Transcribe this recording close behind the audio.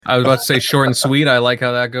I was about to say short and sweet. I like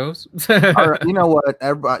how that goes. All right, you know what?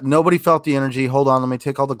 Everybody, nobody felt the energy. Hold on, let me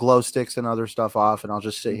take all the glow sticks and other stuff off, and I'll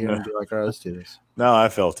just sit here and be like, all right, let's do this. No, I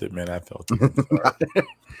felt it, man. I felt it.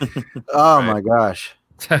 Oh my gosh.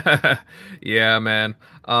 Yeah, man.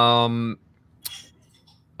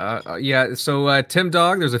 Yeah, so Tim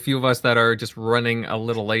Dog, there's a few of us that are just running a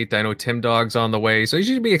little late. I know Tim Dog's on the way, so you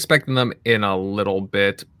should be expecting them in a little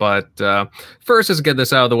bit. But first, let's get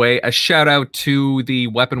this out of the way. A shout out to the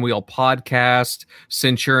Weapon Wheel podcast.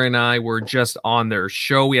 Cintura and I were just on their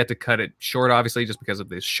show. We had to cut it short, obviously, just because of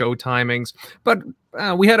the show timings. But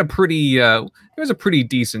we had a pretty, there was a pretty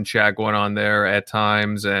decent chat going on there at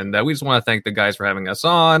times. And we just want to thank the guys for having us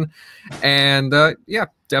on. And yeah,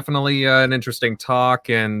 definitely an interesting talk.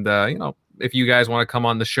 And, you know, if you guys want to come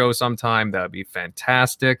on the show sometime, that would be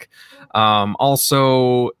fantastic.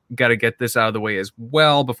 Also, got to get this out of the way as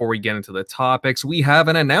well before we get into the topics. We have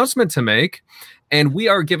an announcement to make, and we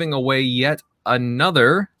are giving away yet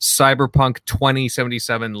another Cyberpunk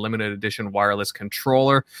 2077 limited edition wireless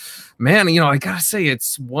controller. Man, you know, I gotta say,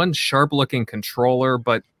 it's one sharp looking controller.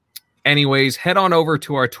 But anyways, head on over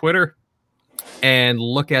to our Twitter and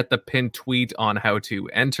look at the pinned tweet on how to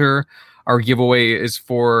enter. Our giveaway is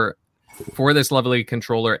for this lovely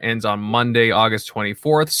controller ends on Monday, August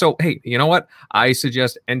 24th. So, hey, you know what? I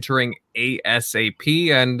suggest entering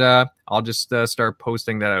ASAP, and I'll just start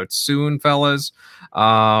posting that out soon, fellas.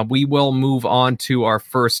 We will move on to our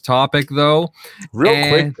first topic, though. Real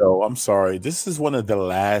quick, though, I'm sorry. This is one of the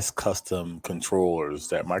last custom controllers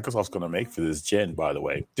that Microsoft's going to make for this gen, by the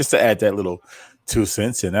way. Just to add that little 2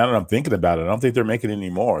 cents in. Now that I'm thinking about it, I don't think they're making it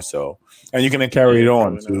anymore. So, and you can carry it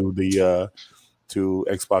on to the to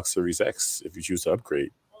Xbox Series X if you choose to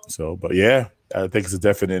upgrade. So, but yeah, I think it's a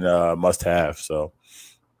definite must-have. So,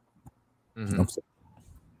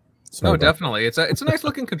 no, definitely, it's a nice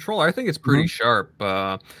looking controller. I think it's pretty sharp.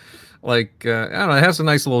 Like I don't know, it has some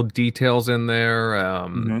nice little details in there.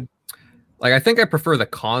 Like I think I prefer the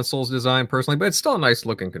console's design personally, but it's still a nice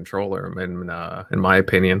looking controller in my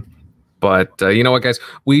opinion. But you know what, guys?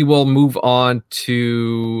 We will move on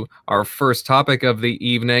to our first topic of the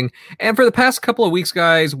evening. And for the past couple of weeks,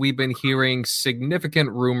 guys, we've been hearing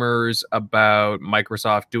significant rumors about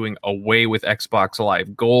Microsoft doing away with Xbox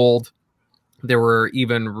Live Gold. There were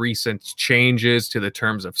even recent changes to the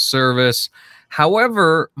terms of service.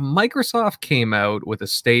 However, Microsoft came out with a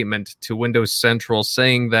statement to Windows Central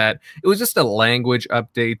saying that it was just a language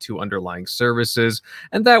update to underlying services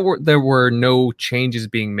and that there were no changes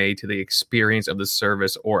being made to the experience of the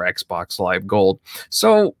service or Xbox Live Gold.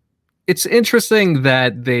 So it's interesting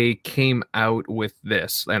that they came out with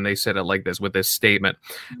this and they said it like this with this statement.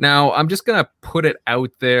 Now, I'm just going to put it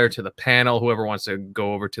out there to the panel, whoever wants to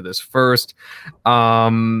go over to this first.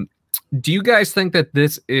 Do you guys think that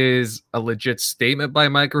this is a legit statement by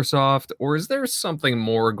Microsoft, or is there something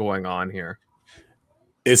more going on here?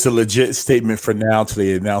 It's a legit statement for now till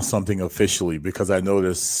they announce something officially, because I know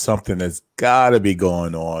there's something that's got to be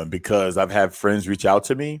going on, because I've had friends reach out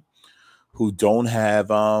to me who don't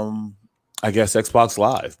have, I guess, Xbox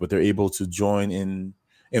Live, but they're able to join and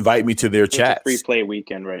invite me to their chats. Free play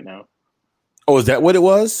weekend right now. Oh, is that what it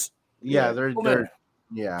was? Yeah,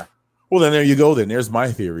 yeah. Well, then there you go. Then there's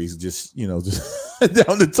my theories. Just just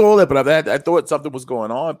down the toilet. But I thought something was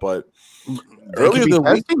going on. But earlier the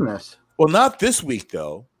week, well, not this week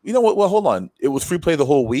though. You know what? Well, hold on. It was free play the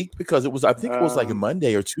whole week because it was. I think it was like a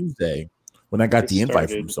Monday or Tuesday when I got the invite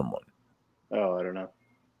from someone. Oh, I don't know.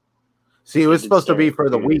 See, it was supposed to be for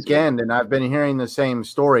the weekend, and I've been hearing the same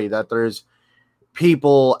story that there's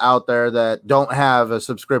people out there that don't have a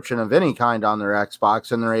subscription of any kind on their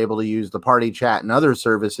Xbox, and they're able to use the party chat and other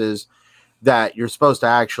services that you're supposed to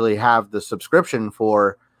actually have the subscription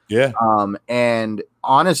for. Yeah. And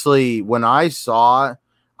honestly, when I saw,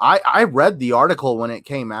 I read the article when it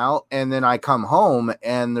came out, and then I come home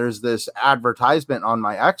and there's this advertisement on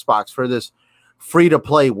my Xbox for this free to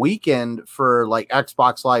play weekend for like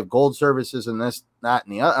Xbox Live Gold services and this, that,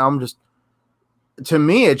 and the other. I'm just, to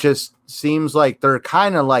me, it just seems like they're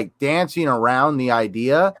kind of like dancing around the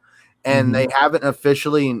idea, and they haven't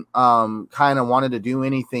officially kind of wanted to do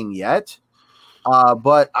anything yet.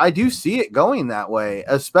 But I do see it going that way,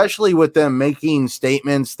 especially with them making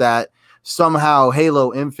statements that somehow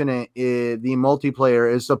Halo Infinite, the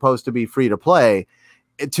multiplayer, is supposed to be free to play.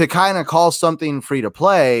 To kind of call something free to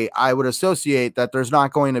play, I would associate that there's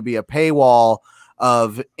not going to be a paywall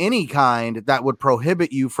of any kind that would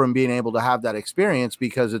prohibit you from being able to have that experience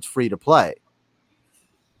because it's free to play.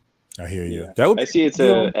 I hear you. Yeah. I see it's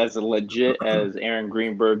as legit as Aaron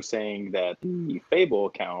Greenberg saying that the Fable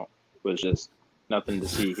account was just nothing to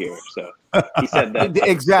see here. So he said that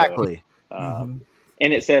exactly. So,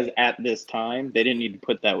 And it says at this time. They didn't need to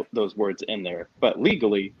put those words in there, but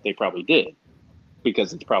legally they probably did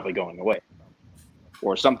because it's probably going away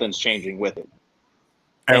or something's changing with it.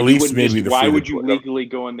 At And least maybe why would you legally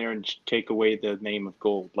go in there and take away the name of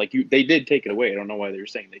gold? Like they did take it away. I don't know why they were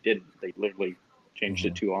saying they didn't. They literally changed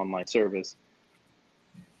it to online service.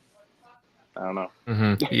 I don't know.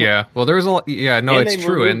 Mm-hmm. Yeah. Well, there's a lot. Yeah. No, And it's they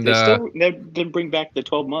true. removed- And they didn't bring back the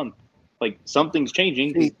 12-month. Like something's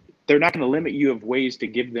changing. They're not going to limit you of ways to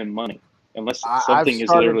give them money unless something is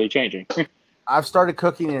literally changing. I've started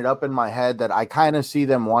cooking it up in my head that I kind of see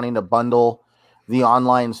them wanting to bundle the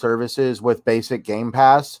online services with basic Game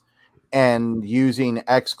Pass and using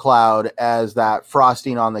xCloud as that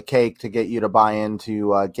frosting on the cake to get you to buy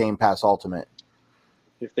into Game Pass Ultimate.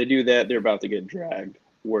 If they do that, they're about to get dragged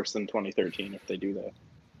worse than 2013 if they do that.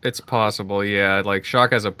 it's possible. Yeah. Like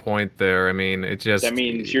Shock has a point there. I mean, it just. That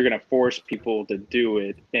means you're going to force people to do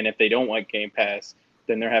it. And if they don't want Game Pass,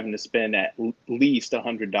 then they're having to spend at least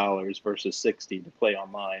 $100 versus $60 to play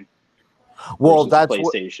online. Well, that's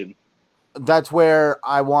PlayStation. That's where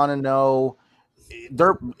I want to know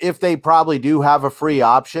if they probably do have a free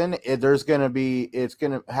option. It's going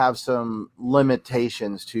to have some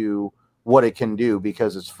limitations to what it can do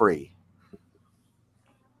because it's free.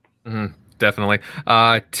 Mm-hmm, definitely.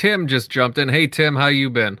 Tim just jumped in. Hey, Tim, how you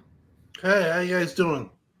been? Hey, how you guys doing?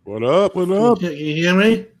 What up? What up? Can you hear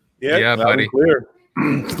me? Yeah, buddy. Clear.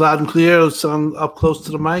 It's loud and clear. Sound up close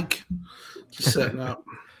to the mic. Just setting up.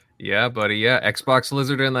 Yeah, buddy. Yeah, Xbox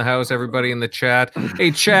Lizard in the house. Everybody in the chat.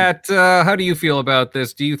 Hey, chat. How do you feel about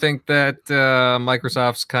this? Do you think that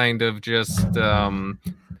Microsoft's kind of just,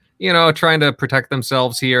 trying to protect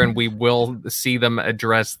themselves here, and we will see them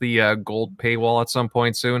address the gold paywall at some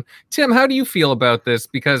point soon? Tim, how do you feel about this?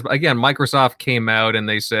 Because again, Microsoft came out and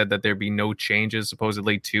they said that there'd be no changes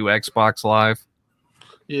supposedly to Xbox Live.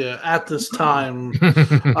 Yeah, at this time.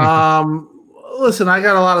 Listen, I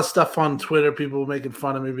got a lot of stuff on Twitter. People making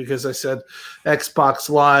fun of me because I said Xbox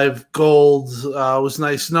Live Gold was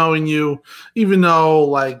nice knowing you, even though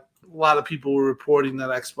like a lot of people were reporting that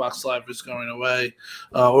Xbox Live is going away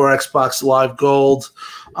or Xbox Live Gold.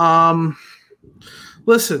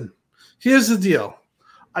 Listen, here's the deal.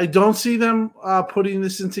 I don't see them putting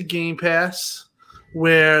this into Game Pass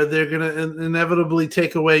where they're going to inevitably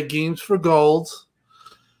take away games for gold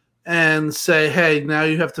and say, hey, now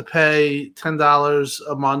you have to pay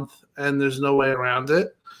 $10 a month and there's no way around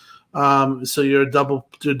it. So you're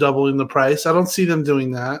doubling the price. I don't see them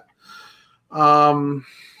doing that. I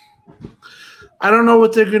don't know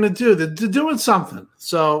what they're going to do. They're doing something.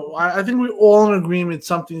 So I think we're all in agreement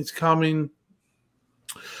something's coming.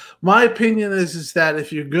 My opinion is that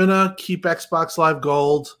if you're going to keep Xbox Live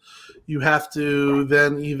Gold, you have to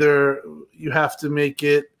then you have to make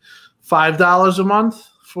it $5 a month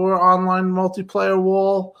for online multiplayer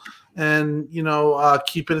wall and,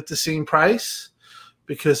 keep it at the same price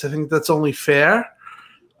because I think that's only fair,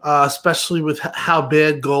 especially with how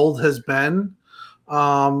bad gold has been.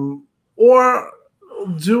 Or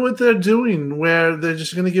do what they're doing where they're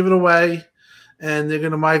just going to give it away and they're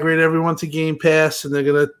going to migrate everyone to Game Pass and they're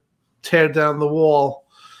going to tear down the wall.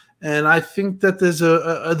 And I think that there's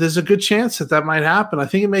a good chance that might happen. I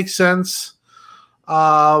think it makes sense.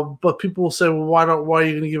 But people will say, well, why are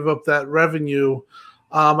you going to give up that revenue?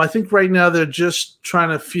 I think right now they're just trying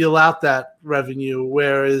to feel out that revenue,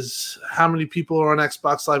 whereas how many people are on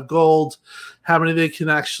Xbox Live Gold, how many they can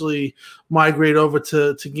actually migrate over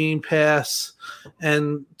to Game Pass,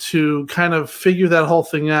 and to kind of figure that whole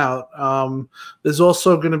thing out. There's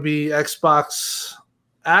also going to be Xbox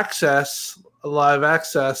Access, Live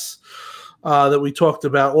Access, that we talked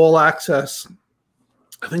about, All Access.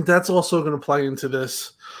 I think that's also going to play into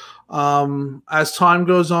this. As time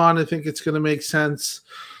goes on, I think it's going to make sense.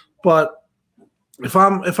 But if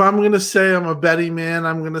I'm going to say I'm a betting man,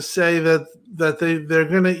 I'm going to say that they're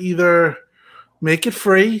going to either make it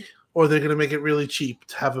free or they're going to make it really cheap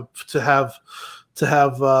to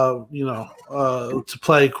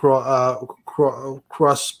play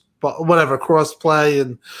cross play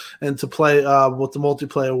and to play with the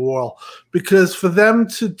multiplayer wall, because for them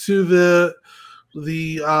to do the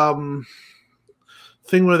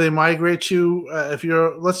thing where they migrate you, if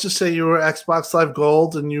let's just say you were Xbox Live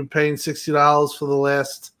Gold and you're paying $60 for the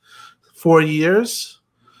last 4 years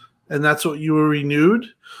and that's what you were renewed,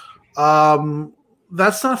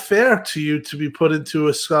 that's not fair to you to be put into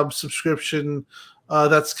a subscription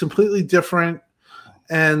that's completely different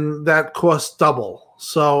and that costs double.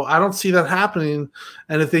 So I don't see that happening.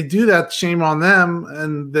 And if they do that, shame on them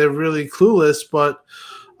and they're really clueless. But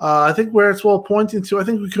I think where it's all pointing to, I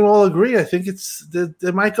think we can all agree. I think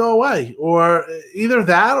it might go away, or either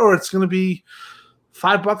that, or it's going to be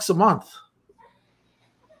 $5 a month.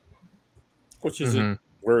 Which is it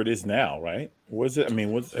where it is now, right? Was it? I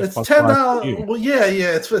mean, what's it's $10? Well, yeah,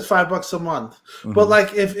 it's $5 a month. But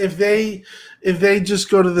like, if they just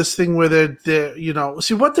go to this thing where they're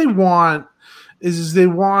see what they want is they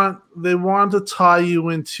want to tie you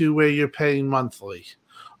into where you're paying monthly.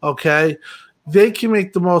 Okay, they can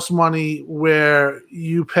make the most money where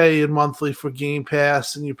you pay in monthly for Game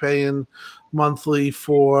Pass and you pay in monthly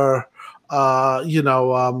for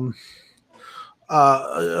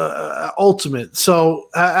Ultimate. So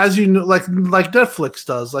as you know, like Netflix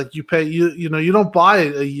does, like you pay you don't buy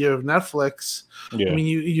a year of Netflix. Yeah. I mean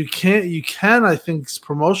you can I think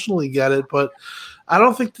promotionally get it, but I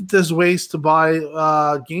don't think that there's ways to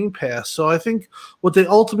buy Game Pass. So I think what they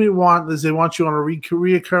ultimately want is they want you on a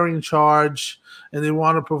reoccurring charge, and they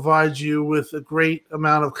want to provide you with a great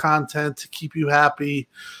amount of content to keep you happy,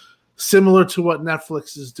 similar to what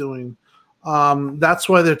Netflix is doing. That's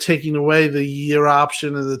why they're taking away the year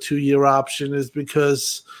option and the 2-year option, is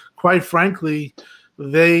because, quite frankly,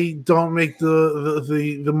 they don't make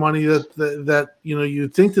the money that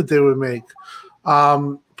you'd think that they would make.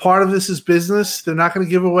 Part of this is business. They're not going to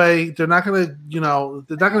give away. They're not going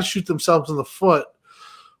to shoot themselves in the foot.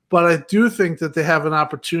 But I do think that they have an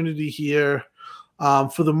opportunity here.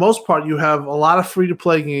 For the most part, you have a lot of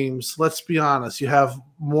free-to-play games. Let's be honest. You have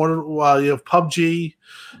you have PUBG.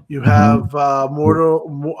 You have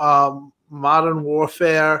Modern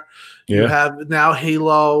Warfare. Yeah. You have now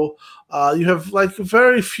Halo. You have like a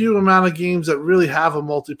very few amount of games that really have a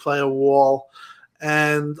multiplayer wall.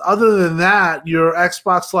 And other than that, your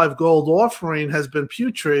Xbox Live Gold offering has been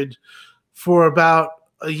putrid for about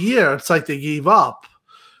a year. It's like they gave up.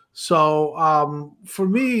 So for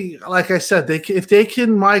me, like I said, if they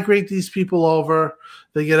can migrate these people over,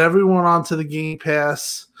 they get everyone onto the Game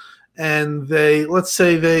Pass, and let's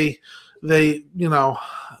say they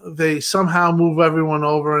somehow move everyone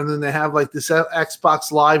over, and then they have like this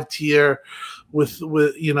Xbox Live tier with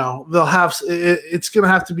they'll have it's going to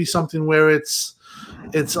have to be something where it's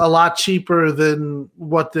a lot cheaper than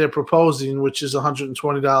what they're proposing, which is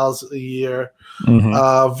 $120 a year,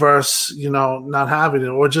 versus not having it,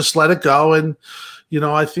 or just let it go. And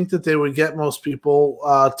I think that they would get most people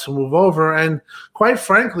to move over. And quite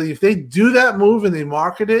frankly, if they do that move and they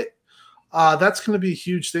market it, that's going to be a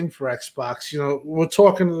huge thing for Xbox. We're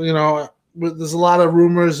talking, there's a lot of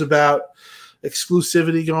rumors about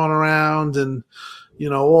exclusivity going around and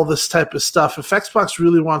all this type of stuff. If Xbox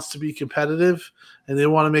really wants to be competitive and they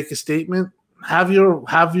want to make a statement, have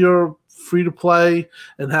your free to play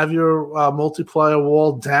and have your multiplayer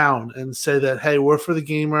wall down and say that, hey, we're for the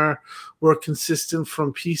gamer. We're consistent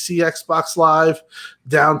from PC Xbox Live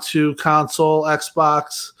down to console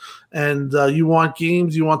Xbox. And you want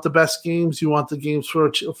games, you want the best games, you want the games for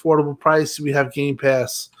an affordable price. We have Game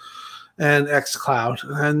Pass and xCloud,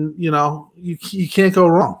 and you can't go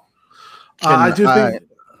wrong. I do think,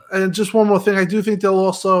 and just one more thing, I do think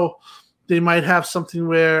they might have something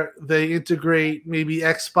where they integrate maybe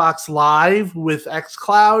Xbox Live with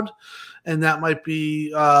xCloud, and that might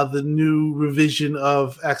be the new revision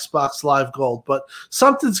of Xbox Live Gold. But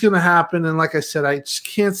something's going to happen, and like I said, I just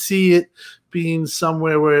can't see it being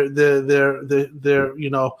somewhere where they're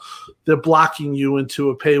blocking you into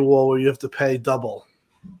a paywall where you have to pay double.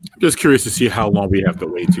 Just curious to see how long we have to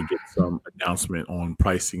wait to get some announcement on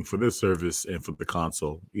pricing for this service and for the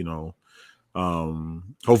console.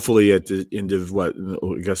 Hopefully at the end of I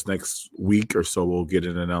guess next week or so, we'll get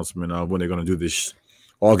an announcement of when they're going to do this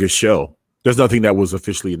August show. There's nothing that was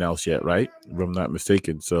officially announced yet, right? If I'm not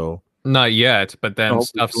mistaken. So not yet, but then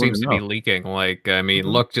stuff seems to be leaking. Like, I mean,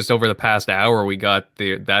 look, just over the past hour, we got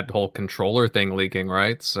that whole controller thing leaking,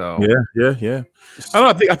 right? So yeah.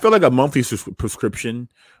 I feel like a monthly prescription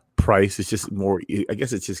price is just more. I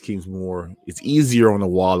guess it just seems more. It's easier on the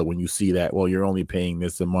wallet when you see that. Well, you're only paying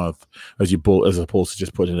this a month as opposed to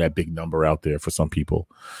just putting that big number out there for some people.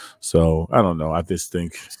 So I don't know. I just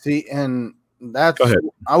think. See, and that's. Go ahead.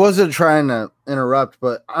 I wasn't trying to interrupt,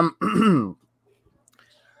 but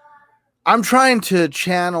I'm trying to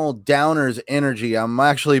channel Downer's energy. I'm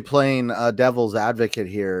actually playing devil's advocate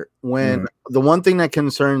here. When the one thing that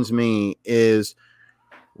concerns me is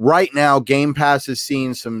right now Game Pass is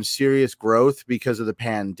seeing some serious growth because of the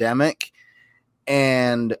pandemic.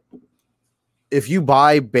 And if you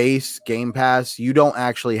buy base Game Pass, you don't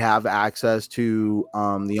actually have access to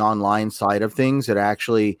the online side of things. It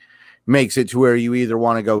actually makes it to where you either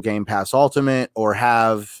want to go Game Pass Ultimate or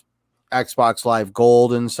have Xbox Live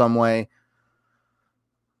Gold in some way.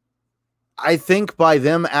 I think by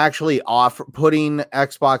them actually putting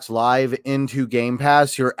Xbox Live into Game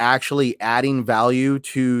Pass, you're actually adding value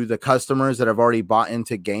to the customers that have already bought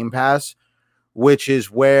into Game Pass, which is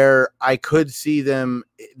where I could see them.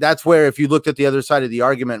 That's where, if you looked at the other side of the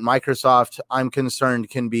argument, Microsoft, I'm concerned,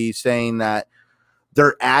 can be saying that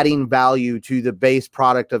they're adding value to the base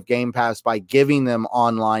product of Game Pass by giving them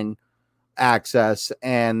online access.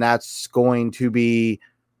 And that's going to be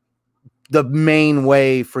the main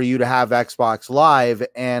way for you to have Xbox Live.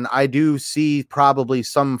 And I do see probably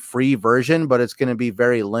some free version, but it's going to be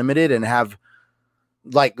very limited and have,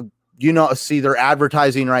 like, see they're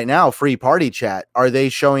advertising right now, free party chat. Are they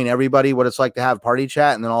showing everybody what it's like to have party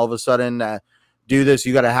chat? And then all of a sudden do this,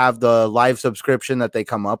 you got to have the live subscription that they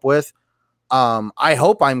come up with. I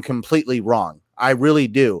hope I'm completely wrong. I really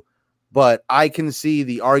do. But I can see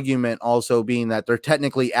the argument also being that they're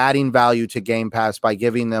technically adding value to Game Pass by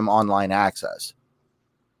giving them online access.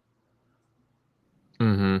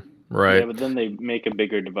 Mm-hmm. Right. Yeah, but then they make a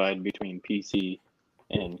bigger divide between PC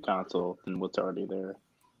and console than what's already there.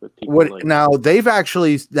 With people they've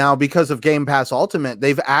actually, because of Game Pass Ultimate,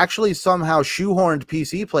 they've actually somehow shoehorned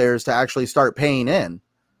PC players to actually start paying in.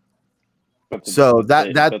 So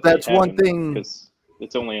that's one thing.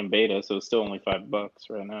 It's only in beta, so it's still only $5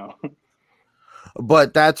 right now.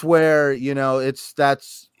 But that's where,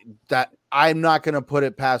 that I'm not going to put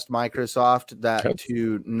it past Microsoft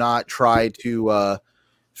to not try to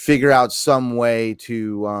figure out some way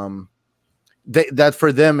to that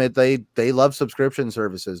for them, they love subscription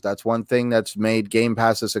services. That's one thing that's made Game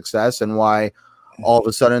Pass a success, and why all of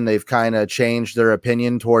a sudden they've kind of changed their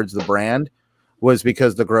opinion towards the brand was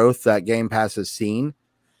because the growth that Game Pass has seen.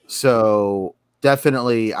 So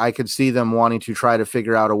definitely I could see them wanting to try to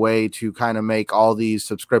figure out a way to kind of make all these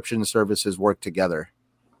subscription services work together.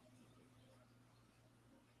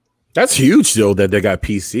 That's huge, though, that they got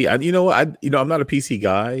PC. I'm not a PC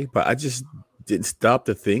guy, but I just didn't stop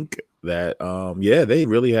to think that, they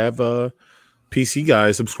really have PC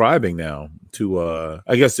guys subscribing now to.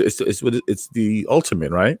 I guess it's the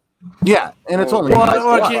Ultimate, right? Yeah, and it's only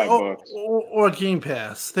or Game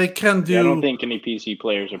Pass. They can do. Yeah, I don't think any PC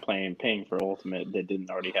players are paying for Ultimate that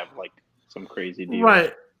didn't already have like some crazy deal.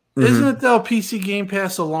 Right? Mm-hmm. Isn't it though? PC Game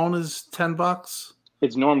Pass alone is $10.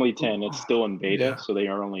 It's normally 10. It's still in beta, so they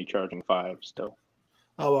are only charging $5 still.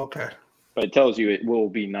 Oh, okay. But it tells you it will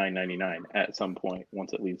be $9.99 at some point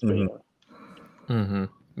once it leaves beta. Mm-hmm.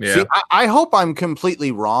 Yeah. See, I hope I'm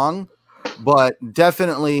completely wrong, but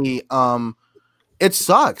definitely, it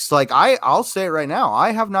sucks. Like I'll say it right now,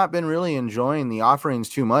 I have not been really enjoying the offerings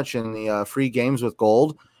too much in the free games with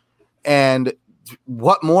gold. And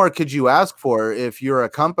what more could you ask for if you're a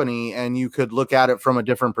company and you could look at it from a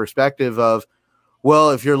different perspective of,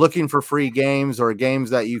 well, if you're looking for free games or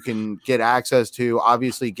games that you can get access to,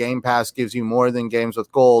 obviously Game Pass gives you more than games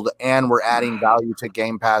with gold, and we're adding value to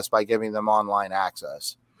Game Pass by giving them online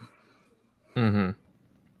access. Mm-hmm.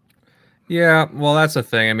 Yeah, well, that's the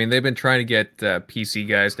thing. I mean, they've been trying to get PC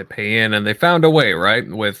guys to pay in, and they found a way, right?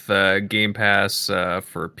 With Game Pass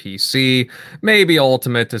for PC, maybe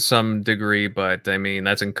Ultimate to some degree, but I mean,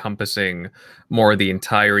 that's encompassing more of the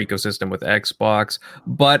entire ecosystem with Xbox.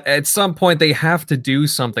 But at some point, they have to do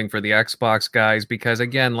something for the Xbox guys because,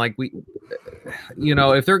 again, like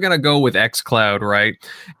if they're going to go with xCloud, right,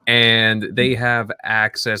 and they have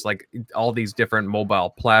access, like all these different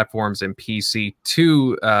mobile platforms and PC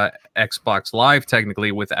to Xbox Live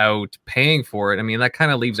technically without paying for it, I mean, that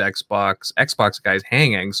kind of leaves Xbox guys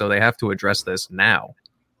hanging, so they have to address this now.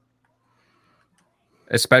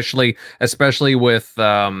 Especially with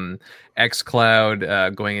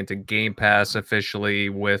xCloud going into Game Pass officially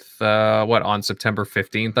with on September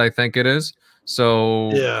 15th, I think it is.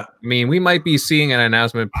 So, yeah, I mean, we might be seeing an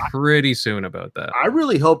announcement pretty soon about that. I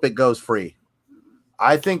really hope it goes free.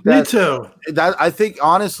 I think me too. I think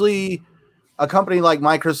honestly, a company like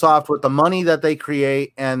Microsoft, with the money that they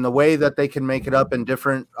create and the way that they can make it up in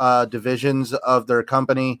different divisions of their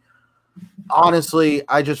company, honestly,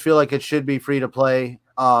 I just feel like it should be free to play,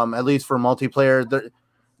 at least for multiplayer.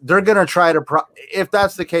 They're going to try to, if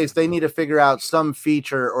that's the case, they need to figure out some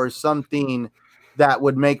feature or something that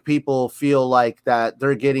would make people feel like that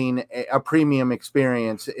they're getting a premium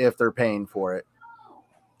experience if they're paying for it.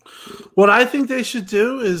 What I think they should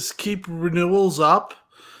do is keep renewals up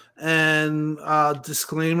and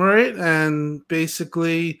disclaimer it, and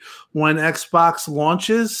basically when Xbox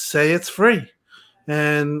launches, say it's free.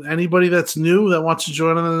 And anybody that's new that wants to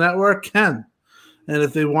join on the network can. And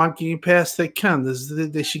if they want Game Pass, they can.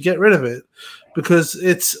 They should get rid of it. Because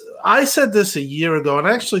I said this a year ago, and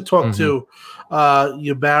I actually talked to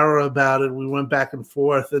Ybarra about it. We went back and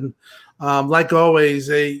forth. And Like always,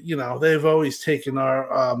 they've always taken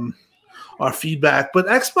our feedback, but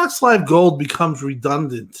Xbox Live Gold becomes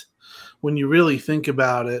redundant when you really think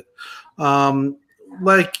about it.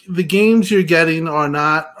 Like the games you're getting are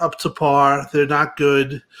not up to par; they're not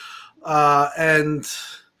good, and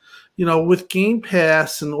with Game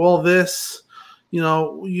Pass and all this,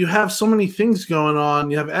 you have so many things going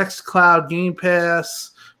on. You have xCloud Game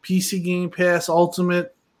Pass, PC Game Pass,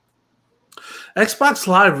 Ultimate. Xbox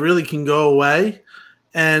Live really can go away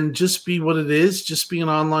and just be what it is, just be an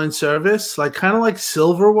online service, kind of like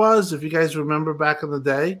Silver was, if you guys remember back in the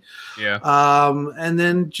day. Yeah. And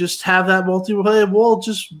then just have that multiplayer wall.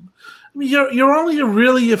 You're only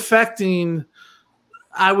really affecting,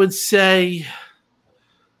 I would say,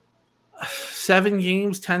 7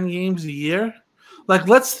 games, 10 games a year.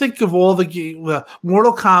 Let's think of all the games.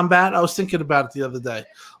 Mortal Kombat, I was thinking about it the other day.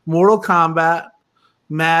 Mortal Kombat,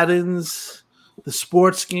 Madden's, the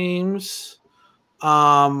sports games,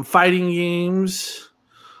 fighting games,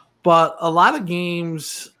 but a lot of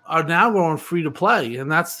games are now going free to play,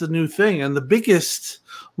 and that's the new thing. And the biggest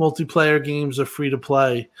multiplayer games are free to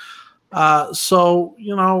play. So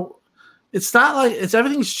it's not like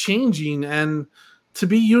everything's changing, and to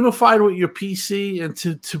be unified with your PC and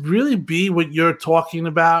to really be what you're talking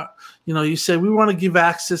about. You say we want to give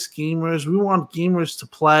access gamers, we want gamers to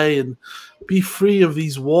play and be free of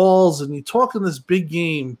these walls, and you talk in this big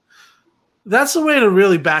game. That's the way to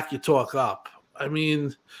really back your talk up. I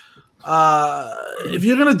mean, if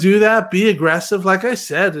you're going to do that, be aggressive, like I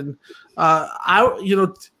said. And I'm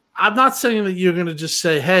not saying that you're going to just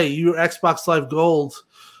say, "Hey, you're Xbox Live Gold."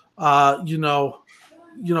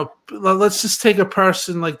 Let's just take a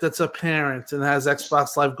person that's a parent and has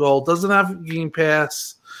Xbox Live Gold, doesn't have Game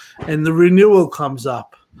Pass, and the renewal comes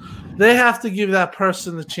up. They have to give that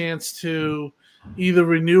person the chance to either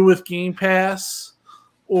renew with Game Pass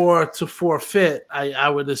or to forfeit, I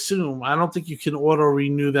would assume. I don't think you can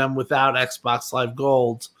auto-renew them without Xbox Live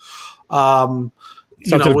Gold. Sometimes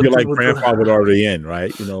you're grandfathered already in,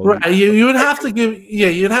 right? Right. You would have to give,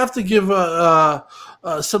 you'd have to give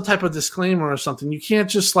some type of disclaimer or something. You can't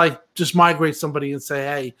just migrate somebody and say,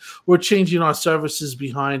 "Hey, we're changing our services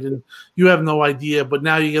behind," and you have no idea. But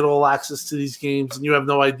now you get all access to these games, and you have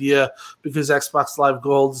no idea because Xbox Live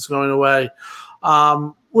Gold is going away.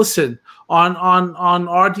 Listen, on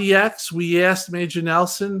RDX, we asked Major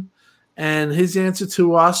Nelson, and his answer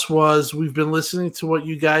to us was, "We've been listening to what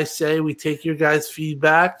you guys say. We take your guys'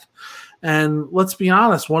 feedback." And let's be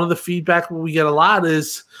honest, one of the feedback we get a lot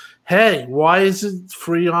is, "Hey, why is it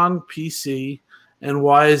free on PC and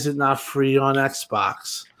why is it not free on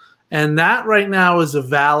Xbox?" And that right now is a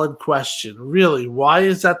valid question. Really, why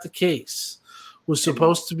is that the case? We're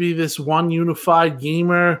supposed to be this one unified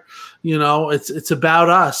gamer. It's about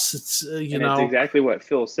us. It's exactly what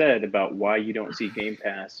Phil said about why you don't see Game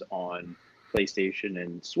Pass on PlayStation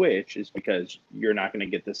and Switch is because you're not going to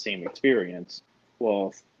get the same experience.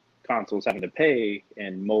 Well, consoles having to pay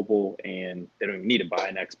and mobile, and they don't even need to buy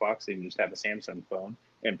an Xbox, they can just have a Samsung phone,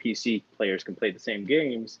 and PC players can play the same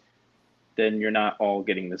games, then you're not all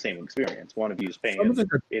getting the same experience. One of you is paying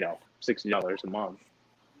 $60 a month.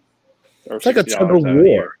 It's like a tug of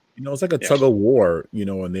war. It's like a tug of war,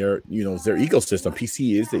 and it's their ecosystem.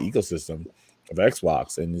 PC is the ecosystem of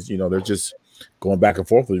Xbox, and they're just going back and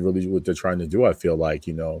forth with really what they're trying to do. I feel like,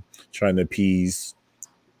 trying to appease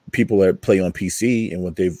people that play on PC and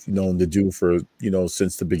what they've known to do for,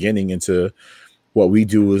 since the beginning, into what we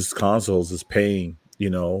do as consoles is paying,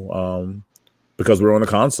 because we're on a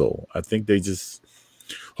console. I think they just,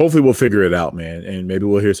 hopefully we'll figure it out, man. And maybe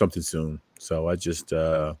we'll hear something soon. So I just,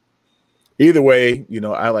 either way,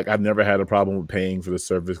 I've never had a problem with paying for the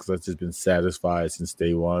service because I've just been satisfied since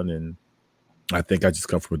day one. And I think I just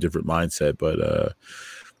come from a different mindset, but,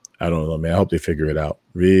 I don't know, man. I hope they figure it out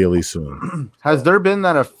really soon. Has there been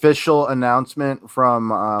that official announcement from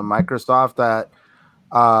Microsoft that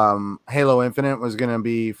Halo Infinite was going to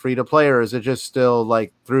be free to play, or is it just still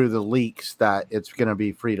through the leaks that it's going to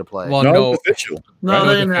be free to play? Well, no, official. No,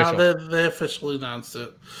 they officially announced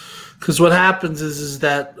it. Because what happens is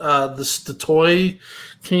that the toy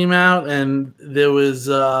came out, and there was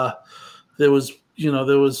a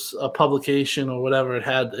publication or whatever. It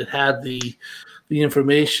had the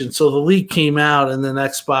information. So the leak came out, and then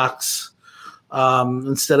Xbox,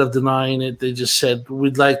 instead of denying it, they just said,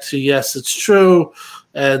 "We'd like to, yes, it's true,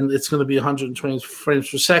 and it's going to be 120 frames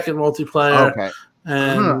per second multiplayer." Okay.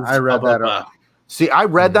 And I read that up. See, I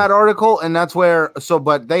read that article, and that's where.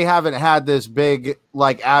 But they haven't had this big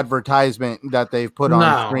like advertisement that they've put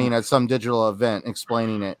on screen at some digital event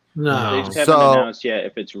explaining it. No, they just haven't announced yet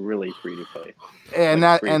if it's really free to play. And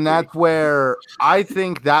that's where I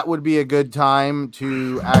think that would be a good time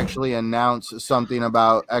to actually announce something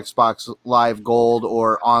about Xbox Live Gold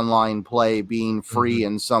or online play being free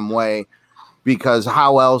in some way. Because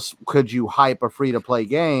how else could you hype a free-to-play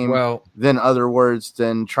game than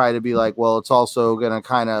try to be like, well, it's also going to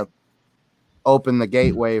kind of open the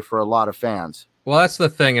gateway for a lot of fans. Well, that's the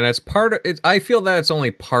thing, and it's part of it. I feel that it's only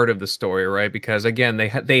part of the story, right? Because again,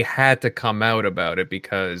 they had to come out about it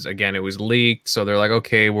because again, it was leaked. So they're like,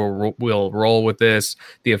 okay, we'll roll with this.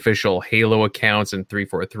 The official Halo accounts and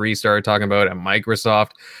 343 started talking about it, and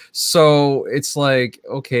Microsoft. So it's like,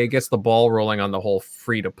 okay, it gets the ball rolling on the whole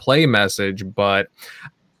free to play message, but.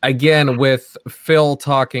 Again, with Phil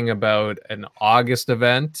talking about an August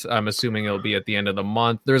event, I'm assuming it'll be at the end of the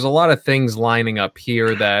month. There's a lot of things lining up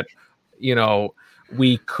here that,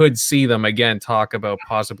 we could see them again talk about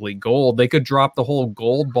possibly gold. They could drop the whole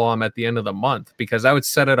gold bomb at the end of the month because that would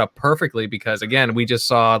set it up perfectly. Because again, we just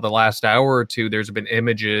saw the last hour or two, there's been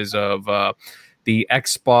images of the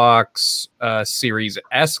Xbox Series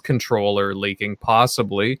S controller leaking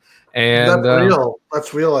possibly. And that's real.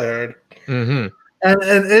 That's real, I heard. Mm-hmm. And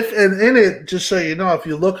in it, just so you know, if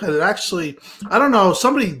you look at it, actually, I don't know.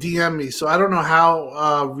 Somebody DM'd me, so I don't know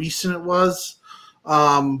how recent it was.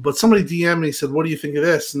 But somebody DM'd me, said, "What do you think of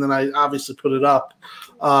this?" And then I obviously put it up.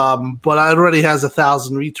 But it already has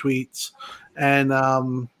 1,000 retweets. And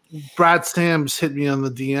Brad Stamps hit me on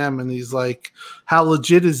the DM, and he's like, "How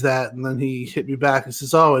legit is that?" And then he hit me back and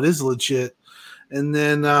says, "Oh, it is legit." And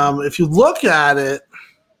then if you look at it,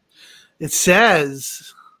 it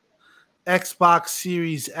says Xbox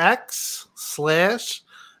Series X/S.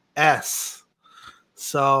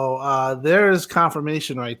 So there is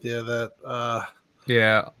confirmation right there that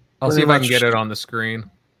yeah, I'll see if I can get it on the screen.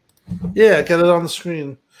 Yeah, get it on the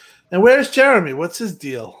screen. And where's Jeremy? What's his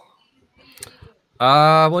deal?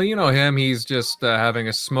 Well, you know him. He's just having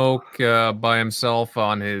a smoke by himself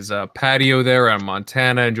on his patio there in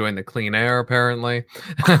Montana, enjoying the clean air, apparently.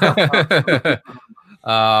 But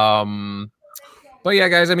yeah,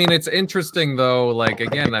 guys, I mean, it's interesting, though. Like,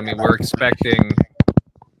 again, I mean, we're expecting...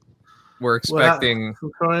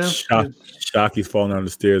 Shocky's falling down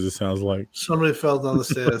the stairs, it sounds like. Somebody fell down the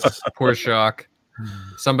stairs. Poor Shock.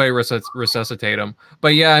 Somebody resuscitate him.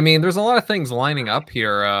 But yeah, I mean, there's a lot of things lining up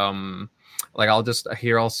here. Like, I'll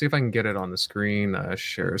see if I can get it on the screen.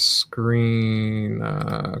 Share screen.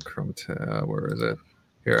 Chrome tab. Where is it?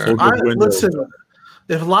 Here. Listen,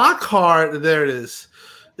 if Lockhart, there it is.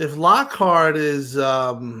 If Lockhart is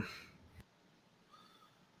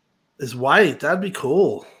white, that'd be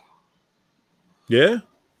cool. Yeah.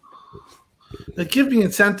 It gives me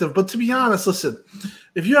incentive, but to be honest, listen,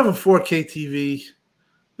 if you have a 4K TV,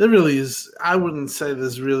 there really is. I wouldn't say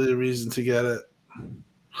there's really a reason to get it.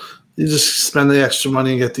 You just spend the extra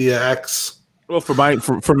money and get the X. Well, for my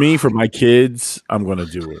kids, I'm going to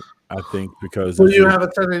do it. I think because you have a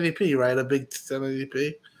 1080p, right? A big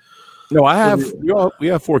 1080p. No, I have. We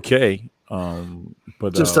have 4K.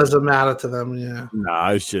 But just doesn't matter to them. Yeah. Nah,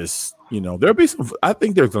 it's just there'll be some. I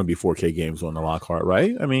think there's going to be 4K games on the Lockhart,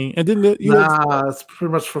 right? I mean, and then it's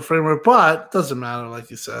pretty much for frame rate, but it doesn't matter, like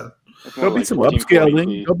you said. There'll be some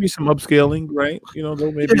upscaling. There'll be some upscaling, right?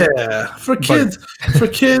 For kids,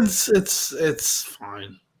 it's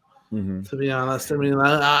fine. Mm-hmm. To be honest, I mean,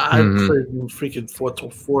 I played freaking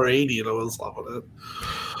 480 and I was loving it.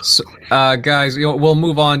 So, guys, we'll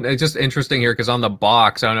move on. It's just interesting here because on the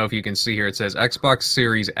box, I don't know if you can see here, it says Xbox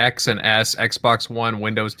Series X and S, Xbox One,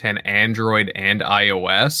 Windows 10, Android, and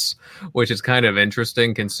iOS, which is kind of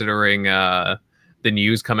interesting considering the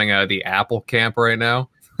news coming out of the Apple camp right now.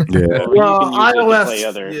 Yeah. Well, iOS, play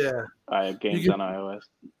other games on iOS.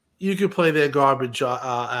 You could play their garbage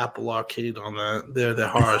Apple Arcade on their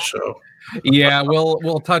horror show. Yeah,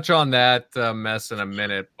 we'll touch on that mess in a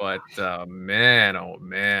minute, but man,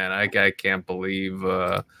 I can't believe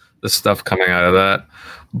the stuff coming out of that.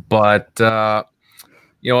 But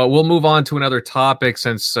we'll move on to another topic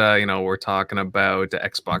since we're talking about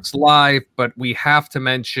Xbox Live, but we have to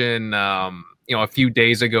mention a few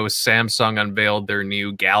days ago Samsung unveiled their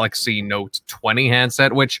new Galaxy Note 20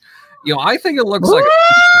 handset, which I think it looks like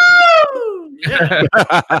yeah.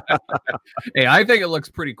 Hey, I think it looks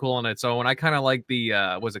pretty cool on its own. I kind of like the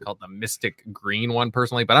what's it called, the Mystic Green one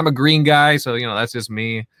personally, but I'm a green guy, so that's just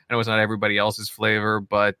me. I know it's not everybody else's flavor,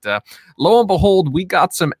 but lo and behold, we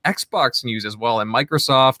got some Xbox news as well, and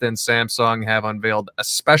Microsoft and Samsung have unveiled a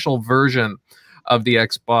special version of the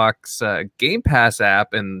Xbox Game Pass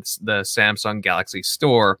app in the Samsung Galaxy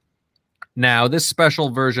Store. Now, this special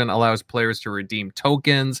version allows players to redeem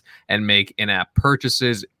tokens and make in-app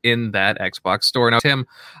purchases in that Xbox store. Now, Tim,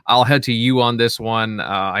 I'll head to you on this one.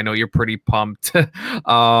 I know you're pretty pumped.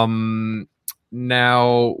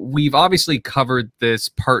 Now, we've obviously covered this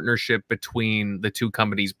partnership between the two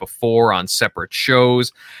companies before on separate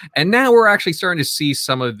shows, and now we're actually starting to see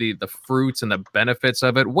some of the fruits and the benefits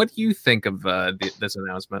of it. What do you think of this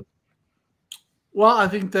announcement? Well, I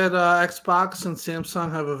think that Xbox and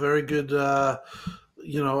Samsung have a very good,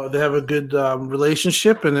 they have a good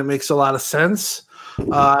relationship, and it makes a lot of sense.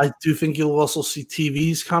 I do think you'll also see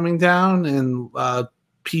TVs coming down and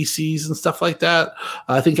PCs and stuff like that.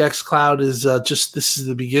 I think xCloud is this is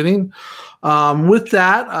the beginning. With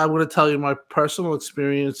that, I want to tell you my personal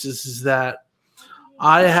experience is that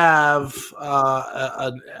I have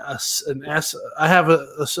a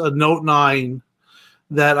Note 9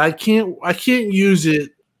 that I can't use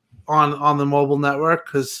it on the mobile network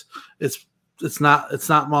because it's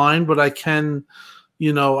not mine, but I can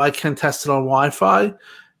test it on Wi-Fi.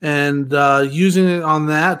 And using it on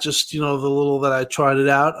that, just the little that I tried it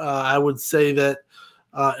out, I would say that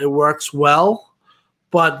it works well.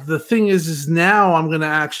 But the thing is now I'm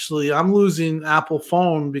losing Apple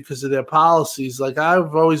phone because of their policies. Like,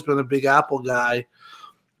 I've always been a big Apple guy,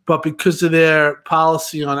 but because of their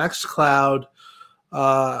policy on xCloud,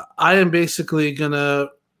 I am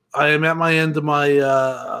at my end of my.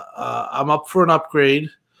 I'm up for an upgrade.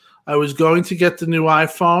 I was going to get the new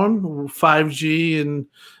iPhone 5G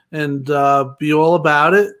and be all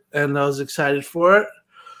about it, and I was excited for it.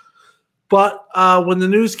 But when the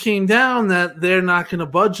news came down that they're not going to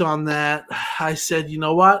budge on that, I said, you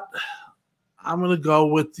know what? I'm going to go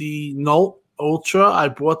with the Note Ultra. I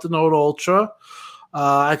bought the Note Ultra.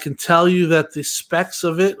 I can tell you that the specs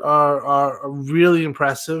of it are really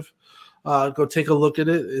impressive. Go take a look at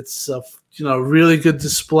it. It's a really good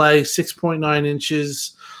display, 6.9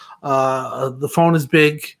 inches. The phone is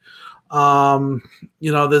big.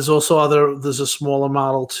 There's also there's a smaller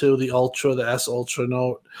model too, the Ultra, the S Ultra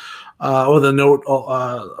Note, or the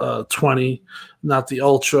Note 20, not the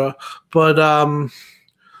Ultra. But I'm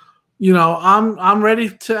ready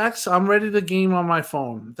to game on my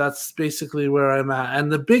phone. That's basically where I'm at.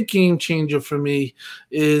 And the big game changer for me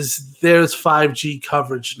is there's 5G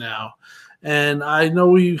coverage now. And I know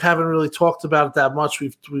we haven't really talked about it that much.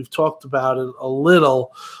 We've talked about it a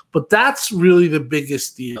little, but that's really the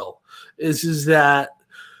biggest deal. Is that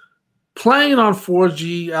playing on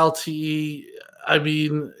 4G LTE? I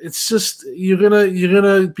mean, it's just you're gonna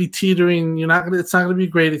be teetering. It's not gonna be a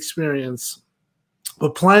great experience.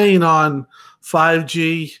 But playing on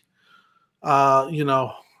 5G,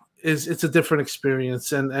 it's a different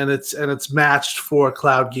experience, and it's matched for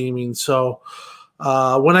cloud gaming. So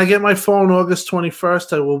when I get my phone August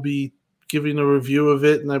 21st, I will be giving a review of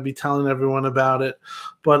it, and I'll be telling everyone about it.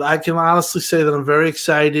 But I can honestly say that I'm very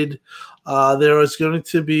excited. There is going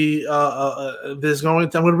to be I'm going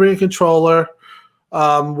to bring a controller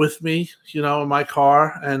with me, in my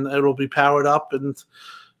car, and it'll be powered up. And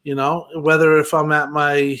whether if I'm at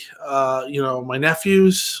my my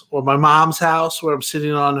nephew's or my mom's house where I'm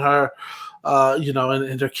sitting on her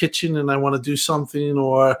in her kitchen and I want to do something,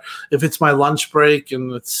 or if it's my lunch break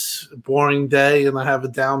and it's a boring day and I have a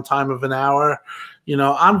downtime of an hour,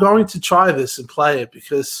 I'm going to try this and play it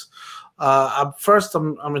because I'm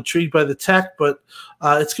intrigued by the tech, but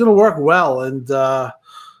it's going to work well. And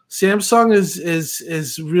Samsung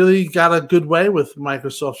is really got a good way with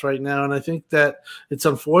Microsoft right now, and I think that it's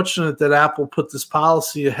unfortunate that Apple put this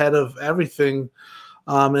policy ahead of everything.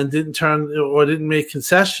 And didn't make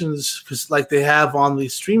concessions because like they have on the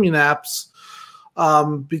streaming apps,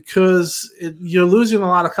 because you're losing a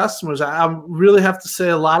lot of customers. I really have to say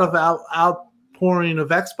a lot of outpouring of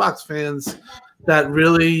Xbox fans that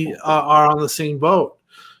really are on the same boat.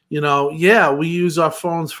 We use our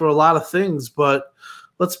phones for a lot of things, but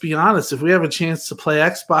let's be honest, if we have a chance to play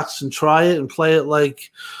Xbox and try it and play it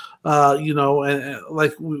like give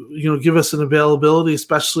us an availability,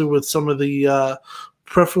 especially with some of the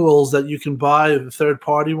peripherals that you can buy, the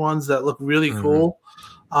third-party ones that look really cool.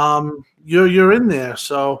 You're in there.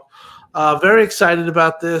 So very excited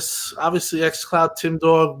about this. Obviously, xCloud, Tim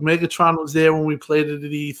Dog, Megatron was there when we played it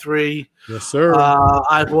at E3. Yes, sir.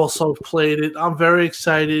 I've also played it. I'm very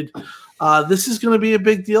excited. This is going to be a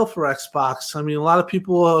big deal for Xbox. I mean, a lot of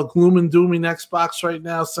people are gloom and dooming Xbox right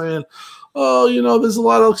now, saying, oh, there's a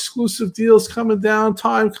lot of exclusive deals coming down,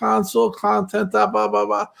 time console content, blah, blah, blah,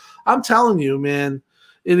 blah. I'm telling you, man,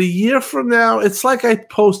 in a year from now, it's like I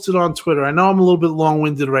posted on Twitter. I know I'm a little bit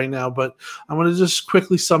long-winded right now, but I'm going to just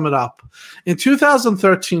quickly sum it up. In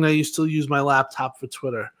 2013, I used to use my laptop for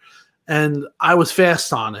Twitter, and I was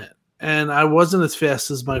fast on it, and I wasn't as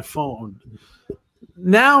fast as my phone.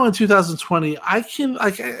 Now in 2020,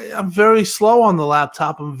 I'm very slow on the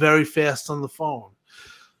laptop. I'm very fast on the phone.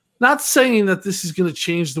 Not saying that this is going to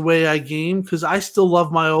change the way I game, because I still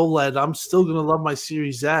love my OLED. I'm still going to love my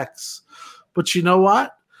Series X. But you know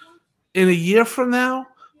what? In a year from now,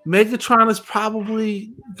 Megatron is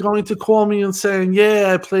probably going to call me and saying,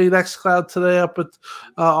 "Yeah, I played xCloud today up at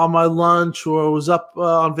on my lunch, or was up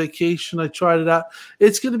on vacation. I tried it out."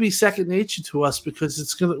 It's going to be second nature to us,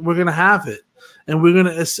 because we're going to have it, and we're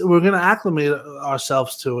going to acclimate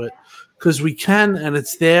ourselves to it, because we can, and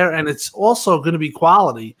it's there, and it's also going to be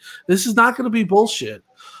quality. This is not going to be bullshit.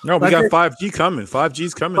 No, we got 5G coming.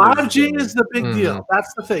 5G's coming. 5G is the big deal.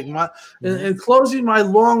 That's the thing. In closing my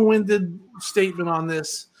long-winded statement on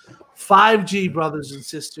this, 5G, brothers and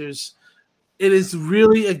sisters, it is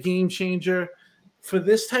really a game changer for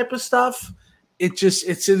this type of stuff. It's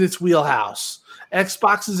in its wheelhouse.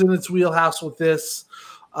 Xbox is in its wheelhouse with this,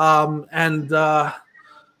 and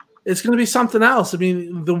it's going to be something else. I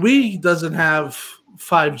mean, the Wii doesn't have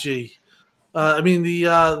 5G.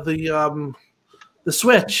 The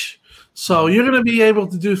Switch. So you're going to be able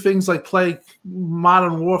to do things like play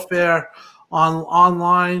Modern Warfare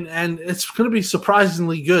online, and it's going to be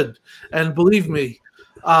surprisingly good. And believe me,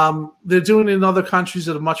 they're doing it in other countries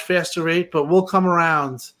at a much faster rate, but we'll come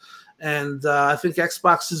around. And I think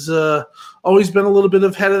Xbox has always been a little bit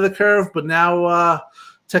ahead of the curve, but now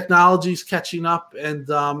technology's catching up, and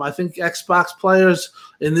I think Xbox players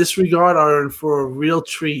in this regard are in for a real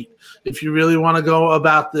treat if you really want to go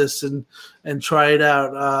about this and try it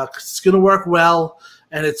out. 'Cause it's going to work well,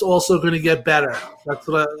 and it's also going to get better.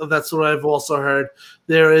 That's what I've also heard.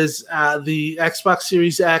 There is the Xbox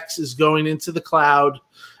Series X is going into the cloud,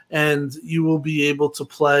 and you will be able to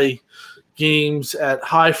play games at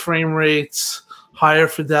high frame rates, higher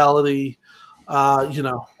fidelity,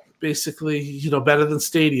 basically, better than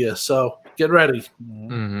Stadia. So get ready.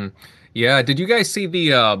 Mm-hmm. Yeah. Did you guys see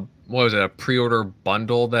the what was it, a pre-order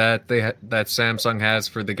bundle that that Samsung has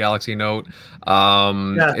for the Galaxy Note?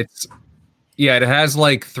 It has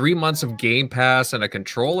like 3 months of Game Pass and a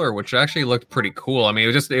controller, which actually looked pretty cool. I mean,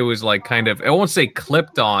 it was like kind of, I won't say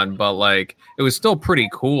clipped on, but like it was still pretty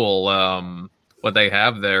cool. What they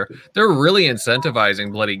have there, they're really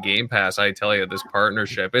incentivizing bloody Game Pass. I tell you, this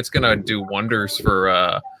partnership, it's gonna do wonders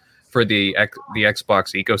for the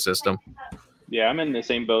Xbox ecosystem. Yeah, I'm in the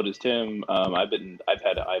same boat as Tim. I've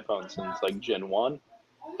had an iPhone since like Gen 1, and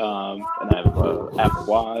I have an Apple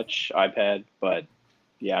Watch, iPad, but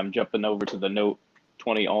yeah, I'm jumping over to the Note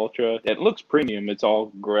 20 Ultra. It looks premium. It's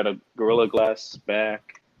all Gorilla Glass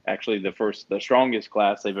back. Actually, the strongest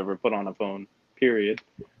glass they've ever put on a phone, period.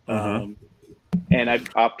 And I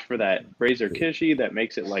opt for that Razer Kishi that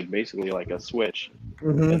makes it like basically like a Switch.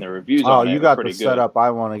 And the reviews on it you got are pretty the setup I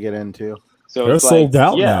want to get into. So they're sold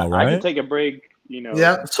out now, right? I can take a break,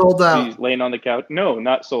 Yeah, sold out. Laying on the couch. No,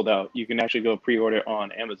 not sold out. You can actually go pre-order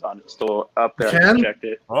on Amazon. It's still up there. You can? I checked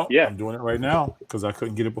it. Oh, yeah. I'm doing it right now because I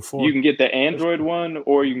couldn't get it before. You can get the Android one,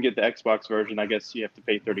 or you can get the Xbox version. I guess you have to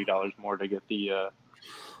pay $30 more to get the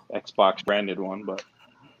Xbox branded one, but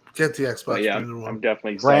get the Xbox branded one. I'm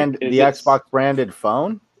definitely Xbox branded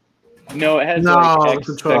phone. No, it has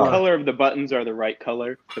the color of the buttons are the right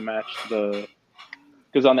color to match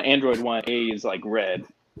because on the Android one, A is like red,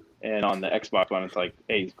 and on the Xbox one, it's like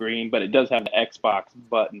A is green, but it does have the Xbox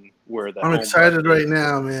button where the. I'm excited right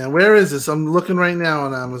now, man. Where is this? I'm looking right now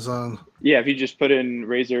on Amazon. Yeah, if you just put in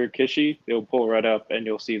Razer Kishi, it'll pull right up, and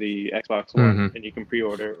you'll see the Xbox One, and you can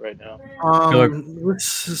pre-order it right now. It's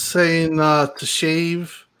saying to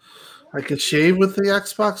shave. I could shave with the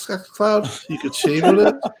Xbox Cloud. You could shave with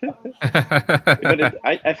it. But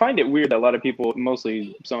I find it weird that a lot of people,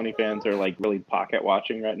 mostly Sony fans, are like really pocket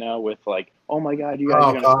watching right now with like, oh my God, you guys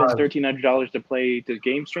are going to spend $1,300 to play to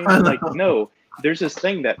game stream? Like, no, there's this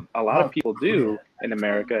thing that a lot of people do in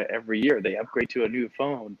America every year. They upgrade to a new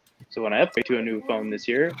phone. So when I upgrade to a new phone this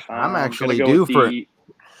year, I'm actually due for it.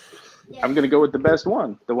 I'm going to go with the best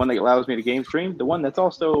one, the one that allows me to game stream, the one that's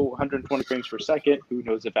also 120 frames per second. Who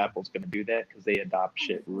knows if Apple's going to do that because they adopt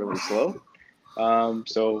shit really slow.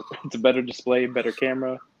 So it's a better display, better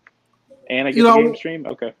camera, and I get the game stream.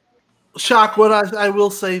 Okay. Shock, what I will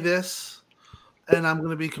say this, and I'm going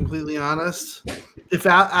to be completely honest. If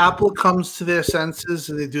Apple comes to their senses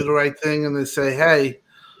and they do the right thing and they say, hey,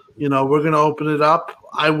 we're going to open it up,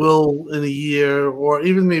 I will in a year or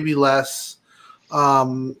even maybe less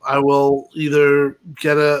I will either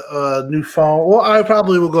get a new phone, or I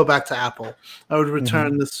probably will go back to Apple. I would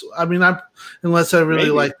return this. I mean, unless I really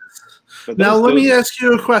Maybe. like this. But Now, let me ask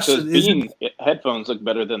you a those question. Bean headphones look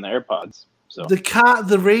better than the AirPods. So The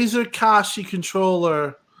Razer Kashi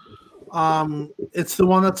controller, it's the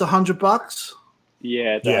one that's $100.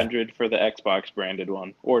 yeah, it's 100 for the Xbox branded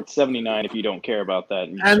one, or it's 79 if you don't care about that.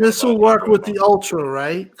 And this will work with the Ultra,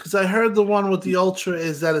 right? Because I heard the one with the Ultra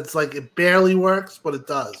is that it's like it barely works, but it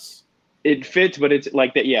does. It fits, but it's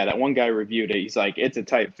like that. Yeah, that one guy reviewed it. He's like, it's a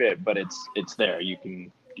tight fit, but it's there. You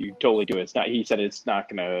totally do it. It's not. He said it's not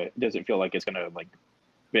gonna. It doesn't feel like it's gonna like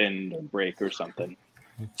bend or break or something.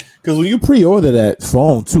 Because when you pre-order that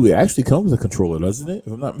phone too, it actually comes with a controller, doesn't it?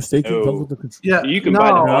 If I'm not mistaken, it comes with the controller. Yeah, You can buy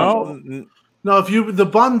the bundle. No, if you the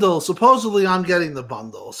bundle, supposedly I'm getting the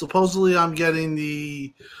bundle. Supposedly I'm getting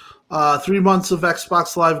the 3 months of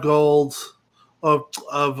Xbox Live Gold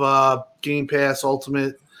of Game Pass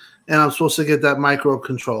Ultimate, and I'm supposed to get that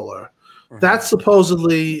microcontroller. That's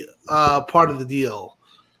supposedly part of the deal,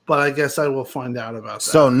 but I guess I will find out about that.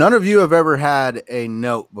 So none of you have ever had a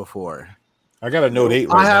Note before. I got a Note 8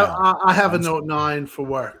 right now. I have a Note 9 for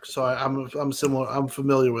work, so I'm similar. I'm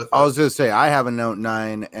familiar with it. I was going to say I have a Note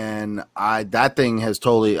 9, and that thing has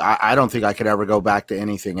totally. I don't think I could ever go back to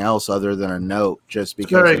anything else other than a Note, just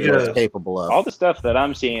because of what it's capable of. All the stuff that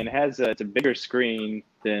I'm seeing has it's a bigger screen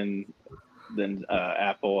than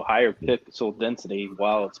Apple, higher pixel density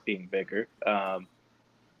while it's being bigger. And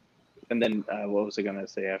then what was I going to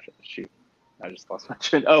say after? Shoot, I just lost my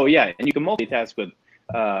train. Oh yeah, and you can multitask with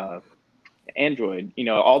Android.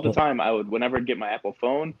 All the time whenever I'd get my Apple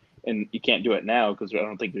phone, and you can't do it now because I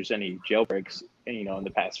don't think there's any jailbreaks, in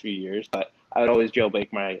the past few years, but I would always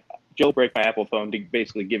jailbreak my Apple phone to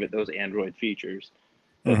basically give it those Android features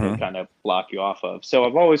that they kind of block you off of. So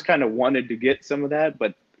I've always kind of wanted to get some of that,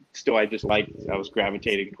 but still I was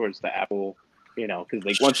gravitating towards the Apple, because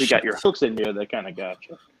like once you got your hooks in there, they kind of got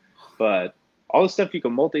you. But all the stuff you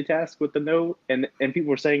can multitask with the Note, and people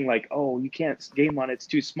were saying like, oh, you can't game on it, it's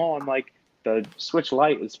too small. I'm like, the Switch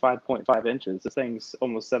Lite is 5.5 inches. This thing's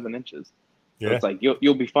almost 7 inches. So it's like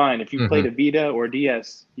you'll be fine if you played a Vita or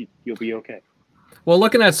DS. You'll be okay. Well,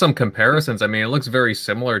 looking at some comparisons, I mean, it looks very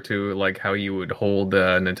similar to like how you would hold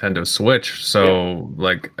a Nintendo Switch. So,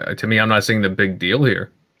 to me, I'm not seeing the big deal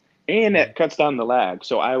here. And it cuts down the lag.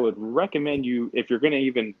 So I would recommend you, if you're going to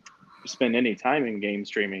even spend any time in game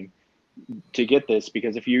streaming, to get this,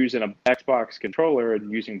 because if you're using an Xbox controller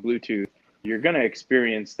and using Bluetooth, you're going to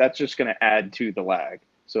experience, that's just going to add to the lag.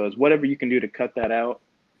 So it's whatever you can do to cut that out,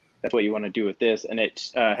 that's what you want to do with this. And it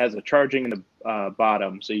has a charging in the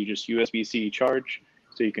bottom. So you just USB-C charge,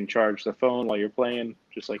 so you can charge the phone while you're playing,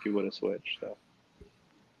 just like you would a Switch. So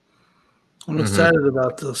I'm excited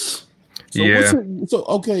about this.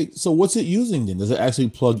 So what's it using then? Does it actually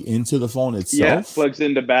plug into the phone itself? Yeah, it plugs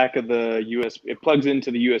in the back of the USB. It plugs into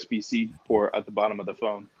the USB-C port at the bottom of the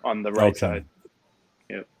phone on the right side.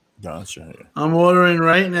 Yep. Gotcha. I'm ordering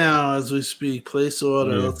right now as we speak. Place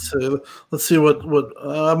order. Yeah. Let's see what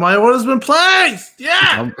my order's been placed.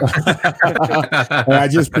 Yeah. I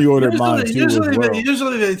just pre-ordered mine too.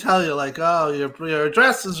 Usually they tell you like, oh, your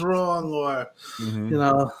address is wrong, or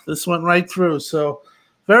this went right through. So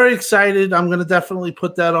very excited. I'm going to definitely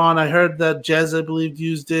put that on. I heard that Jez, I believe,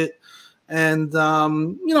 used it. And,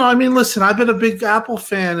 listen, I've been a big Apple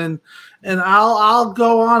fan, and I'll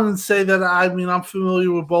go on and say that, I'm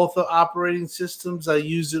familiar with both the operating systems. I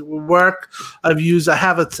use it with work. I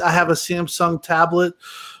have a Samsung tablet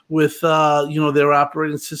with, their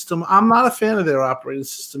operating system. I'm not a fan of their operating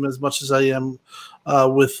system as much as I am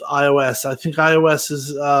with iOS. I think iOS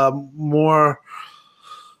is more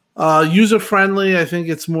user-friendly. I think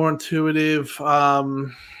it's more intuitive.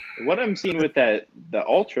 What I'm seeing with the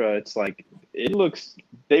Ultra, it's like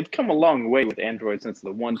they've come a long way with Android since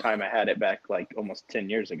the one time I had it back like almost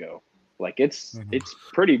 10 years ago. Like it's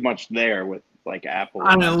pretty much there with like Apple.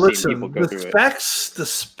 Listen, the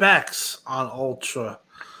specs on Ultra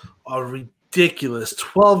are ridiculous.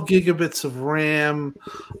 12 gigabits of RAM.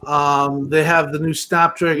 They have the new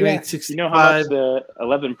Snapdragon 865. You know how much the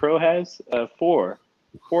 11 Pro has? 4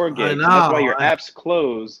 gig. That's why your apps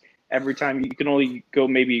close. Every time you can only go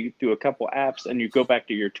maybe through a couple apps, and you go back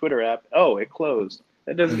to your Twitter app, it closed.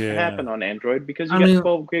 That doesn't happen on Android because you got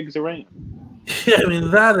 12 gigs of RAM. Yeah,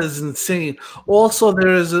 that is insane. Also,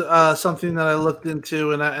 there is something that I looked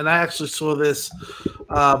into, and I actually saw this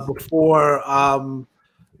before.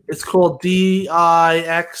 It's called DIXX,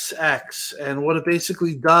 and what it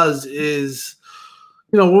basically does is,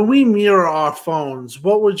 when we mirror our phones,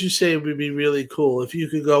 what would you say would be really cool if you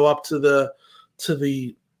could go up to the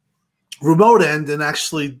remote end and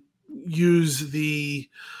actually use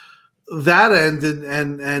that end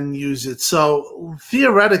and use it. So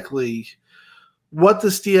theoretically, what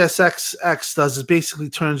this DSX does is basically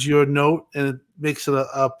turns your Note and it makes it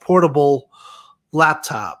a portable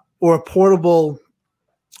laptop or a portable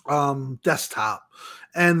desktop.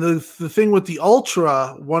 And the thing with the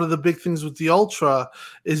Ultra, one of the big things with the Ultra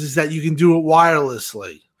is that you can do it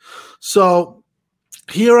wirelessly. So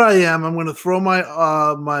here I am. I'm going to throw my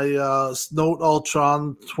Note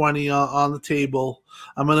Ultra 20 on the table.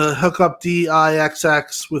 I'm going to hook up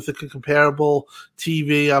DIXX with a comparable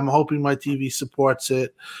TV. I'm hoping my TV supports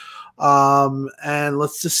it. And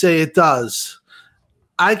let's just say it does.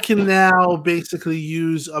 I can now basically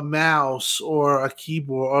use a mouse or a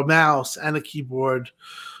keyboard, or a mouse and a keyboard,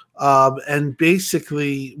 and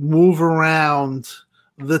basically move around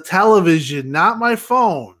the television, not my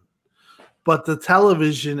phone, but the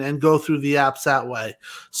television, and go through the apps that way.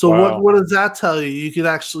 So what does that tell you? You could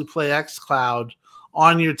actually play xCloud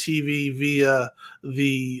on your TV via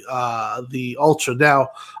the Ultra. Now,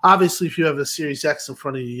 obviously, if you have a Series X in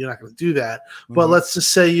front of you, you're not going to do that. Mm-hmm. But let's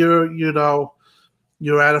just say you're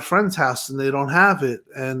at a friend's house and they don't have it,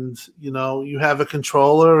 and you have a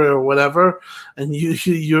controller or whatever, and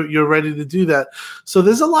you're ready to do that. So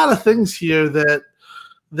there's a lot of things here that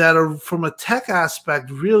are, from a tech aspect,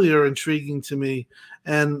 really are intriguing to me.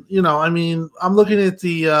 And I'm looking at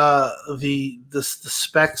the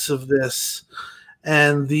specs of this,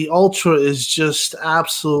 and the Ultra is just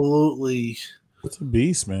absolutely, it's a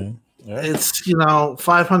beast, man. Yeah. It's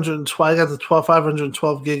 512. I got the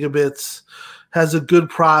 512 gigabits. Has a good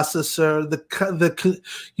processor. The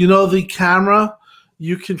camera,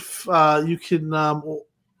 you can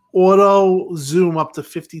auto zoom up to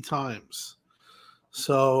 50 times.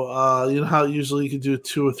 So how usually you can do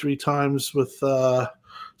 2 or 3 times with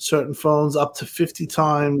certain phones, up to 50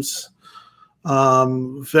 times.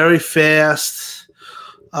 Very fast.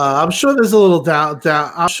 I'm sure there's a little down.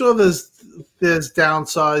 I'm sure there's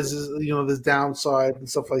downsizes. There's downside and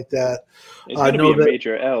stuff like that. It's going to be a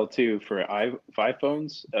major L too for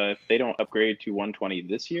iPhones if they don't upgrade to 120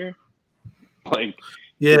 this year.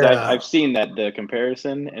 I've seen the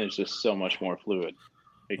comparison, and it's just so much more fluid.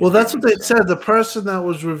 Well, that's what they said. The person that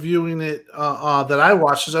was reviewing it that I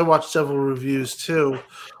watched, because I watched several reviews too,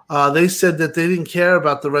 they said that they didn't care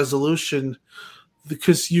about the resolution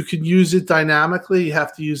because you can use it dynamically. You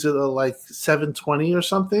have to use it at 720 or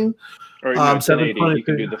something. Or 1080, you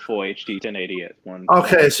can do the full HD 1080 at one.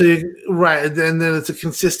 Okay, so and then it's a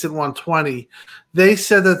consistent 120. They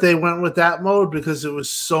said that they went with that mode because it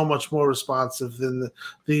was so much more responsive than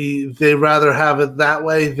they rather have it that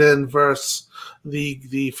way than versus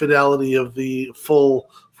the fidelity of the full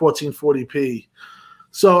 1440p.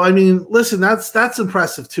 So listen, that's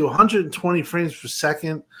impressive too. 120 frames per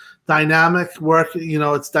second, dynamic work.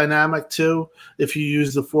 It's dynamic too if you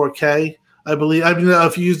use the 4K. I believe.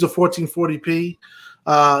 If you use the 1440p,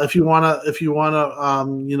 if you wanna,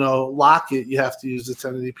 lock it, you have to use the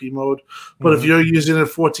 1080p mode. But if you're using it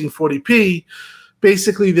 1440p,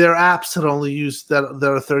 basically there are apps that only use that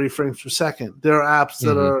are 30 frames per second. There are apps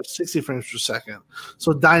that are 60 frames per second.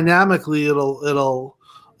 So dynamically, it'll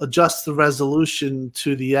adjust the resolution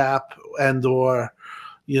to the app and/or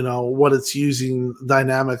what it's using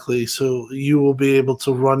dynamically, so you will be able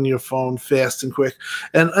to run your phone fast and quick.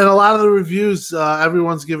 And a lot of the reviews,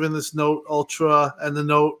 everyone's given this Note Ultra and the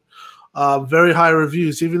Note very high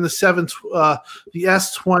reviews. Even the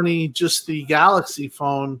S20, just the Galaxy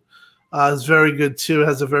phone, is very good too. It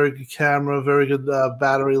has a very good camera, very good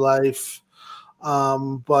battery life.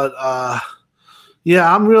 But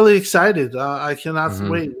I'm really excited. I cannot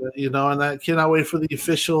wait, and I cannot wait for the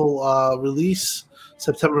official release.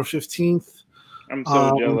 September 15th. I'm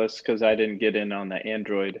so jealous because I didn't get in on the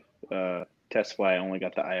Android test flight. I only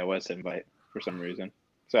got the iOS invite for some reason.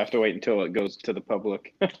 So I have to wait until it goes to the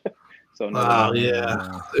public. So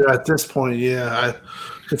at this point, I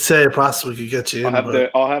could say it possibly could get you in.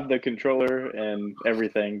 I'll have the controller and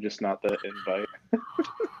everything, just not the invite.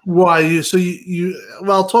 Why?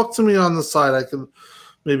 Well, talk to me on the side. I can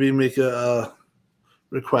maybe make a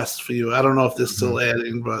request for you. I don't know if they're still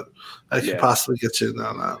adding, but I could possibly get you in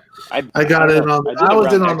on that. I got in on. I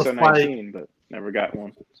was in on the flight, but never got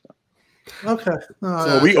one. So. Okay.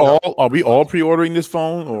 So are we all pre-ordering this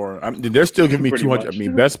phone, or they're still giving me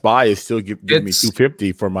 200? Best Buy is still giving me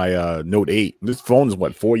 $250 for my Note 8. This phone is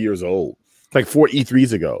 4 years old, like 4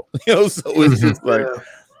 E3s ago. So it's just like.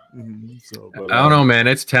 I don't know, man.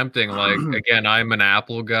 It's tempting. Again, I'm an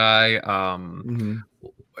Apple guy. I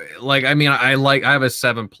have a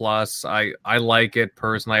 7 Plus. I like it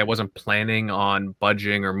personally. I wasn't planning on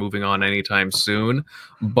budging or moving on anytime soon,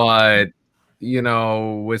 but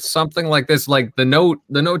with something like this, like the Note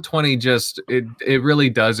 20, it really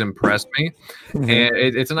does impress me, and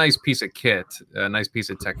it's a nice piece of kit, a nice piece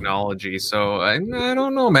of technology. So I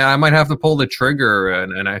don't know, man. I might have to pull the trigger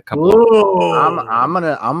in a couple. I'm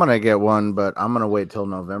gonna get one, but I'm gonna wait till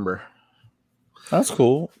November. That's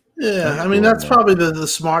cool. Yeah, I mean that's probably the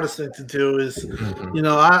smartest thing to do. Is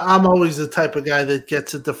I'm always the type of guy that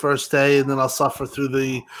gets it the first day, and then I'll suffer through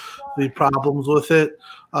the problems with it.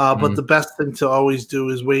 But the best thing to always do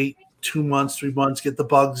is wait 2 months, 3 months, get the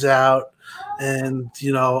bugs out, and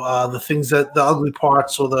the things the ugly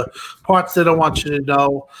parts or the parts they don't want you to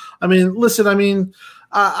know. I mean, listen, I'm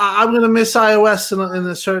going to miss iOS in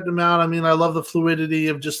a certain amount. I mean, I love the fluidity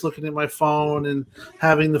of just looking at my phone and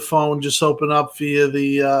having the phone just open up via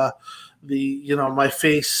the my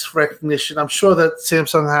face recognition. I'm sure that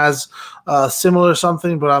Samsung has similar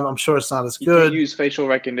something, but I'm sure it's not as good. You can't use facial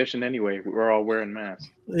recognition anyway. We're all wearing masks.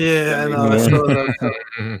 Yeah, I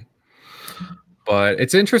know. But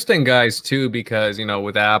it's interesting, guys, too, because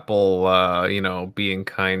with Apple, being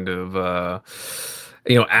kind of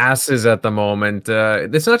asses at the moment.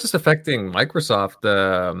 It's not just affecting Microsoft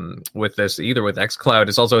with this either. With xCloud,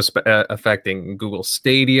 it's also affecting Google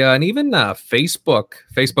Stadia, and even Facebook.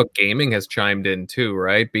 Facebook Gaming has chimed in too,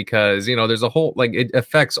 right? Because there's a whole it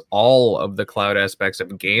affects all of the cloud aspects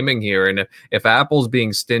of gaming here. And if Apple's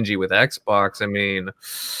being stingy with Xbox,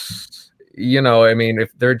 if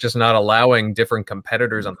they're just not allowing different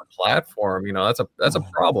competitors on the platform, that's a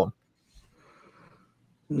problem.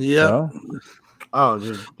 Yeah. Oh,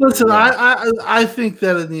 listen, I think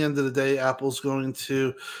that at the end of the day, Apple's going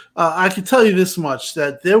to. I can tell you this much: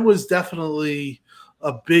 that there was definitely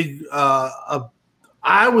a big.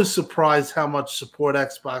 I was surprised how much support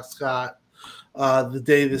Xbox got the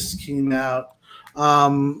day this came out.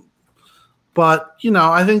 But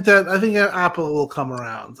I think Apple will come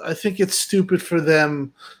around. I think it's stupid for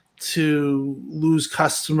them to lose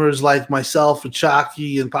customers like myself and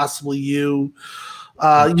Chalky and possibly you.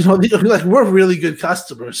 We're really good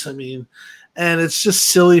customers. And it's just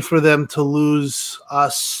silly for them to lose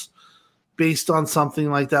us based on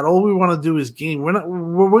something like that. All we want to do is game. We're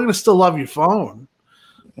going to still love your phone.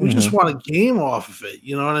 We just want to game off of it.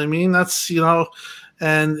 You know what I mean? That's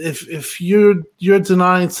and if you're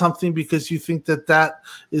denying something because you think that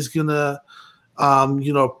is going to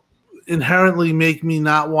inherently make me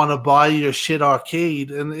not want to buy your shit arcade,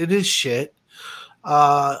 and it is shit.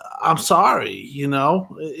 I'm sorry,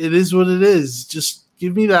 it is what it is. Just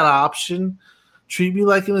give me that option. Treat me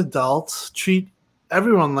like an adult. Treat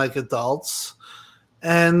everyone like adults,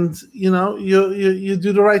 and you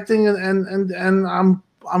do the right thing. And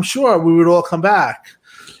I'm sure we would all come back.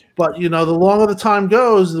 But the longer the time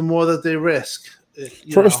goes, the more that they risk.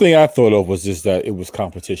 First thing I thought of was just that it was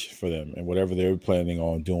competition for them and whatever they were planning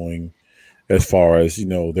on doing, as far as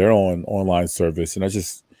their own online service. And I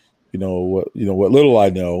just. What little I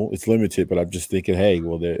know, it's limited, but I'm just thinking, hey,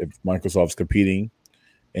 well, if Microsoft's competing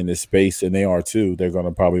in this space, and they are too, they're going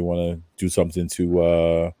to probably want to do something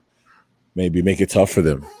to maybe make it tough for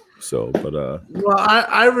them. So, but well,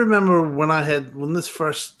 I remember when this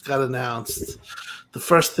first got announced, the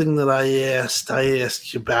first thing that I asked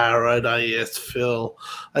Barrett, I asked Phil,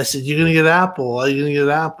 I said, "You're going to get Apple? Are you going to get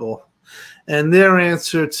Apple?" And their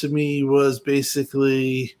answer to me was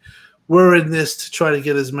basically, we're in this to try to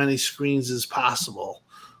get as many screens as possible,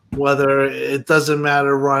 whether it doesn't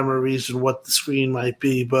matter rhyme or reason what the screen might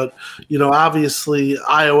be. But, obviously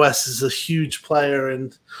iOS is a huge player,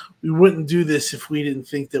 and we wouldn't do this if we didn't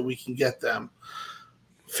think that we can get them.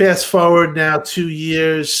 Fast forward now 2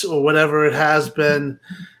 years or whatever it has been,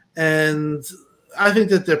 and I think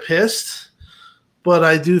that they're pissed, but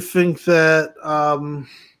I do think that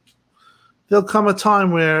there'll come a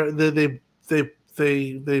time where they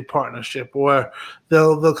partnership, or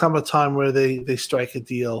there'll come a time where they strike a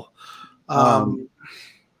deal,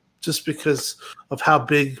 just because of how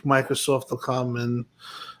big Microsoft will come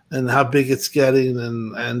and how big it's getting,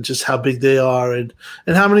 and just how big they are, and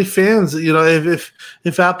how many fans.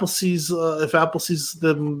 If Apple sees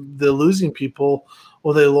them, they're losing people,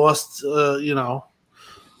 or they lost a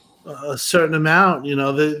certain amount,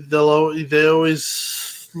 they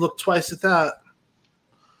always look twice at that.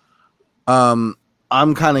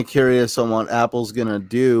 I'm kind of curious on what Apple's going to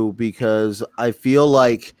do, because I feel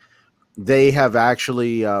like they have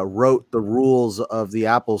actually wrote the rules of the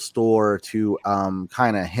Apple Store to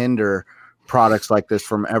kind of hinder products like this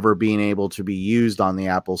from ever being able to be used on the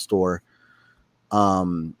Apple Store.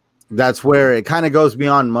 That's where it kind of goes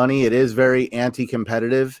beyond money. It is very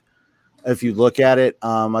anti-competitive if you look at it.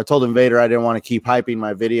 I told Invader I didn't want to keep hyping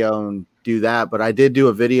my video and do that, but I did do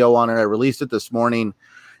a video on it. I released it this morning.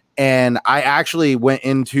 And I actually went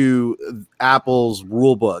into Apple's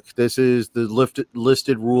rule book. This is the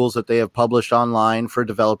listed rules that they have published online for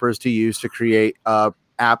developers to use to create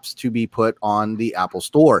apps to be put on the Apple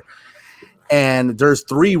Store. And there's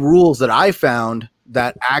 3 rules that I found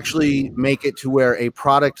that actually make it to where a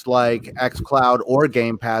product like xCloud or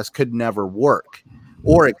Game Pass could never work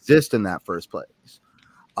or exist in that first place.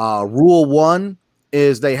 Rule 1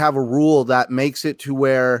 is they have a rule that makes it to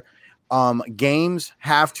where games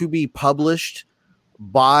have to be published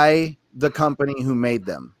by the company who made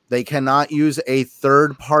them. They cannot use a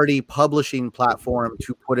third-party publishing platform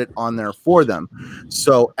to put it on there for them.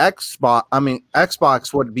 So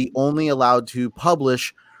Xbox would be only allowed to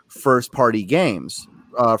publish first-party games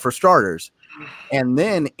for starters. And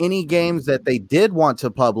then any games that they did want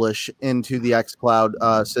to publish into the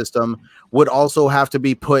xCloud system would also have to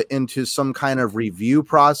be put into some kind of review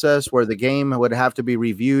process where the game would have to be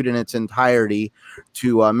reviewed in its entirety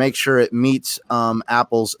to make sure it meets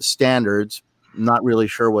Apple's standards. Not really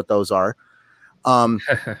sure what those are.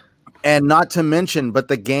 And not to mention, but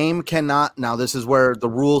the game cannot, now this is where the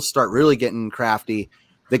rules start really getting crafty.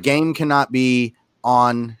 The game cannot be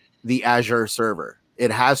on the Azure server.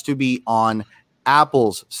 It has to be on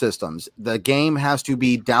Apple's systems. The game has to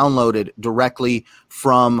be downloaded directly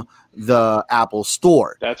from the Apple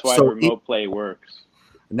Store. That's why remote play works.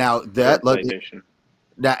 Now that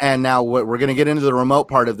now we're going to get into the remote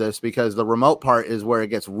part of this, because the remote part is where it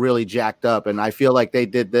gets really jacked up. And I feel like they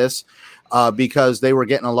did this because they were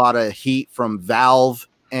getting a lot of heat from Valve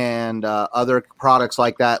and other products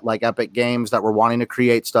like that, like Epic Games, that were wanting to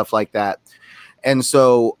create stuff like that. And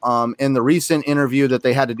so in the recent interview that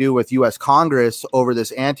they had to do with U.S. Congress over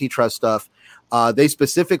this antitrust stuff, they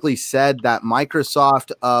specifically said that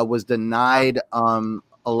Microsoft was denied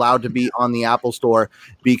allowed to be on the Apple Store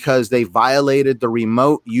because they violated the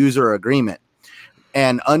remote user agreement.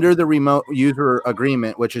 And under the remote user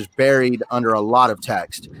agreement, which is buried under a lot of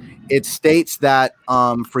text, it states that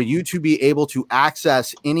for you to be able to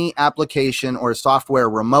access any application or software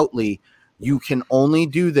remotely, you can only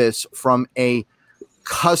do this from a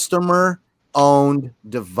customer-owned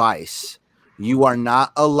device. You are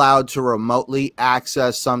not allowed to remotely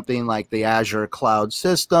access something like the Azure cloud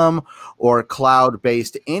system or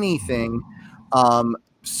cloud-based anything.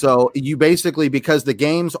 So you basically, because the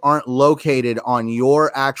games aren't located on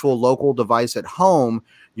your actual local device at home,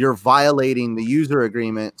 you're violating the user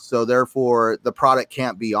agreement. So therefore, the product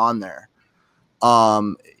can't be on there.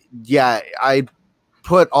 Yeah, I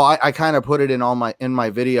kind of put it in my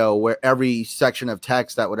video, where every section of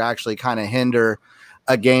text that would actually kind of hinder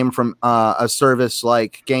a game from a service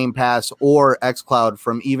like Game Pass or xCloud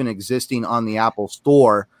from even existing on the Apple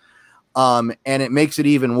Store. And it makes it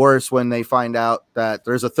even worse when they find out that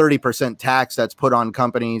there's a 30% tax that's put on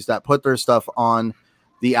companies that put their stuff on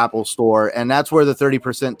the Apple Store. And that's where the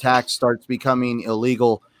 30% tax starts becoming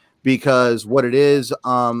illegal, because what it is,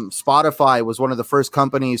 Spotify was one of the first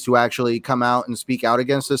companies to actually come out and speak out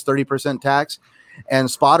against this 30% tax. And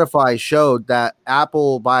Spotify showed that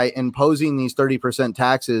Apple, by imposing these 30%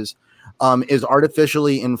 taxes, is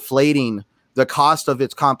artificially inflating the cost of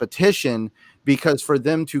its competition, because for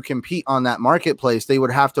them to compete on that marketplace, they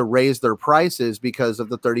would have to raise their prices because of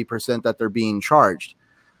the 30% that they're being charged.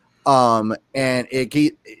 And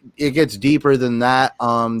it gets deeper than that.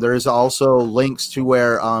 There's also links to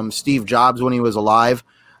where Steve Jobs, when he was alive,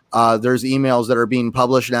 there's emails that are being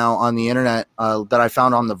published now on the internet that I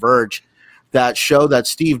found on The Verge that show that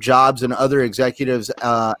Steve Jobs and other executives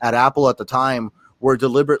at Apple at the time were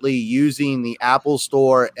deliberately using the Apple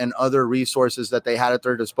Store and other resources that they had at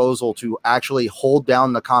their disposal to actually hold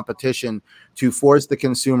down the competition to force the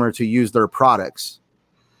consumer to use their products.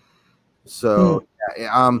 So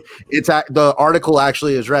the article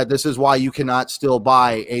actually is read. This is why you cannot still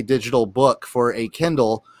buy a digital book for a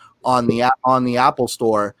Kindle on the Apple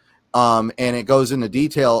Store. And it goes into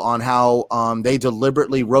detail on how they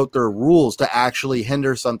deliberately wrote their rules to actually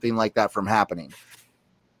hinder something like that from happening.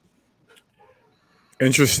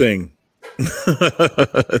 Interesting.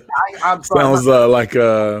 I'm Sounds like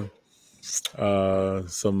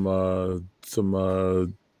some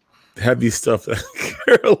heavy stuff that I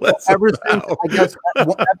care less about. I guess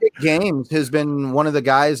Epic Games has been one of the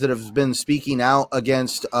guys that have been speaking out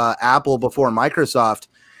against Apple before Microsoft.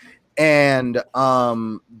 And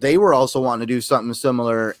they were also wanting to do something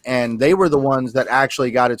similar. And they were the ones that actually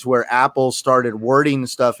got it to where Apple started wording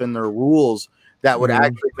stuff in their rules that would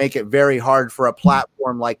actually make it very hard for a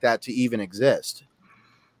platform like that to even exist.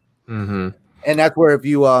 Mm-hmm. And that's where, if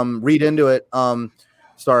you read into it, both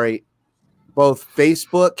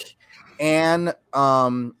Facebook and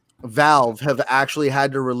Valve have actually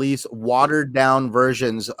had to release watered down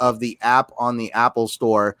versions of the app on the Apple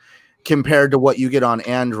Store compared to what you get on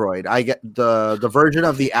Android. I get the version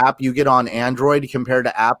of the app you get on Android compared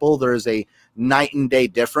to Apple. There's a night and day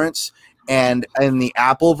difference. And in the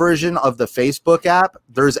Apple version of the Facebook app,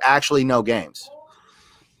 there's actually no games.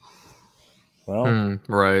 Well,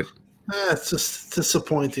 right. It's just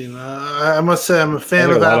disappointing. I must say I'm a fan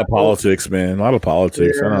of a lot Apple. of politics, man. A lot of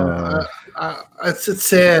politics. Yeah, I don't know. It's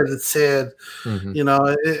sad. It's sad. Mhm. You know,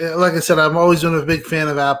 like I said, I've always been a big fan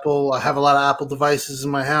of Apple. I have a lot of Apple devices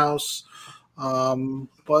in my house.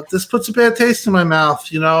 But this puts a bad taste in my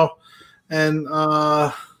mouth, you know. And,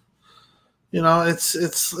 you know, it's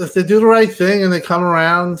if they do the right thing and they come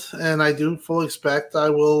around, and I do fully expect I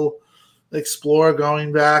will explore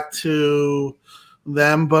going back to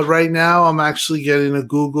them. But right now I'm actually getting a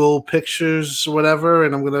Google Pictures or whatever,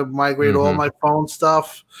 and I'm going to migrate all my phone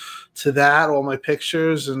stuff to that, all my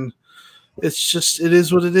pictures, and it's just, it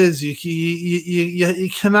is what it is. You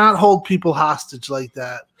cannot hold people hostage like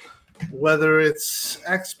that. Whether it's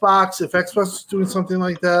Xbox, if Xbox is doing something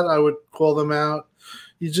like that, I would call them out.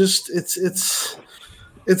 You just, it's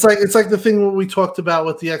like the thing what we talked about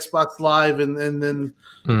with the Xbox Live, and then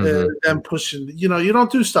them pushing. You know, you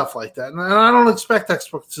don't do stuff like that, and I don't expect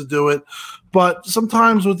Xbox to do it. But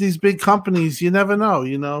sometimes with these big companies, you never know.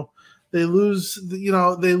 You know, they lose. You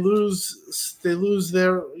know, they lose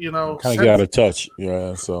their. You know, Kind of get out of touch.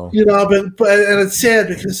 Yeah. So you know, but and it's sad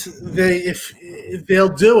because if they'll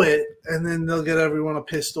do it, and then they'll get everyone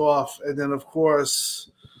pissed off, and then of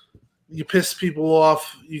course you piss people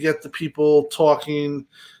off, you get the people talking,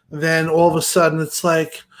 then all of a sudden it's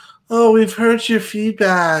like, oh, we've heard your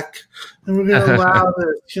feedback and we're going to allow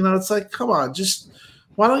this. You know, it's like, come on, just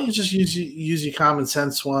why don't you just use your common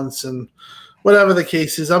sense once? And whatever the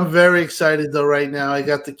case is, I'm very excited though right now. I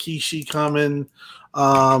got the Kishi coming,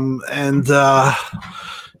 and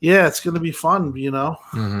yeah, it's going to be fun. You know,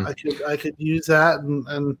 I could use that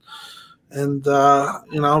and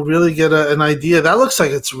you know, really get an idea. That looks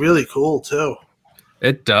like it's really cool too.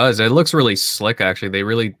 It does. It looks really slick,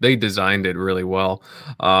 actually. They designed it really well.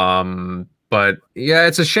 But yeah,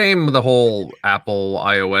 it's a shame the whole Apple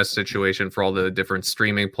iOS situation for all the different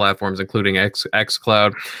streaming platforms, including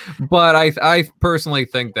xCloud. But I personally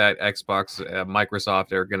think that Xbox,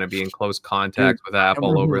 Microsoft are going to be in close contact with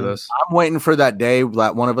Apple over this. I'm waiting for that day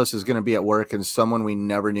that one of us is going to be at work and someone we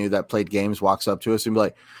never knew that played games walks up to us and be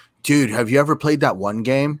like, dude, have you ever played that one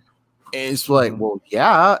game? And it's like, well,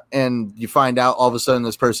 yeah. And you find out all of a sudden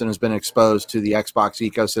this person has been exposed to the Xbox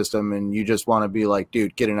ecosystem, and you just want to be like,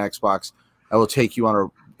 dude, get an Xbox. I will take you on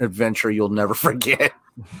an adventure you'll never forget.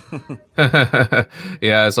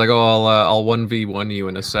 Yeah, it's like, oh, I'll 1v1 you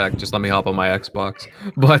in a sec. Just let me hop on my Xbox.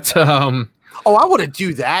 But oh, I want to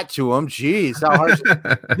do that to him. Jeez, how hard.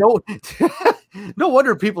 No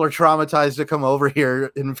wonder people are traumatized to come over here,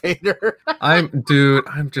 Invader. I'm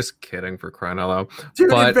just kidding, for crying out loud. Dude,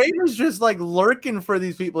 But Invader's just like lurking for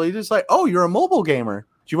these people. He's just like, oh, you're a mobile gamer.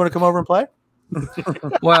 Do you want to come over and play?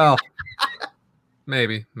 well,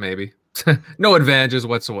 maybe. No advantages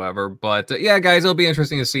whatsoever. But yeah, guys, it'll be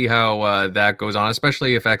interesting to see how that goes on,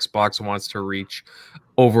 especially if Xbox wants to reach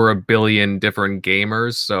over 1 billion different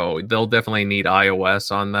gamers. So they'll definitely need iOS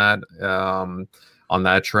on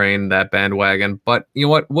that train, that bandwagon. But you know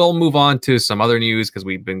what? We'll move on to some other news because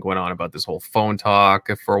we've been going on about this whole phone talk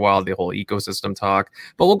for a while, the whole ecosystem talk.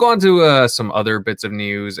 But we'll go on to some other bits of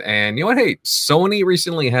news. And you know what? Hey, Sony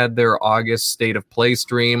recently had their August State of Play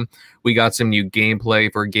stream. We got some new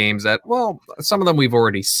gameplay for games that, well, some of them we've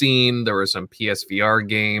already seen. There were some PSVR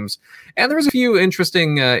games, and there was a few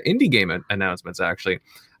interesting indie game announcements, actually.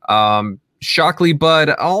 Shockley, Bud,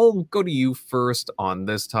 I'll go to you first on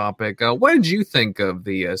this topic. What did you think of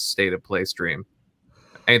the State of Play stream?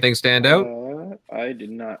 Anything stand out? I did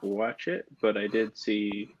not watch it, but I did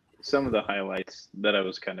see some of the highlights that I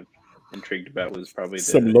was kind of intrigued about. Was probably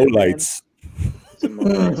some lowlights. Some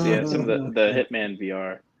lowlights, yeah. Some of the Hitman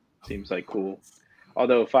VR seems like cool.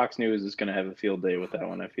 Although Fox News is going to have a field day with that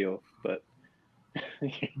one, I feel. But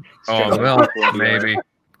oh well, maybe.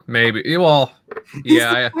 Well, yeah. He's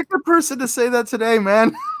the second person to say that today,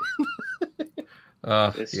 man.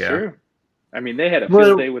 It's true. I mean, they had a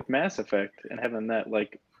field day with Mass Effect and having that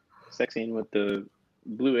like sex scene with the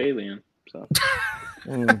blue alien. So,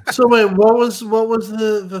 so wait, what was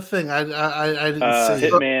the thing? I didn't see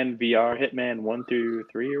Hitman VR, Hitman 1 through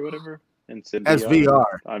 3 or whatever. As VR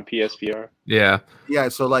on PSVR. Yeah.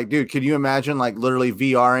 So like, dude, could you imagine like literally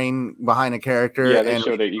VRing behind a character? Yeah, they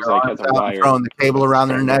showed it. He's like has a wire, throwing the cable around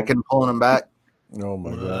their neck and pulling them back. Oh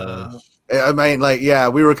my gosh. I mean, like, yeah,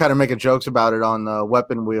 we were kind of making jokes about it on the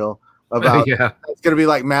Weapon Wheel, about Yeah. it's going to be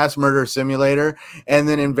like Mass Murder Simulator. And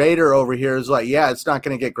then Invader over here is like, yeah, it's not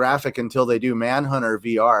going to get graphic until they do Manhunter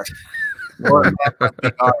VR. Or Manhunt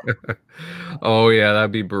VR. Oh yeah,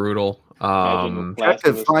 that'd be brutal. Imagine Last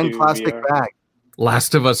Detective, of Us find 2 plastic VR. bag.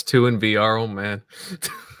 Last of Us 2 in VR. Oh man.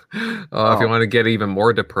 If you want to get even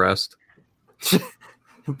more depressed.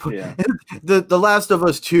 Yeah. The Last of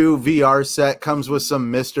Us 2 VR set comes with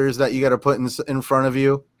some misters that you got to put in front of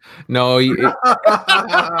you. No,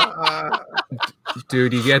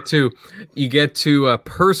 dude, you get to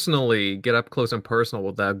personally get up close and personal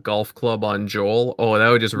with that golf club on Joel. Oh, that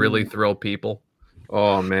would just really thrill people.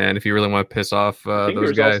 Oh man, if you really want to piss off I think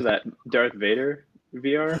those there's guys. also that Darth Vader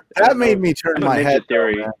VR. That made me turn my head.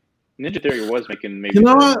 Ninja Theory was making maybe You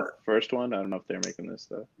know the what? first one. I don't know if they're making this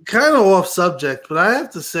though. Kind of off subject, but I have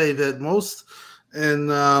to say that most and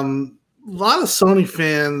a lot of Sony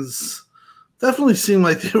fans definitely seem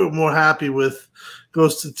like they were more happy with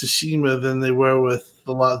Ghost of Tsushima than they were with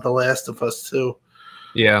the Last of Us 2.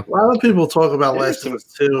 Yeah. A lot of people talk about There's Last of Us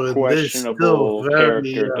 2, and they're Questionable still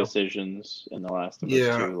very character decisions in The Last of Us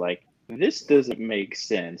Yeah. 2. Like, this doesn't make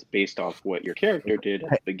sense based off what your character did at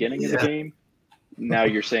the beginning of the Yeah. game. Now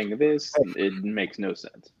you're saying this, it makes no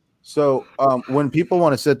sense. So when people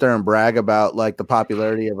want to sit there and brag about like the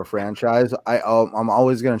popularity of a franchise, I'm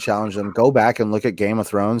always going to challenge them. Go back and look at Game of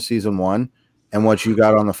Thrones season 1 and what you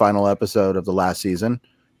got on the final episode of the last season.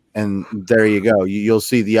 And there you go. You'll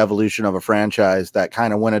see the evolution of a franchise that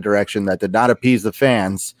kind of went a direction that did not appease the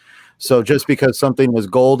fans. So just because something was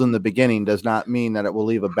gold in the beginning does not mean that it will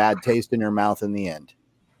leave a bad taste in your mouth in the end.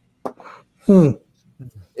 So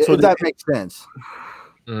If that makes sense.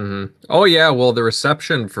 Mm-hmm. Oh yeah, well the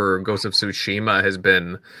reception for Ghost of Tsushima has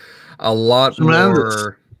been a lot Tremendous.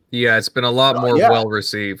 more. Yeah, it's been a lot more Yeah. well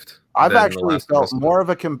received. I've than The actually Last of felt Us. more of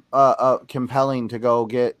a compelling to go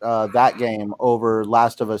get that game over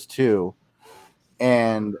Last of Us 2.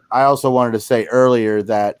 And I also wanted to say earlier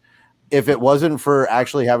that if it wasn't for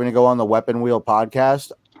actually having to go on the Weapon Wheel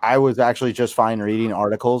podcast, I was actually just fine reading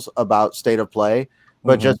articles about State of Play.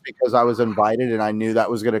 But just because I was invited and I knew that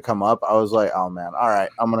was going to come up, I was like, oh man, all right,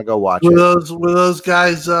 I'm going to go watch Were it. those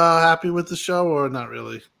guys happy with the show or not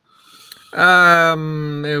really?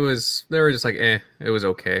 They were just like, it was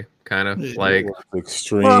okay, kind of Yeah. like. It was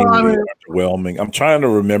extremely Well, I mean- underwhelming. I'm trying to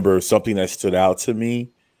remember something that stood out to me.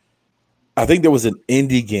 I think there was an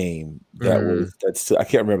indie game that I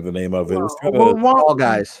can't remember the name of it. It was kind of All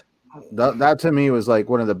guys. That to me was like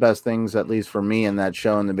one of the best things, at least for me, in that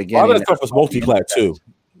show in the a beginning. lot of that stuff was multi-plat too.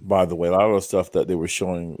 By the way, a lot of the stuff that they were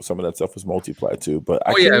showing, some of that stuff was multi-plat too. But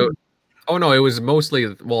I Oh yeah. can't- Oh no, it was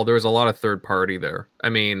mostly. Well, there was a lot of third party there. I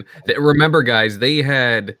mean, remember, guys,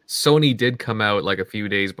 Sony did come out like a few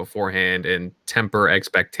days beforehand and temper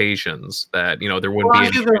expectations that there wouldn't Well, be.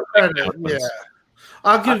 I'll give them credit. Yeah, announcements.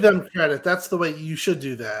 I'll give them credit. That's the way you should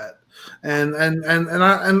do that. And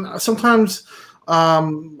sometimes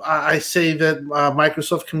I say that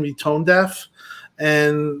Microsoft can be tone deaf,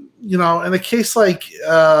 and in a case like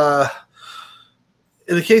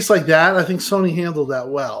that, I think Sony handled that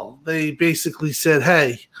well. They basically said,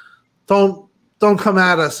 "Hey, don't come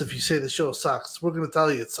at us if you say the show sucks. We're going to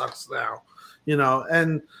tell you it sucks now."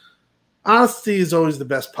 And honesty is always the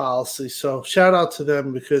best policy. So shout out to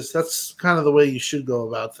them, because that's kind of the way you should go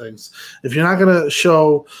about things. If you're not going to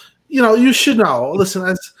show, you should know.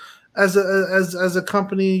 Listen, as a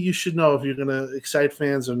company, you should know if you're going to excite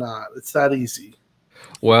fans or not. It's that easy.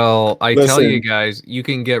 Well, I tell Listen. you guys, you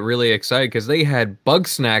can get really excited because they had Bug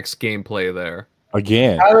Snacks gameplay there.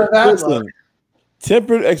 again, How did that listen, look?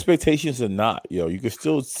 tempered expectations or not, you can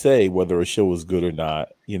still say whether a show was good or not.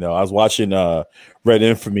 I was watching Red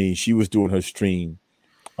Infamy. She was doing her stream,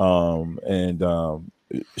 and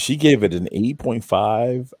she gave it an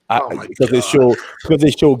 8.5 Oh my because they show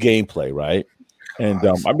gameplay, right? And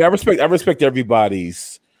I respect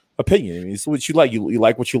everybody's opinion. I mean, it's what you like. You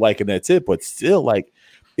like what you like, and that's it. But still, like,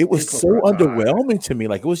 it was so 8.5. underwhelming to me.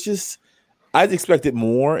 Like, it was just, I'd expected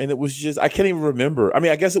more, and it was just, I can't even remember. I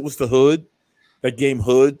mean, I guess it was the Hood. That game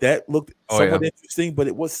Hood, that looked somewhat interesting, but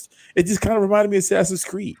it just kind of reminded me of Assassin's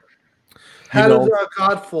Creed. How did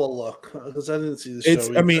Godfall look? Because I didn't see the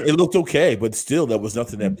show. I mean, it looked okay, but still, there was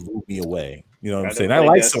nothing that blew me away. You know what I'm saying? I play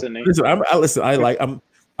like Destiny.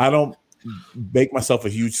 I don't make myself a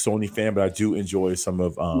huge Sony fan, but I do enjoy some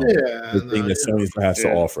of the thing that Sony has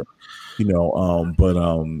to offer. But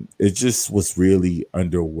it just was really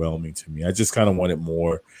underwhelming to me. I just kind of wanted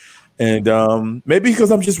more. And maybe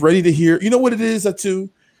because I'm just ready to hear, what it is too.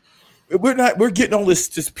 We're getting all this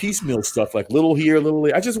just piecemeal stuff, like little here, little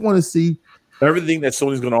there. I just want to see everything that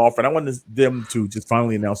Sony's going to offer, and I want them to just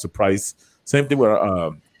finally announce the price. Same thing with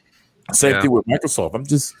Microsoft. I'm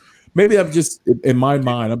just maybe I'm just in my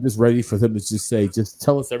mind. I'm just ready for them to just say, just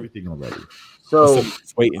tell us everything already. So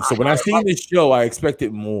Just waiting. So when I seen this show, I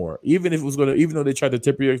expected more. Even if it was even though they tried to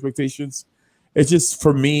temper your expectations, it's just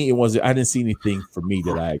for me. It wasn't. I didn't see anything for me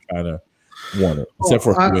that I kind of wanted, except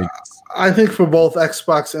for a few inches. I think for both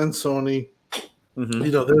Xbox and Sony, Mhm.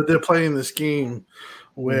 you know, they're playing this game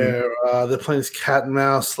where they're playing this cat and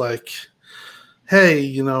mouse, like, hey,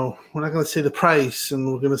 you know, we're not going to say the price, and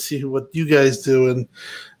we're going to see what you guys do,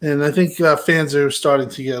 and I think fans are starting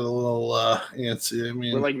to get a little antsy. I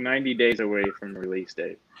mean, We're like 90 days away from the release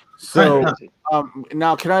date. So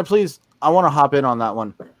now, can I please? I want to hop in on that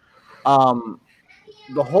one.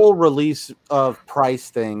 The whole release of price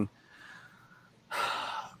thing.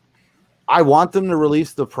 I want them to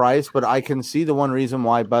release the price, but I can see the one reason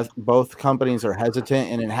why both companies are hesitant,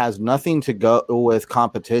 and it has nothing to go with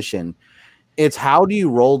competition. It's how do you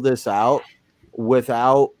roll this out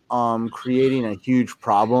without creating a huge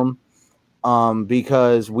problem?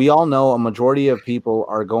 Because we all know a majority of people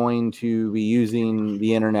are going to be using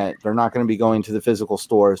the internet. They're not going to be going to the physical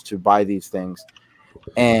stores to buy these things.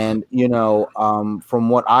 And, you know, from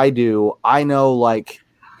what I do, I know like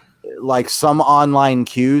some online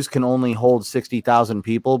queues can only hold 60,000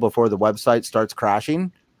 people before the website starts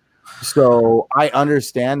crashing. So I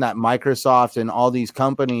understand that Microsoft and all these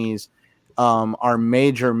companies are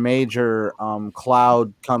major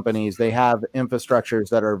cloud companies. They have infrastructures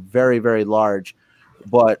that are very, very large.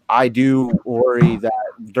 But I do worry that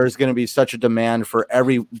there's going to be such a demand for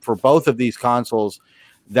both of these consoles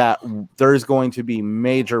that there's going to be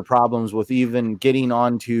major problems with even getting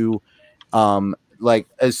onto like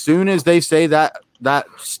as soon as they say that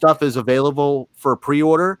stuff is available for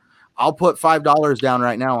pre-order, I'll put $5 down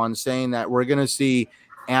right now on saying that we're going to see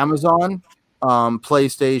Amazon,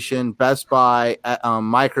 PlayStation, Best Buy,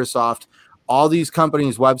 Microsoft, all these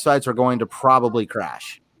companies' websites are going to probably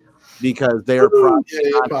crash because they are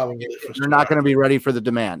they're not going to be ready for the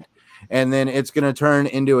demand. And then it's going to turn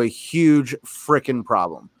into a huge freaking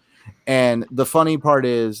problem. And the funny part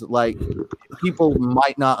is, like, people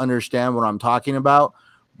might not understand what I'm talking about,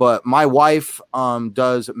 but my wife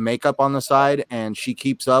does makeup on the side, and she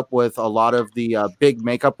keeps up with a lot of the big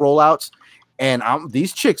makeup rollouts. And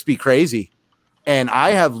these chicks be crazy. And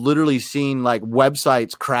I have literally seen like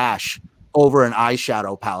websites crash over an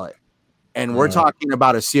eyeshadow palette. And we're talking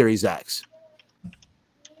about a Series X.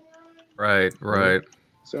 Right.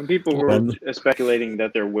 Some people were speculating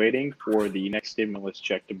that they're waiting for the next stimulus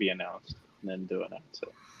check to be announced and then doing it. So,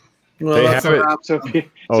 well, so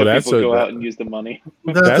people go out and use the money.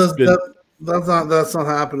 That's not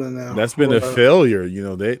happening now. That's been a failure. You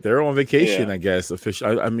know, they're on vacation, I guess.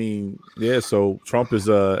 Official. I mean, yeah. So Trump is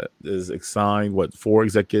signed 4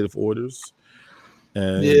 executive orders.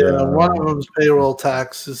 And, one of them is payroll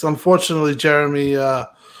taxes. Unfortunately, Jeremy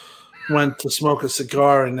went to smoke a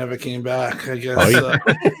cigar and never came back, I guess.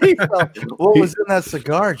 What was in that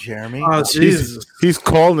cigar, Jeremy? Oh, Jesus. He's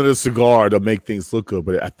calling it a cigar to make things look good,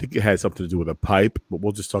 but I think it had something to do with a pipe, but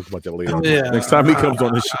we'll just talk about that later. Yeah. Next time he comes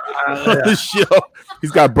on the show,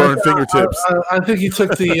 he's got burned fingertips. I think he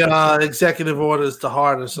took the executive orders to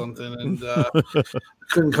heart or something and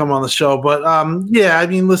couldn't come on the show. But, yeah, I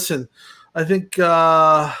mean, listen, I think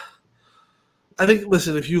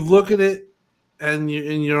if you look at it, and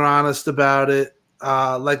you're honest about it,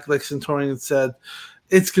 like Centurion said,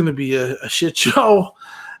 it's going to be a shit show,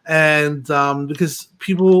 and because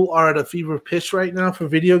people are at a fever pitch right now for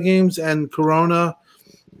video games, and Corona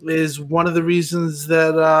is one of the reasons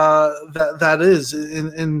that is.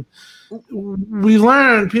 And we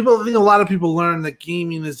learn. I think a lot of people learn that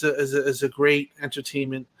gaming is a great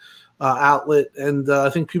entertainment outlet, and I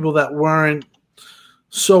think people that weren't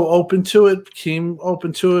so open to it became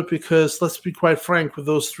open to it because, let's be quite frank, with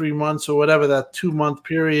those 3 months or whatever, that 2-month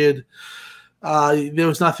period, there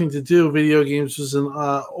was nothing to do. Video games was an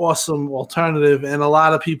awesome alternative, and a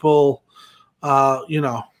lot of people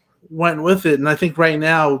went with it. And I think right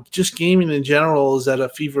now just gaming in general is at a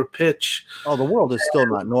fever pitch. Oh, the world is still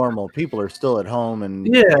not normal. People are still at home, and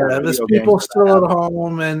there's people still at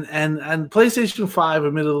home, and PlayStation 5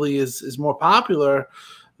 admittedly is more popular.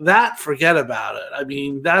 That, forget about it. I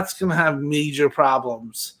mean, that's going to have major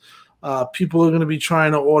problems. People are going to be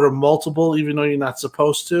trying to order multiple, even though you're not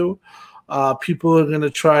supposed to. People are going to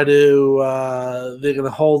try to, they're going to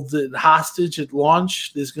hold it hostage at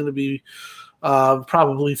launch. There's going to be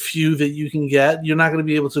probably few that you can get. You're not going to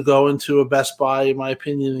be able to go into a Best Buy, in my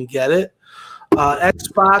opinion, and get it.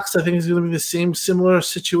 Xbox, I think, is going to be the similar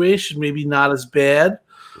situation, maybe not as bad.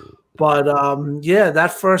 But,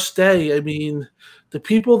 that first day, I mean, the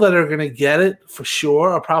people that are going to get it for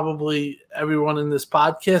sure are probably everyone in this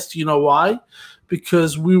podcast. You know why?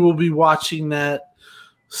 because we will be watching that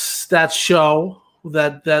show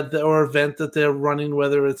or event that they're running,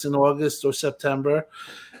 whether it's in August or September,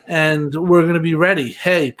 and we're going to be ready.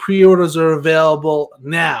 Hey, pre-orders are available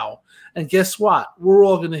now, and guess what? We're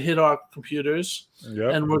all going to hit our computers,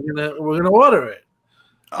 and we're gonna order it.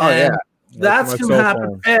 Oh and yeah. that's going to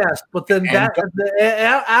happen fast. But then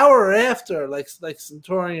the hour after, like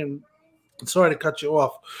Centurion, sorry to cut you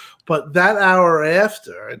off, but that hour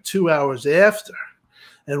after and 2 hours after,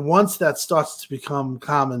 and once that starts to become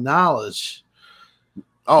common knowledge,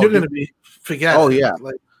 you're going to be forgetting. Oh yeah.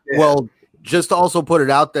 Well, just to also put it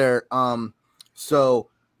out there, so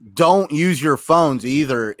don't use your phones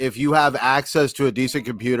either if you have access to a decent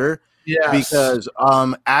computer. Yes. Because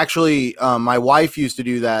actually my wife used to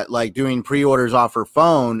do that, like doing pre-orders off her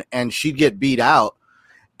phone, and she'd get beat out.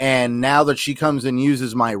 And now that she comes and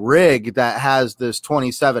uses my rig that has this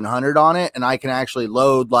 2700 on it, and I can actually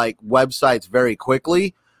load like websites very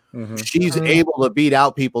quickly, she's able to beat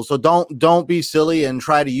out people. So don't be silly and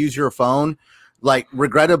try to use your phone. Like,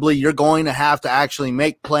 regrettably, you're going to have to actually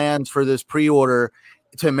make plans for this pre-order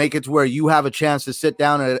to make it to where you have a chance to sit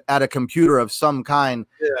down at a computer of some kind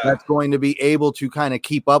that's going to be able to kind of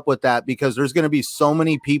keep up with that, because there's going to be so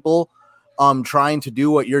many people trying to do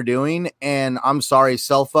what you're doing. And I'm sorry,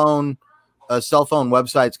 cell phone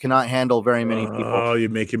websites cannot handle very many people. Oh, you're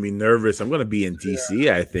making me nervous. I'm going to be in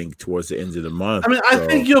DC, I think, towards the end of the month. I mean, I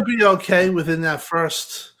think you'll be okay within that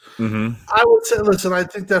first. I would say, listen, I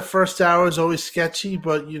think that first hour is always sketchy,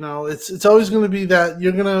 but it's always going to be that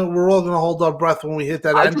we're all going to hold our breath when we hit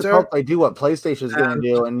that I enter. just hope they do what PlayStation's going to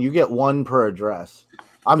do, and you get one per address.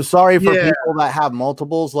 I'm sorry for people that have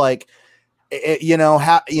multiples. Like, I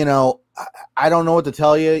don't know what to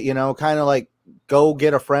tell you. Kind of like go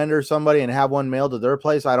get a friend or somebody and have one mailed to their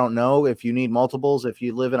place. I don't know if you need multiples, if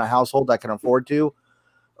you live in a household that can afford to.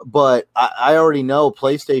 But I already know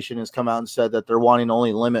PlayStation has come out and said that they're wanting to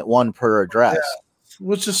only limit one per address. Yeah,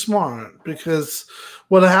 which is smart, because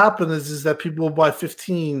what happened is that people will buy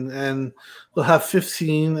 15 and they'll have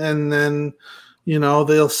 15, and then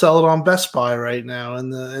they'll sell it on Best Buy right now,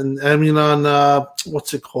 and on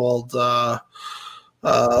what's it called?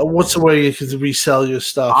 What's the way you can resell your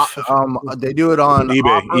stuff? They do it on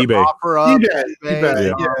eBay, eBay,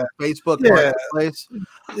 Facebook Marketplace.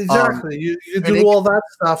 Exactly. You do all that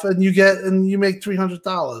stuff, and you make $300,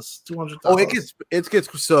 $200. Oh, it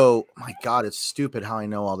gets so. My God, it's stupid how I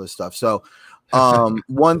know all this stuff. So,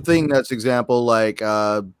 one thing that's example, like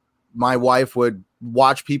my wife would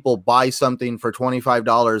watch people buy something for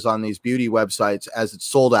 $25 on these beauty websites as it's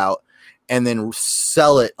sold out, and then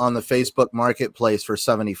sell it on the Facebook Marketplace for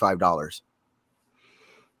 $75.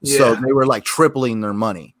 Yeah. So they were like tripling their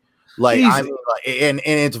money. Like, I mean, and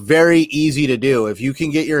it's very easy to do. If you can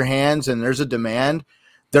get your hands and there's a demand,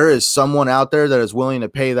 there is someone out there that is willing to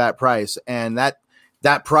pay that price. And that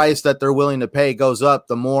price that they're willing to pay goes up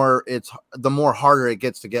the more harder it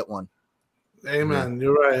gets to get one. Amen.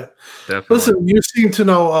 You're right. Definitely. Listen, you seem to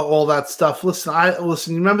know all that stuff.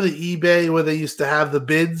 Listen, you remember the eBay where they used to have the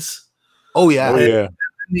bids? Oh yeah. In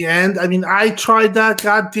the end, I mean, I tried that.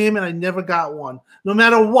 God damn it, I never got one. No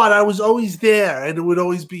matter what, I was always there, and it would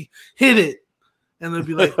always be hit it, and it'd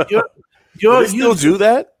be like, "You're." Do they still do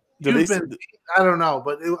that? I don't know,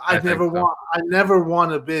 but I never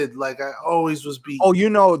won a bid. Like, I always was beat.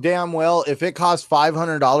 Oh, damn well, if it costs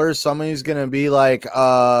 $500, somebody's gonna be like,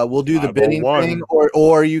 "We'll do the bidding thing,"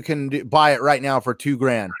 or you can buy it right now for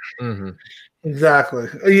 $2,000. Mm-hmm. Exactly.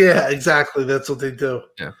 Yeah, exactly. That's what they do.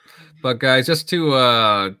 Yeah. But guys, just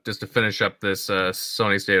to finish up this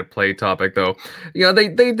Sony State of Play topic, though, they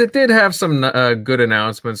did have some good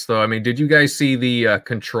announcements, though. I mean, did you guys see the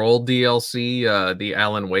Control DLC, the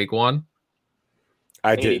Alan Wake one?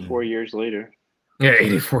 I did. 84 years later. Yeah,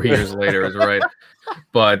 84 years later is right.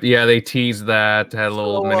 But yeah, they teased that, had a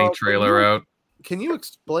little mini trailer out. Can you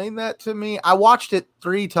explain that to me? I watched it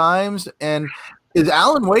 3 times, and is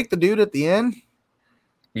Alan Wake the dude at the end?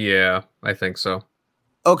 Yeah, I think so.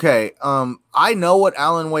 Okay, I know what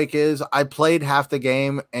Alan Wake is. I played half the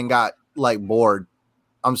game and got like bored.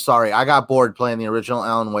 I'm sorry, I got bored playing the original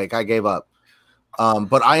Alan Wake. I gave up.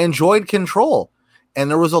 But I enjoyed Control, and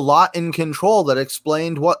there was a lot in Control that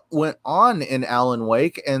explained what went on in Alan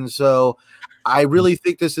Wake, and so I really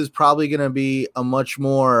think this is probably going to be a much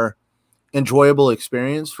more enjoyable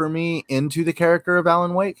experience for me into the character of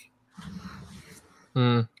Alan Wake.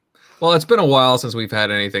 Well, it's been a while since we've had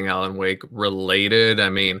anything Alan Wake related. I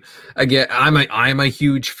mean, again, I'm a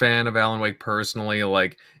huge fan of Alan Wake personally.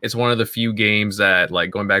 Like, it's one of the few games that, like,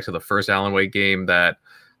 going back to the first Alan Wake game, that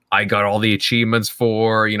I got all the achievements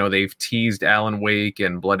for. They've teased Alan Wake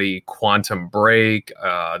and bloody Quantum Break.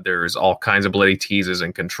 There's all kinds of bloody teases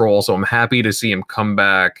and Control. So I'm happy to see him come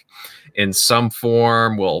back in some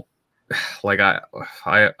form. Well, like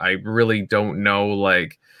I really don't know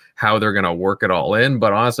like how they're gonna work it all in,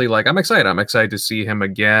 but honestly, like I'm excited. I'm excited to see him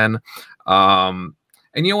again. And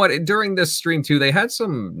you know what? During this stream too, they had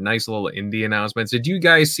some nice little indie announcements. Did you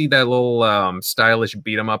guys see that little stylish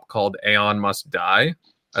beat 'em up called Aeon Must Die?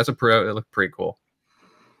 It looked pretty cool.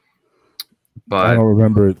 But I don't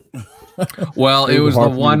remember it. Well, it was the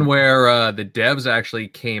one where the devs actually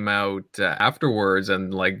came out afterwards,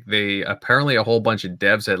 and like they apparently a whole bunch of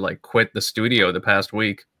devs had like quit the studio the past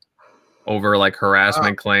week over like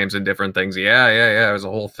harassment claims and different things. Yeah. There was a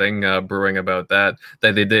whole thing brewing about that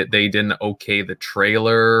they didn't okay the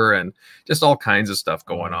trailer and just all kinds of stuff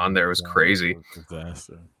going on there. It was crazy.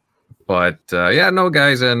 Disaster. But no,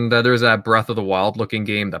 guys, and there's that Breath of the Wild looking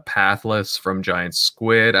game, The Pathless from Giant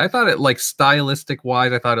Squid. I thought it, like, stylistic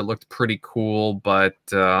wise, I thought it looked pretty cool. But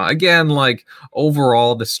again, like,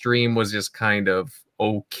 overall, the stream was just kind of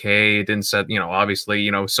okay. It didn't set, obviously,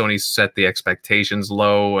 Sony set the expectations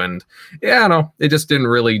low, and it just didn't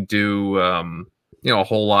really do a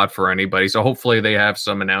whole lot for anybody. So hopefully they have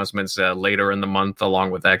some announcements later in the month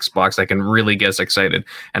along with Xbox that can really get us excited.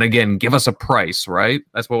 And again, give us a price, right?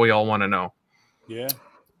 That's what we all want to know. Yeah,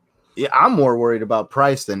 I'm more worried about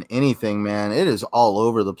price than anything, man. It is all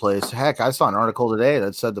over the place. Heck, I saw an article today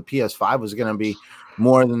that said the PS5 was going to be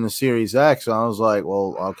more than the Series X. And I was like,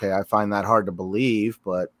 well, okay, I find that hard to believe,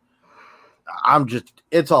 but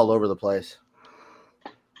it's all over the place.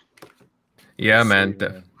 Yeah, man.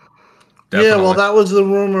 Definitely. Yeah, well, that was the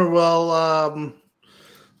rumor. Well,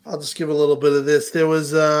 I'll just give a little bit of this. There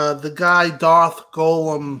was the guy Darth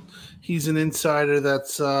Golem. He's an insider.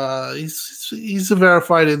 That's he's a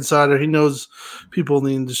verified insider. He knows people in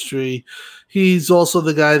the industry. He's also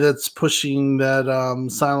the guy that's pushing that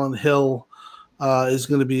Silent Hill is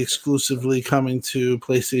going to be exclusively coming to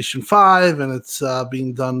PlayStation 5, and it's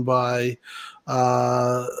being done by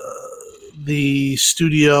the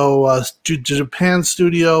studio, Japan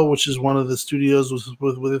Studio, which is one of the studios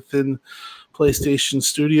within PlayStation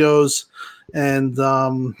Studios, and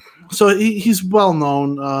so he's well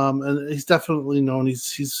known, and he's definitely known.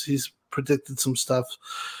 He's predicted some stuff.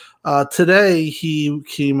 Today he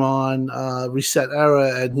came on Reset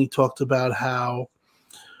Era, and he talked about how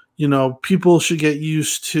people should get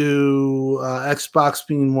used to Xbox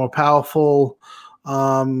being more powerful.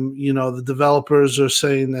 The developers are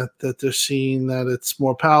saying that they're seeing that it's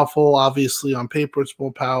more powerful. Obviously, on paper, it's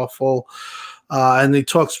more powerful. And they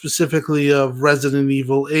talk specifically of Resident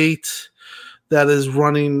Evil 8 that is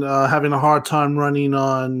running, having a hard time running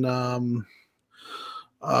on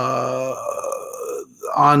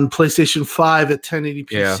PlayStation 5 at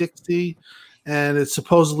 1080p 60, and it's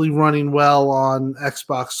supposedly running well on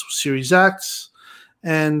Xbox Series X.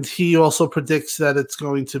 And he also predicts that it's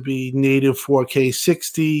going to be native 4K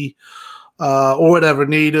 60 or whatever,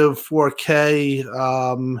 native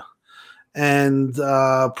 4K, and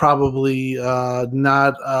probably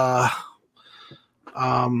not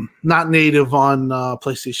native on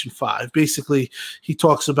PlayStation 5. Basically, he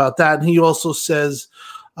talks about that. And he also says,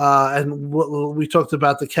 and we talked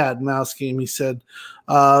about the cat and mouse game. He said,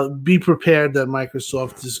 be prepared that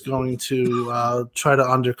Microsoft is going to try to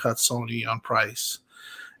undercut Sony on price.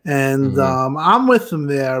 And I'm with him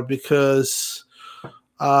there because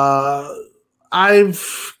I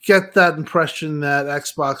get that impression that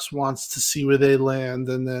Xbox wants to see where they land,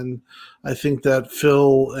 and then I think that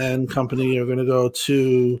Phil and company are going to go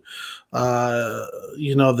to, the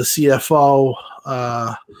CFO.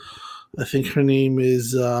 I think her name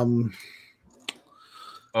is. I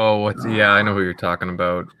know who you're talking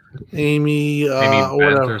about. Amy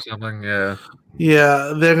Bent or something.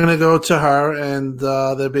 Yeah, they're going to go to her, and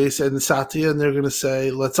they're based in Satya, and they're going to say,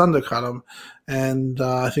 let's undercut them. And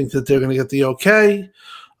I think that they're going to get the okay.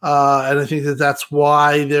 And I think that that's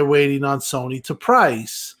why they're waiting on Sony to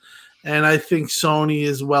price. And I think Sony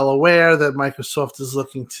is well aware that Microsoft is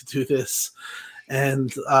looking to do this.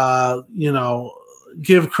 And,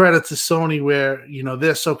 give credit to Sony where,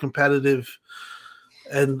 they're so competitive.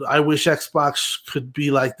 And I wish Xbox could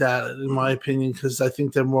be like that, in my opinion, because I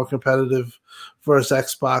think they're more competitive versus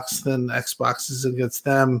Xbox than Xbox is against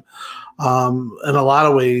them in a lot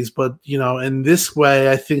of ways. But, in this way,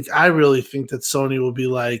 I really think that Sony will be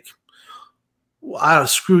like,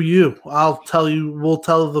 screw you. We'll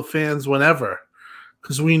tell the fans whenever,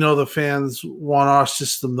 because we know the fans want our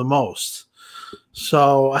system the most.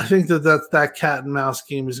 So I think that cat and mouse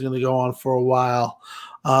game is going to go on for a while.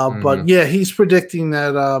 But yeah, he's predicting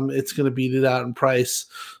that it's going to beat it out in price.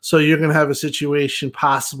 So you're going to have a situation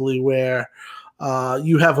possibly where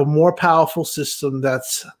you have a more powerful system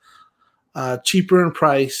that's cheaper in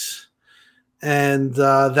price. And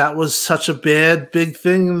that was such a big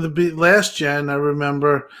thing in the last gen, I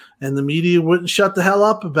remember. And the media wouldn't shut the hell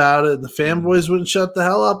up about it. And the fanboys wouldn't shut the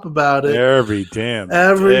hell up about it. Every damn day.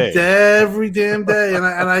 Every damn day. And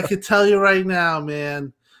I could tell you right now,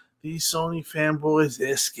 man, these Sony fanboys,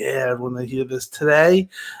 they're scared when they hear this today.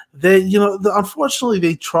 Unfortunately,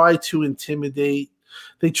 they try to intimidate.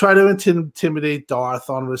 They try to intimidate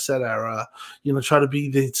Darth on Reset Era.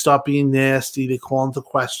 They stop being nasty. They call him to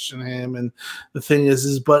question him. And the thing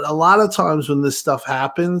is, but a lot of times when this stuff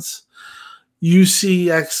happens, you see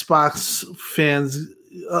Xbox fans,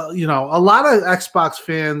 a lot of Xbox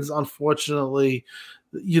fans, unfortunately,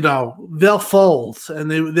 they'll fold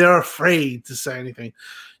and they're afraid to say anything.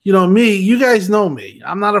 Me, you guys know me.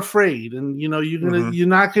 I'm not afraid. And, you're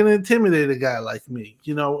not going to intimidate a guy like me.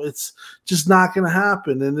 It's just not going to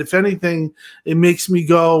happen. And if anything, it makes me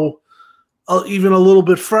go even a little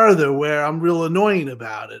bit further where I'm real annoying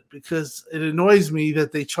about it, because it annoys me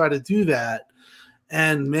that they try to do that.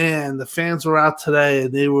 And man, the fans were out today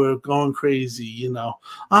and they were going crazy.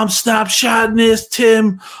 I'm stop shotting this,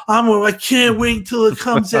 Tim. I can't wait till it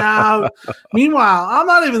comes out. Meanwhile, I'm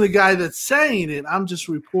not even the guy that's saying it. I'm just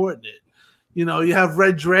reporting it. You have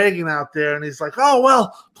Red Dragon out there and he's like, oh,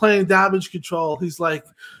 well, playing Damage Control. He's like,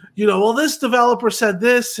 well, this developer said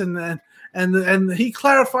this and he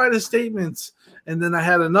clarified his statements. And then I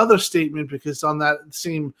had another statement because on that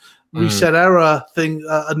same Reset Era thing,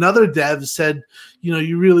 another dev said,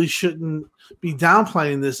 you really shouldn't be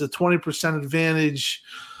downplaying this. A 20% advantage,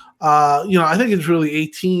 I think it's really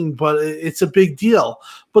 18, but it's a big deal.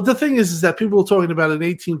 But the thing is that people are talking about an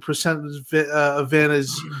 18% advantage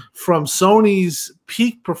from Sony's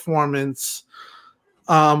peak performance,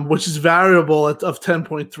 which is variable of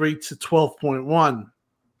 10.3 to 12.1.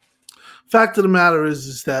 Fact of the matter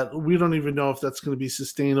is that we don't even know if that's going to be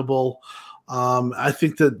sustainable. I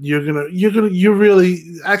think that you're really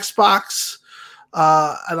Xbox,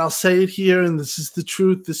 and I'll say it here, and this is the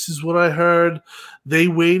truth. This is what I heard. They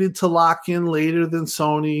waited to lock in later than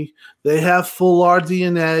Sony. They have full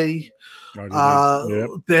RDNA.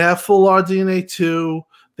 They have full RDNA too.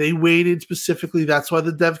 They waited specifically. That's why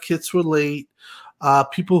the dev kits were late.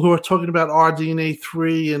 People who are talking about RDNA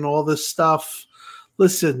 3 and all this stuff.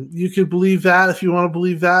 Listen, you can believe that if you want to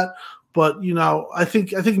believe that. But I think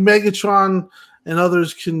Megatron and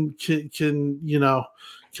others can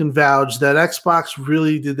vouch that Xbox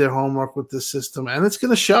really did their homework with this system, and it's going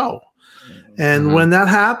to show. And when that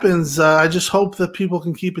happens, I just hope that people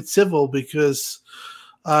can keep it civil, because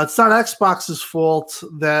it's not Xbox's fault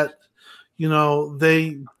that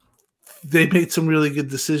they made some really good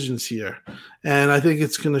decisions here, and I think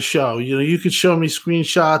it's going to show. You could show me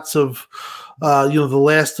screenshots of The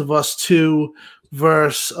Last of Us 2.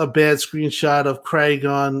 Versus a bad screenshot of Craig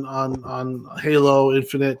on Halo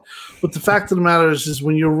Infinite. But the fact of the matter is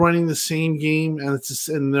when you're running the same game and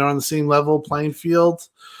they're on the same level playing field,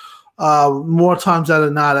 more times out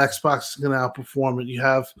of not, Xbox is going to outperform it. You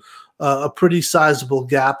have a pretty sizable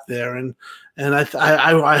gap there, and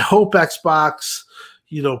I hope Xbox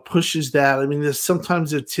pushes that. I mean,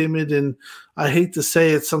 sometimes they're timid, and I hate to say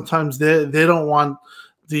it, sometimes they don't want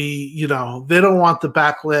they don't want the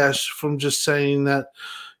backlash from just saying that,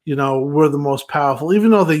 we're the most powerful, even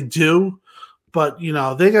though they do. But,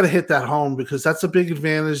 they got to hit that home, because that's a big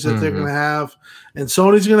advantage that they're going to have. And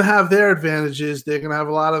Sony's going to have their advantages. They're going to have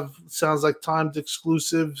a lot of, sounds like, timed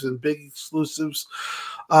exclusives and big exclusives.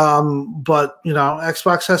 But,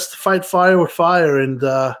 Xbox has to fight fire with fire. And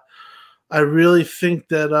I really think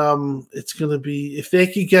that it's going to be, if they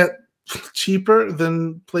could get cheaper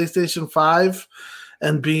than PlayStation 5,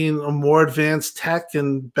 and being a more advanced tech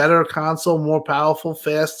and better console, more powerful,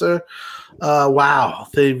 faster, wow,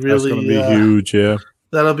 they really that's going to be huge. Yeah,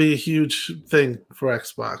 that'll be a huge thing for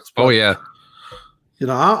Xbox. But, yeah,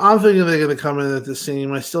 I'm thinking they're going to come in at the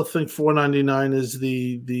same. I still think $499 is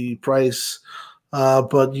the price,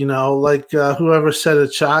 but like whoever said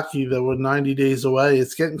it, Chalky, that we're 90 days away.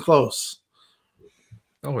 It's getting close.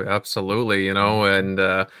 Oh, absolutely. And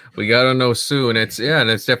we got to know soon. And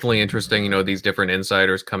it's definitely interesting, these different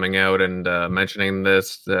insiders coming out and mentioning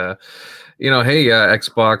this. hey,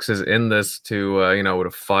 Xbox is in this to, to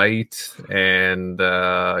fight. And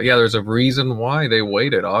yeah, there's a reason why they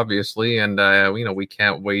waited, obviously. And, we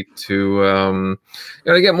can't wait to,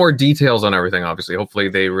 get more details on everything, obviously. Hopefully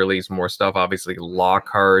they release more stuff. Obviously,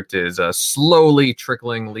 Lockhart is slowly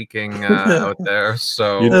leaking out there.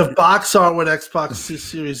 So the box art with Xbox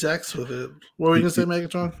Series X with it. What were you going to say,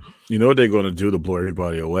 Megatron? You know what they're going to do to blow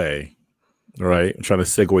everybody away? All right, I'm trying to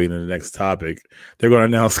segue into the next topic. They're going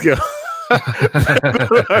to announce Scalebound.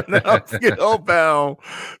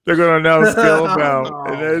 They're going to announce Scalebound,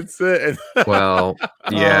 and that's it. Well,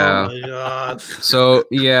 yeah. Oh my God. So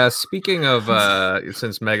yeah, speaking of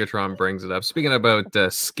since Megatron brings it up, speaking about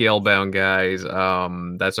Scalebound, guys,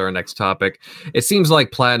 that's our next topic. It seems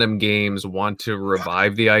like Platinum Games want to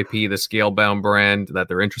revive the IP, the Scalebound brand, that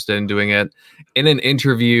they're interested in doing it. In an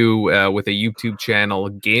interview with a YouTube channel,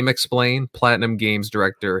 Game Explain, Platinum Games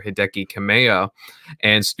director Hideki Kamiya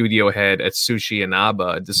and studio head Atsushi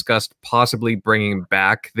Inaba discussed possibly bringing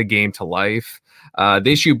back the game to life. The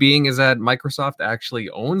issue being is that Microsoft actually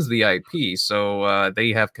owns the IP, so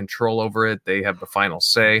they have control over it. They have the final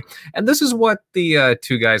say. And this is what the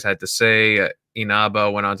two guys had to say. Inaba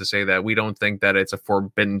went on to say that we don't think that it's a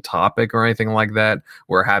forbidden topic or anything like that.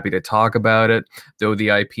 We're happy to talk about it, though the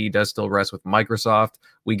IP does still rest with Microsoft.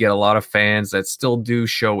 We get a lot of fans that still do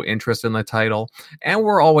show interest in the title, and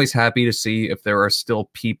we're always happy to see if there are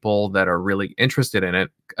still people that are really interested in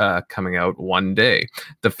it coming out one day.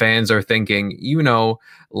 The fans are thinking,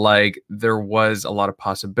 like there was a lot of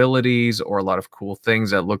possibilities or a lot of cool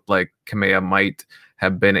things that looked like Kamiya might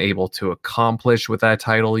have been able to accomplish with that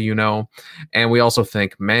title, and we also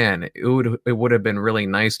think, man, it would have been really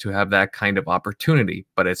nice to have that kind of opportunity,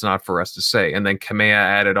 but it's not for us to say. And then Kamiya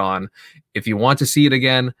added on, if you want to see it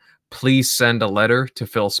again, please send a letter to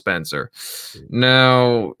Phil Spencer.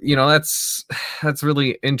 Now, that's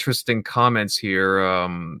really interesting comments here,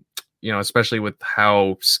 especially with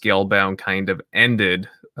how Scalebound kind of ended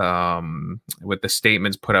with the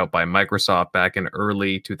statements put out by Microsoft back in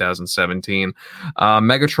early 2017.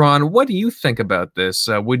 Megatron, what do you think about this?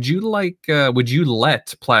 Would you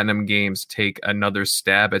let Platinum Games take another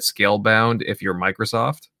stab at Scalebound if you're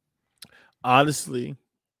Microsoft? Honestly,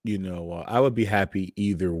 I would be happy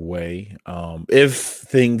either way if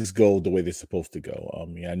things go the way they're supposed to go.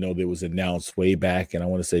 I know there was announced way back, and I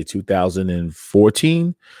want to say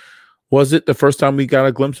 2014. Was it the first time we got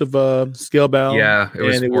a glimpse of Scalebound? Yeah, it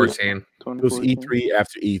was 14. It was E3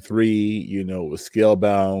 after E3. It was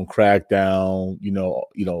Scalebound, Crackdown.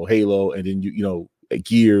 Halo, and then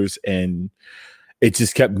Gears, and it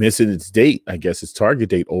just kept missing its date. I guess its target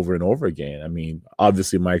date over and over again. I mean,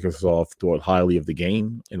 obviously Microsoft thought highly of the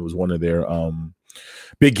game, and it was one of their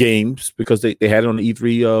big games because they had it on the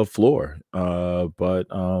E3 floor. But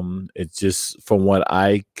it's just from what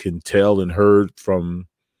I can tell and heard from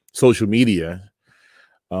social media,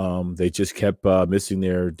 they just kept missing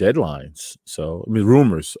their deadlines. So,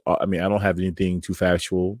 rumors. I don't have anything too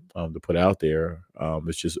factual to put out there.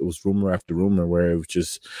 It was rumor after rumor where it was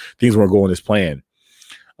just things weren't going as planned.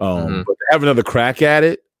 But to have another crack at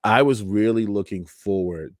it, I was really looking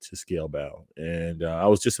forward to Scalebound, and I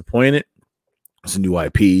was disappointed. It's a new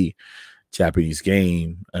IP, Japanese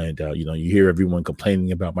game, and you hear everyone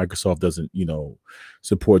complaining about Microsoft doesn't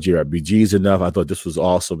support JRPGs enough. I thought this was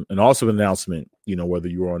awesome, an awesome announcement. Whether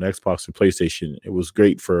you were on Xbox or PlayStation, it was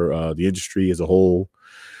great for the industry as a whole.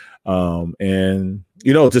 And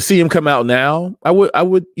to see him come out now, I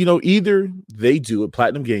would either they do it,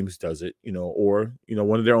 Platinum Games does it, or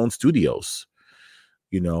one of their own studios.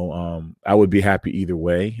 I would be happy either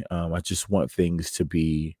way. I just want things to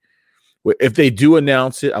be. If they do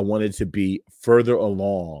announce it, I want it to be further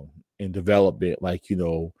along in development, like,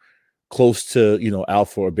 close to,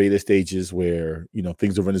 alpha or beta stages where,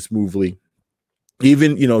 things are running smoothly.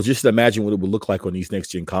 Even, just imagine what it would look like on these next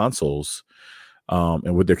gen consoles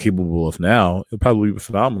and what they're capable of now. It'd probably be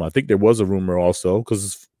phenomenal. I think there was a rumor also,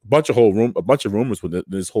 because a bunch of rumors with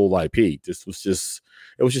this whole IP. It was just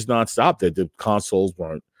nonstop that the consoles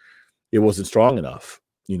wasn't strong enough.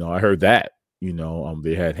 I heard that. They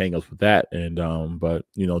had hangups with that, and but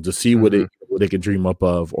to see what they can dream up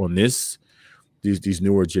of on these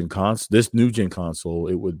newer gen consoles, this new gen console,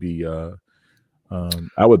 it would be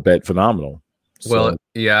I would bet phenomenal. Well,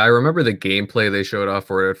 Yeah, I remember the gameplay they showed off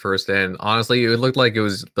for it at first, and honestly, it looked like it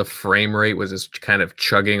was the frame rate was just kind of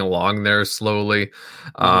chugging along there slowly.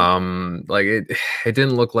 Like it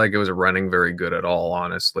didn't look like it was running very good at all,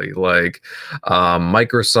 honestly. Like,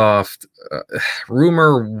 Microsoft,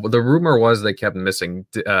 the rumor was they kept missing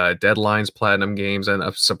deadlines, Platinum Games, and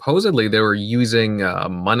supposedly they were using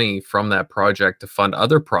money from that project to fund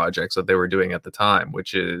other projects that they were doing at the time,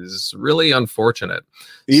 which is really unfortunate.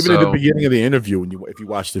 Even at the beginning of the interview, if you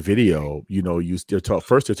watch the video,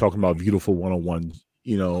 first they're talking about Beautiful 101,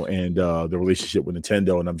 and the relationship with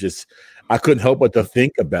Nintendo, and I couldn't help but to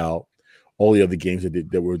think about all the other games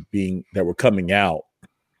that were coming out,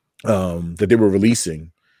 that they were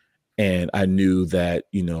releasing, and I knew that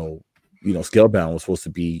Scalebound was supposed to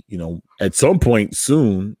be, at some point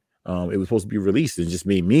soon, it was supposed to be released. It just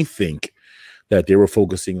made me think that they were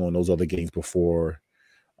focusing on those other games before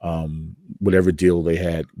whatever deal they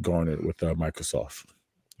had garnered with Microsoft,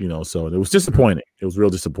 so it was disappointing. It was real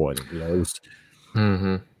disappointing. It was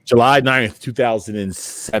July 9th,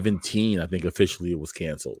 2017. I think officially it was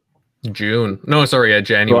canceled. June. No, sorry,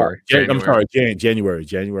 January. I'm sorry, January.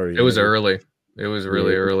 It was early. It was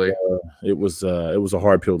really early. It was a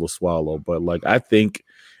hard pill to swallow, but I think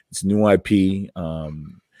it's new IP,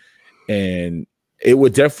 and it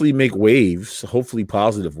would definitely make waves, hopefully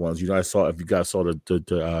positive ones. If you guys saw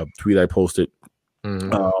the tweet I posted,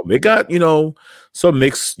 it got, some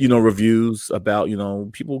mixed, reviews about,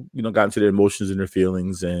 people, got into their emotions and their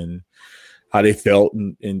feelings and how they felt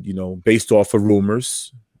and based off of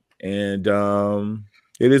rumors. And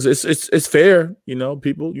it's fair,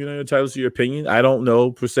 people, entitled to your opinion. I don't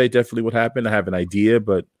know per se definitely what happened. I have an idea,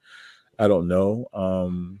 but I don't know.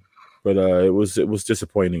 But it was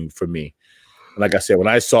disappointing for me. Like I said, when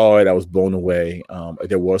I saw it, I was blown away.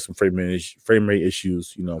 There was some frame rate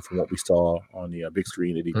issues, from what we saw on the big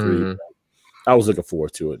screen at E3. I was looking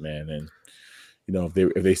forward to it, man. And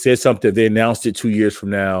if they said something, if they announced it 2 years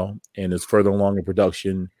from now, and it's further along in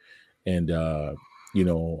production, and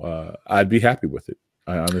I'd be happy with it.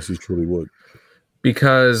 I honestly, truly would.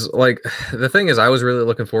 Because the thing is, I was really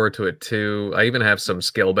looking forward to it too. I even have some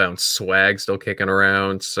Scalebound swag still kicking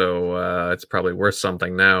around, so it's probably worth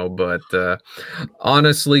something now. But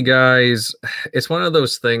honestly, guys, it's one of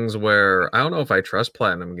those things where I don't know if I trust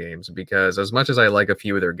Platinum Games, because as much as I like a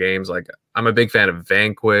few of their games, I'm a big fan of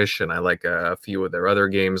Vanquish, and I like a few of their other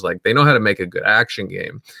games. They know how to make a good action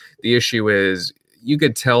game. The issue is you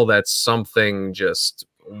could tell that something just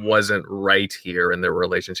wasn't right here in their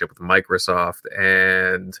relationship with Microsoft,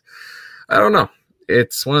 and I don't know.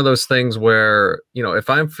 It's one of those things where if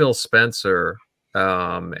I'm Phil Spencer,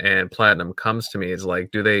 and Platinum comes to me, it's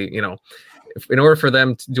do they, in order for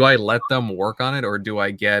them, do I let them work on it, or do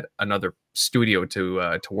I get another studio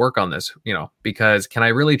to work on this? Because can I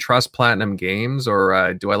really trust Platinum Games,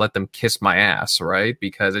 or do I let them kiss my ass? Right?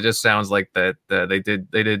 Because it just sounds like that they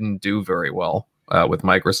didn't do very well with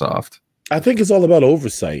Microsoft. I think it's all about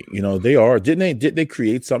oversight. Did they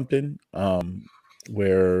create something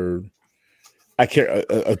where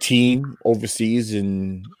a team overseas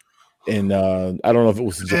in I don't know if it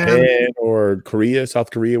was Japan or South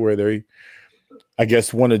Korea, where they, I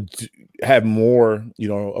guess, wanted to have more,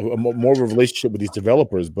 more of a relationship with these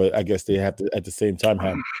developers, but I guess they have to at the same time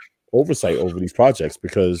have oversight over these projects,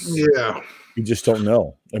 because you just don't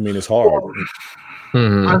know. I mean, it's hard.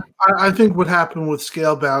 I think what happened with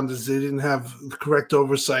Scalebound is they didn't have the correct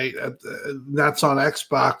oversight. That's on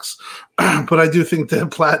Xbox. But I do think that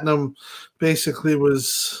Platinum basically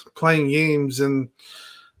was playing games and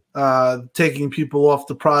taking people off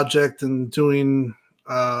the project and doing,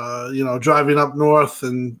 driving up north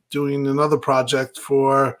and doing another project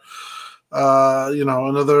for,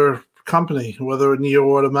 another company, whether Nier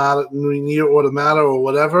Automata or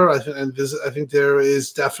whatever. I think there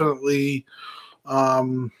is definitely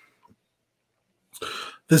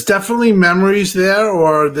there's definitely memories there,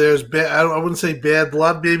 or there's I wouldn't say bad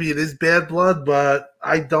blood. Maybe it is bad blood, but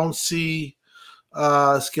I don't see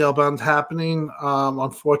Scalebound happening.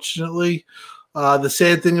 Unfortunately, the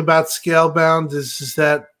sad thing about Scalebound is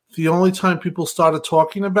that the only time people started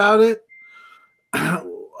talking about it,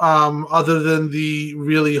 other than the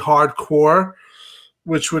really hardcore,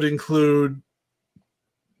 which would include,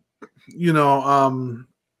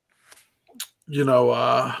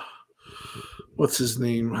 what's his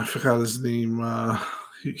name? I forgot his name. Rayon.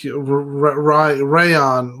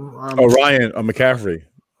 Ryan McCaffrey.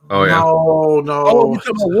 Oh yeah. No. Oh, you're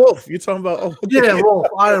talking about Wolf. You're talking about Yeah, Wolf,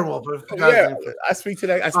 Iron Wolf. I forgot his name. I speak to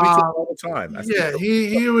that. I speak to him all the time. Yeah,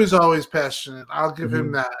 he was always passionate. I'll give him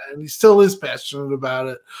Mhm. that, and he still is passionate about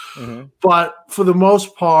it. Mhm. But for the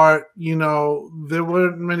most part, you know, there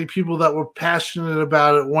weren't many people that were passionate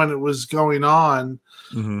about it when it was going on.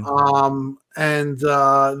 Mhm. And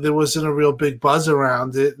there wasn't a real big buzz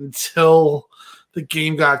around it until the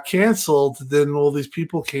game got canceled. Then all these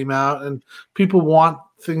people came out, and people want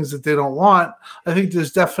things that they don't want. I think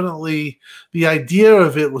there's definitely the idea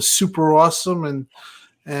of it was super awesome,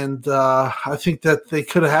 and I think that they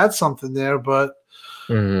could have had something there, but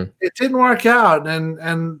it didn't work out.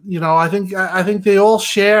 And you know, I think they all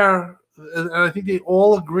share, and I think they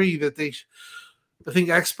all agree that I think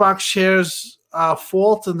Xbox shares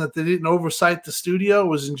fault and that they didn't oversight the studio. It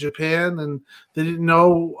was in Japan, and they didn't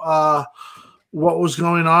know what was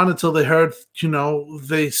going on until they heard, you know,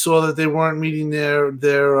 they saw that they weren't meeting their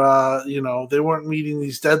you know, they weren't meeting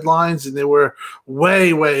these deadlines, and they were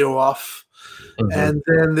way off. And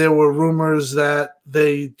then there were rumors that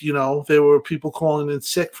they, you know, there were people calling in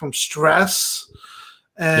sick from stress.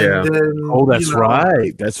 And then, Oh, that's you know,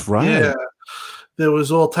 right. That's right. Yeah, there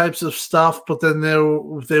was all types of stuff, but then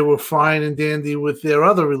they were fine and dandy with their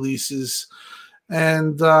other releases.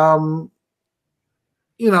 And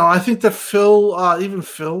you know, I think that even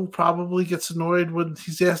Phil probably gets annoyed when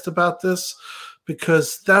he's asked about this,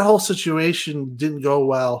 because that whole situation didn't go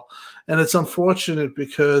well. And it's unfortunate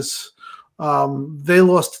because they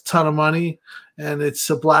lost a ton of money, and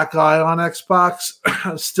it's a black eye on Xbox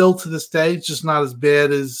still to this day. It's just not as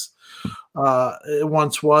bad as it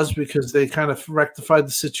once was, because they kind of rectified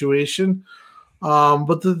the situation.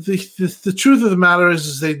 But the truth of the matter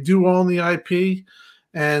is they do own the IP,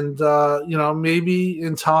 and you know, maybe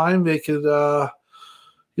in time they could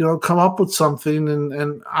you know, come up with something.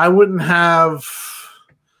 And I would have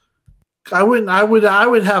like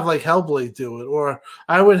Hellblade do it, or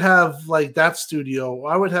I would have like that studio.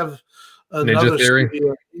 I would have another Ninja Theory.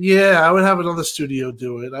 studio. Yeah, I would have another studio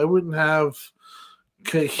do it. I wouldn't have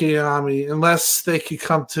Kiyomi unless they could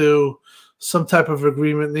come to some type of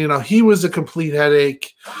agreement. You know, he was a complete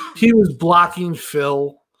headache. He was blocking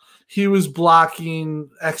Phil. He was blocking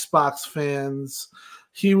Xbox fans.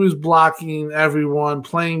 He was blocking everyone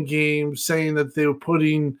playing games, saying that they were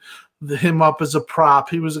putting him up as a prop.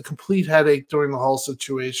 He was a complete headache during the whole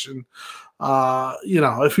situation. You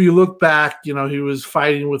know, if you look back, you know, he was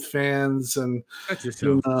fighting with fans, and that's just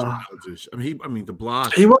childish. I mean, the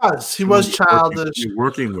block. He was childish.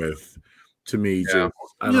 Working with, to me, Yeah.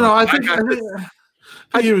 I think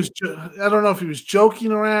he was. I don't know if he was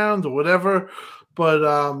joking around or whatever, but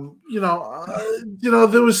you know,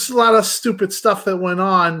 there was a lot of stupid stuff that went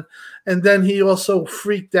on, and then he also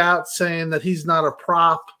freaked out saying that he's not a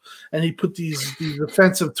prop, and he put these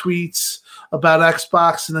offensive tweets about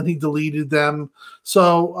Xbox, and then he deleted them.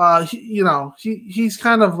 So you know, he's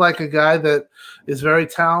kind of like a guy that is very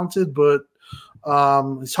talented, but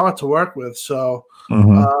he's hard to work with. So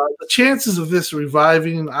the chances of this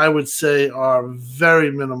reviving, I would say, are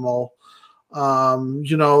very minimal.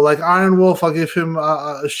 You know, like Iron Wolf, I'll give him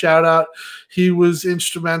a shout out. He was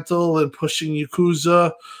instrumental in pushing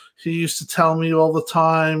Yakuza. He used to tell me all the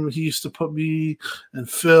time. He used to put me and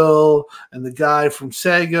Phil and the guy from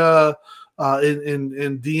Sega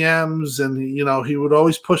in DMs, and you know, he would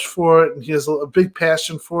always push for it, and he has a big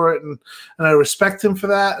passion for it, and I respect him for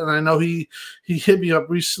that. And I know he hit me up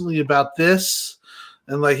recently about this,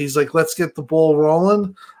 and like he's like, let's get the ball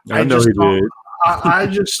rolling. I know he did. I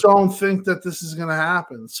just don't think that this is going to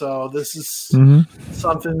happen. So this is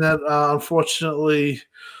something that unfortunately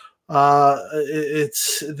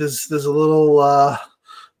there's a little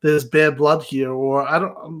there's bad blood here, or I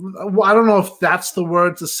don't know if that's the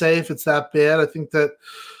word to say, if it's that bad. I think that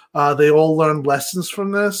they all learned lessons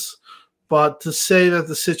from this, but to say that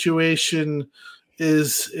the situation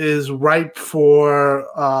is ripe for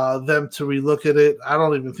them to relook at it, I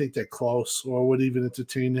don't even think they're close or would even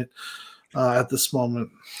entertain it at this moment.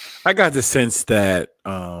 I got the sense that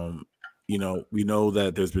you know, we know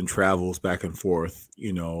that there's been travels back and forth,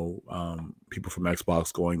 you know, people from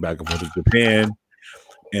Xbox going back and forth to Japan,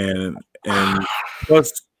 and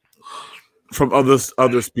plus from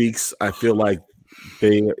other speaks, I feel like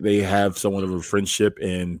they have somewhat of a friendship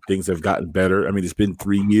and things have gotten better. I mean, it's been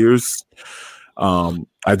 3 years.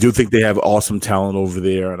 I do think they have awesome talent over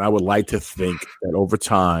there, and I would like to think that over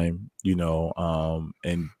time, you know,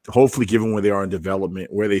 and hopefully given where they are in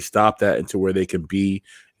development, where they stopped at, and to where they can be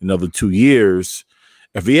another 2 years,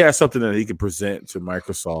 if he has something that he can present to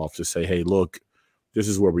Microsoft to say, hey, look, this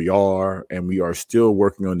is where we are, and we are still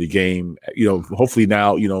working on the game, you know, hopefully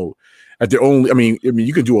now, you know, at their own. I mean,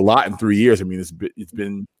 you can do a lot in 3 years. I mean, it's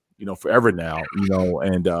been forever now.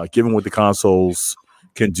 And given what the consoles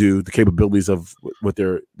can do, the capabilities of what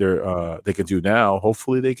they can do now,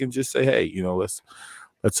 hopefully they can just say, hey, let's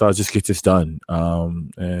just get this done.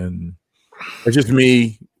 And it's just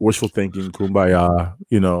me wishful thinking, kumbaya.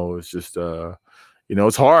 It's just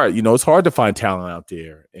it's hard. It's hard to find talent out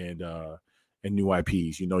there and new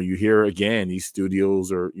IPs. You hear again these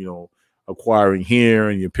studios are acquiring here,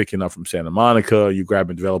 and you're picking up from Santa Monica. You're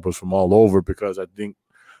grabbing developers from all over because I think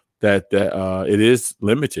that it is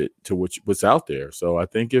limited to what's out there. So I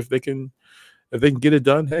think if they can get it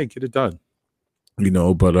done, hey, get it done.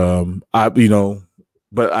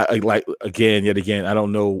 But I like yet again, I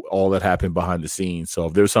don't know all that happened behind the scenes. So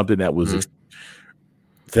if there's something that was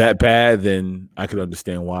that bad, then I could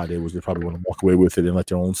understand why they probably want to walk away with it and let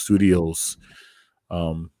their own studios,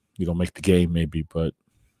 make the game maybe. But it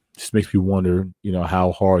just makes me wonder,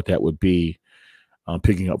 how hard that would be,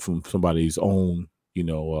 picking up from somebody's own,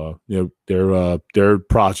 their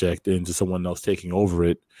project into someone else taking over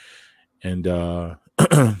it, and I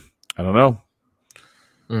don't know.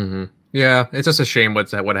 Mm-hmm. Yeah, it's just a shame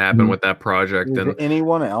what happened with that project. Is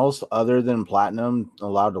anyone else other than Platinum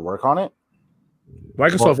allowed to work on it?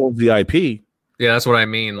 Microsoft owns the IP. Yeah, that's what I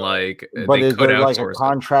mean. Like, but is there like a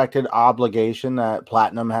contracted obligation that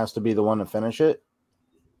Platinum has to be the one to finish it?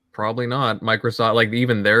 Probably not. Microsoft, like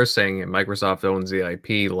even they're saying it, Microsoft owns the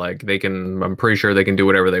IP. Like I'm pretty sure they can do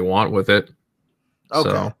whatever they want with it.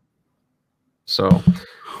 Okay. So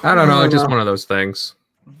I don't know. It's just one of those things.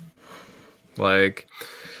 Like,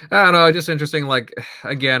 I don't know, just interesting. Like,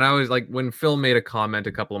 again, I was like, when Phil made a comment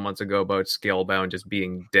a couple of months ago about Scalebound just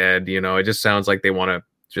being dead, it just sounds like they want to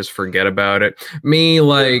just forget about it. Me,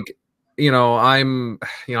 like, I'm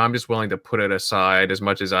just willing to put it aside as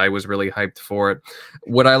much as I was really hyped for it.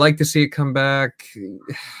 Would I like to see it come back?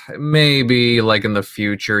 Maybe, like, in the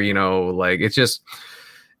future, like,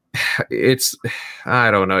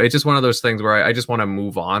 I don't know. It's just one of those things where I just want to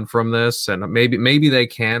move on from this, and maybe they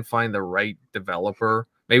can find the right developer.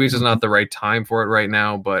 Maybe it's just not the right time for it right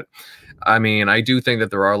now, but I mean, I do think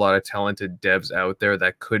that there are a lot of talented devs out there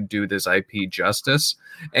that could do this IP justice.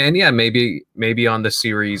 And yeah, maybe on the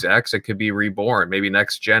Series X, it could be reborn. Maybe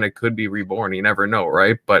next gen, it could be reborn. You never know,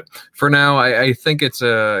 right? But for now, I think it's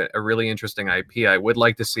a really interesting IP. I would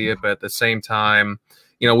like to see it, but at the same time,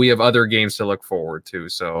 we have other games to look forward to.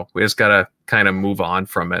 So we just got to kind of move on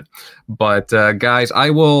from it. But guys, I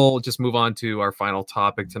will just move on to our final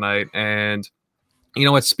topic tonight. And you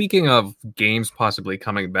know what? Speaking of games possibly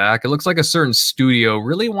coming back, it looks like a certain studio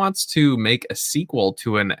really wants to make a sequel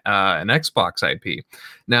to an Xbox IP.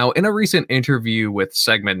 Now, in a recent interview with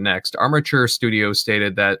Segment Next, Armature Studios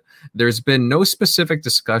stated that there's been no specific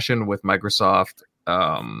discussion with Microsoft,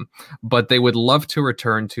 but they would love to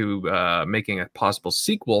return to making a possible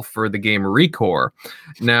sequel for the game ReCore.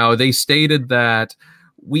 Now, they stated that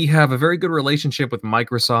we have a very good relationship with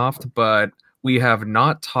Microsoft, but we have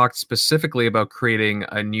not talked specifically about creating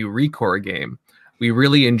a new ReCore game. We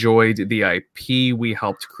really enjoyed the IP we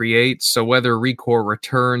helped create, so whether ReCore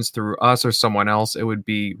returns through us or someone else, it would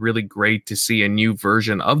be really great to see a new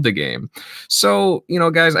version of the game. So,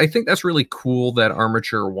 guys, I think that's really cool that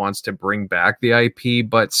Armature wants to bring back the IP,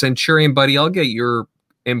 but Centurion, buddy, I'll get your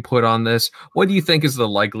input on this. What do you think is the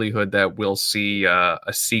likelihood that we'll see a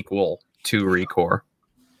sequel to ReCore?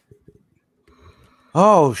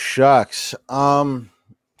 Oh, shucks.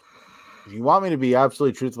 If you want me to be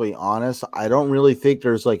absolutely truthfully honest, I don't really think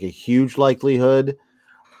there's like a huge likelihood,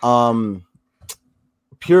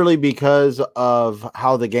 purely because of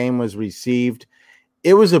how the game was received.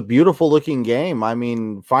 It was a beautiful looking game. I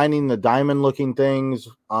mean, finding the diamond looking things,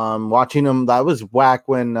 watching them, that was whack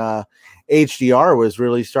when HDR was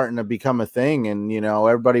really starting to become a thing, and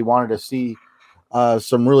everybody wanted to see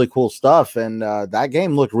some really cool stuff, and that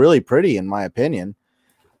game looked really pretty in my opinion.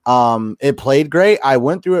 It played great. I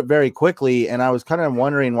went through it very quickly, and I was kind of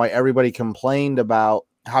wondering why everybody complained about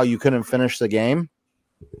how you couldn't finish the game.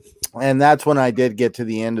 And that's when I did get to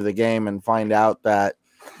the end of the game and find out that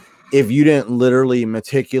if you didn't literally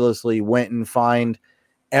meticulously went and find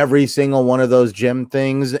every single one of those gem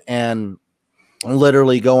things and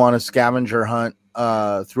literally go on a scavenger hunt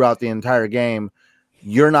throughout the entire game,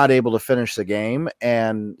 you're not able to finish the game.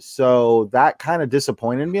 And so that kind of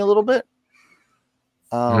disappointed me a little bit.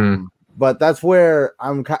 But that's where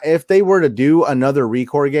if they were to do another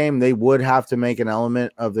ReCore game, they would have to make an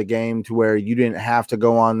element of the game to where you didn't have to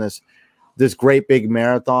go on this great big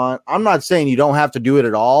marathon. I'm not saying you don't have to do it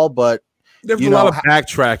at all, but there's a lot of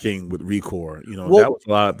backtracking with ReCore.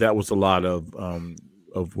 That was a lot of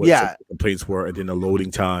what the complaints were, and then the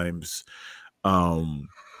loading times.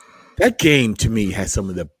 That game to me has some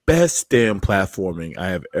of the best damn platforming I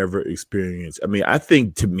have ever experienced. I mean, I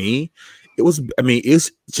think to me,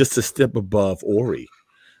 it's just a step above Ori.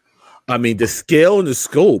 I mean, the scale and the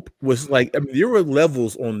scope was like, I mean, there were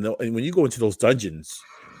levels and when you go into those dungeons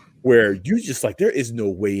where you just like, there is no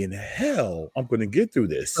way in hell I'm going to get through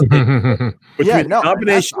this.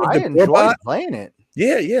 Combination I enjoyed playing it.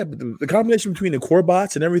 Yeah, but the combination between the core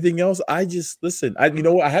bots and everything else, I just listen. You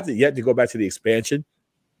know what? I have yet to go back to the expansion.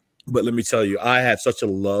 But let me tell you, I have such a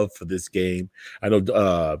love for this game. I know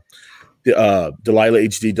Delilah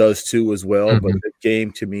HD does too as well. But the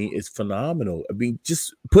game to me is phenomenal. I mean,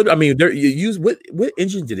 what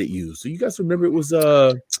engine did it use? So you guys remember it was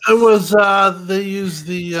they used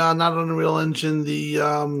the not Unreal Engine, it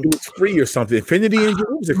was free or something. Infinity Engine.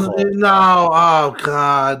 What was it called? No, oh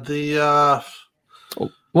god, It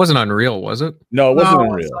wasn't Unreal, was it? No, it wasn't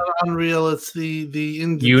Unreal. It's not Unreal. It's the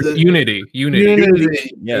Unity.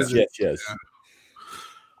 Yes.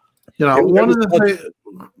 You know, one of the things.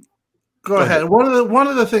 Go ahead. One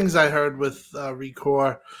of the things I heard with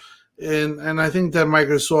Recore, and I think that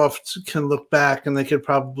Microsoft can look back and they could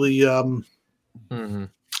probably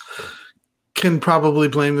can probably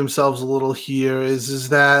blame themselves a little here. Is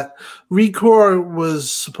that Recore was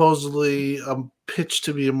supposedly pitched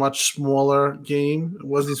to be a much smaller game. It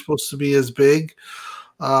wasn't supposed to be as big,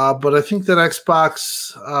 but I think that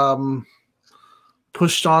Xbox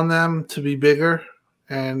pushed on them to be bigger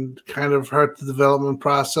and kind of hurt the development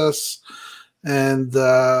process. And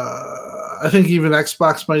I think even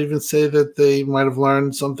Xbox might even say that they might have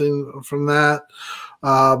learned something from that.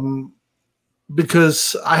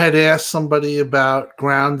 Because I had asked somebody about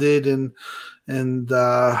Grounded and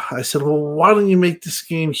I said, well, why don't you make this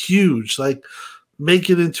game huge? Like, make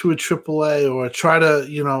it into a AAA or try to,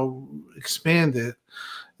 expand it.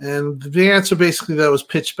 And the answer basically that was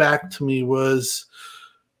pitched back to me was,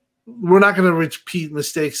 we're not going to repeat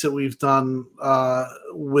mistakes that we've done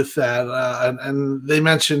with that. And they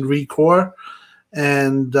mentioned Recore.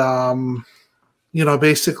 And,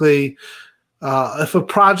 basically, if a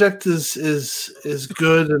project is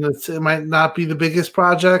good and it might not be the biggest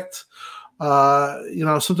project,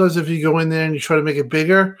 sometimes if you go in there and you try to make it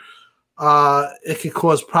bigger, it could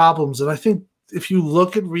cause problems. And I think if you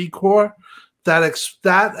look at Recore, that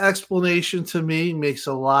explanation to me makes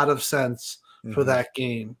a lot of sense for that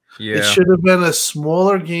game. Yeah. It should have been a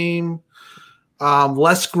smaller game,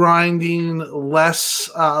 less grinding,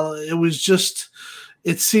 less.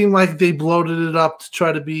 It seemed like they bloated it up to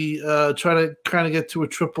try to kind of get to a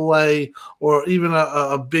AAA or even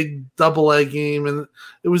a big AA game, and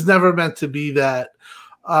it was never meant to be that.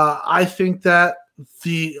 I think that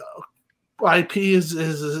the IP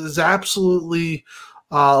is absolutely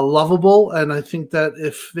lovable, and I think that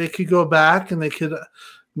if they could go back and they could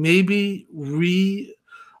maybe renegotiate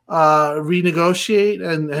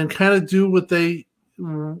and kind of do what they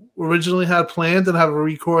originally had planned and have a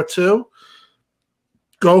Recore 2,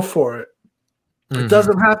 go for it. It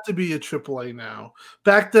doesn't have to be a AAA now.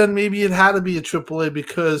 Back then, maybe it had to be a AAA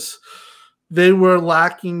because they were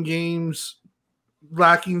lacking games,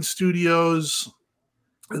 lacking studios.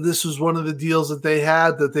 This was one of the deals that they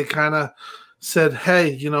had that they kind of said,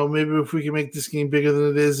 hey, maybe if we can make this game bigger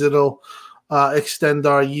than it is, it'll extend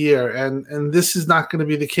our year. And this is not going to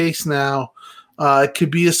be the case now. It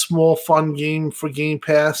could be a small, fun game for Game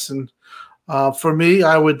Pass. And for me,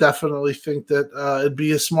 I would definitely think that it'd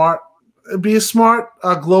be a smart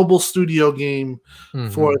global studio game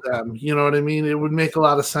for them. You know what I mean? It would make a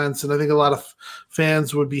lot of sense. And I think a lot of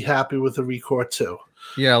fans would be happy with the Recore too.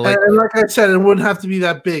 Yeah, and like I said, it wouldn't have to be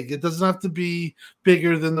that big. It doesn't have to be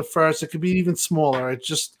bigger than the first. It could be even smaller. It's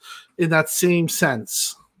just in that same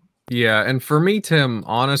sense. Yeah, and for me, Tim,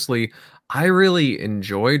 honestly, I really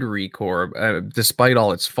enjoyed Recore, despite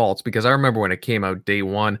all its faults, because I remember when it came out day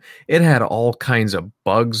one, it had all kinds of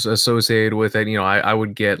bugs associated with it. I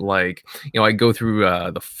would get I'd go through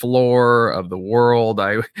the floor of the world.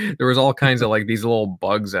 There was all kinds of these little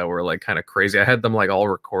bugs that were kind of crazy. I had them all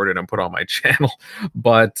recorded and put on my channel.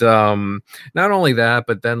 But not only that,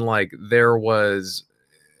 but then there was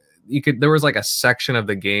a section of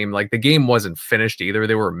the game, the game wasn't finished either.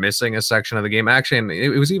 They were missing a section of the game. Actually, and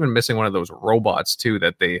it was even missing one of those robots too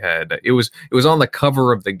that they had. It was on the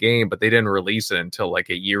cover of the game, but they didn't release it until a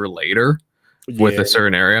year later with a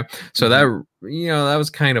certain area. So that that was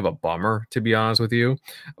kind of a bummer, to be honest with you.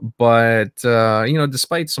 But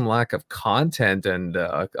despite some lack of content and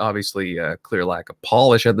obviously a clear lack of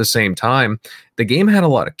polish at the same time, the game had a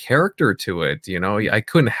lot of character to it. I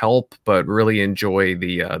couldn't help but really enjoy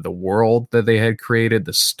the world that they had created,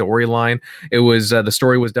 the storyline. It was the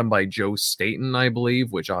story was done by Joe Staten, I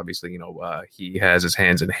believe, which obviously he has his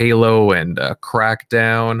hands in Halo and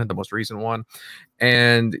Crackdown, the most recent one,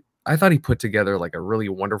 and I thought he put together like a really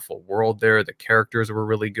wonderful world there. The characters were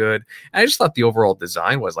really good. And I just thought the overall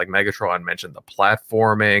design was, like Megatron mentioned, the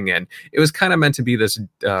platforming, and it was kind of meant to be this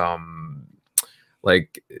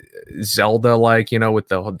like Zelda, like with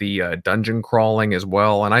the dungeon crawling as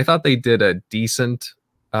well. And I thought they did a decent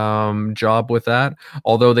job with that,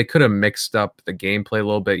 although they could have mixed up the gameplay a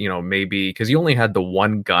little bit, maybe because you only had the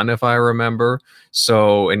one gun, if I remember,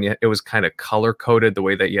 so, and it was kind of color coded the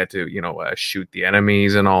way that you had to shoot the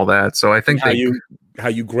enemies and all that. So I think how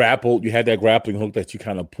you grappled, you had that grappling hook that you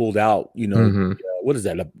kind of pulled out, what is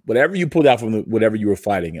that, whatever you pulled out from whatever you were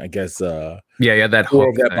fighting, I guess. That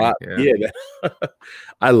hook that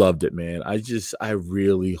I loved it, man. I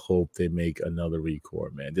really hope they make another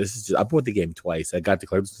ReCore, man. I bought the game twice. I got the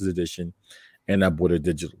collector's edition and I bought it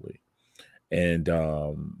digitally, and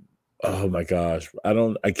oh my gosh,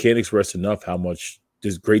 I can't express enough how much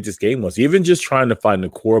great this game was. Even just trying to find the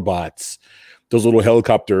core bots, those little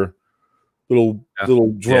helicopter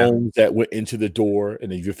little drones that went into the door,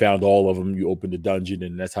 and if you found all of them, you opened the dungeon,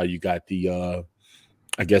 and that's how you got the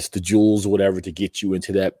I guess the jewels or whatever to get you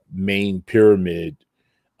into that main pyramid.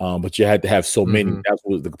 But you had to have so many. That's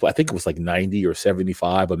what I think it was like 90 or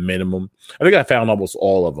 75 a minimum. I think I found almost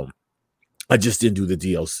all of them. I just didn't do the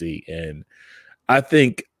DLC, and I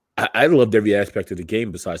think I loved every aspect of the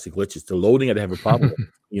game besides the glitches. The loading, I didn't have a problem with.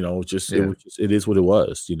 It is what it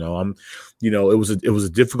was. It was a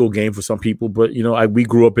difficult game for some people, but we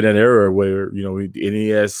grew up in an era where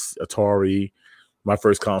NES, Atari. My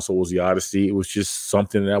first console was the Odyssey. It was just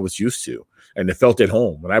something that I was used to, and it felt at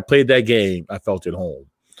home. When I played that game, I felt at home.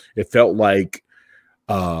 It felt like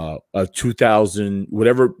a 2000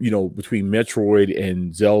 whatever, between Metroid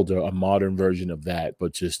and Zelda, a modern version of that,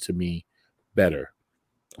 but just to me better.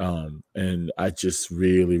 And I just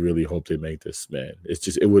really, really hope they make this, man.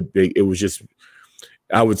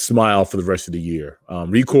 I would smile for the rest of the year.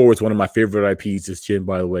 ReCore was one of my favorite IPs this gen,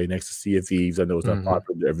 by the way, next to Sea of Thieves. I know it's not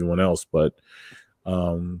popular to everyone else, but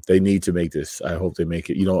they need to make this. I hope they make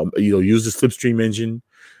it. Use the Slipstream engine,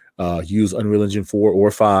 use Unreal Engine 4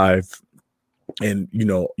 or 5, and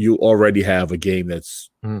you already have a game that's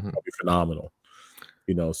probably phenomenal.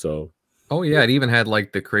 So. Oh yeah, it even had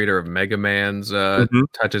like the creator of Mega Man's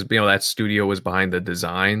touches. That studio was behind the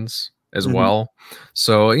designs as well.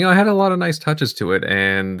 So it had a lot of nice touches to it,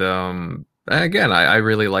 and again, I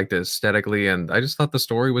really liked it aesthetically, and I just thought the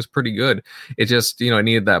story was pretty good. It just it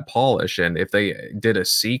needed that polish, and if they did a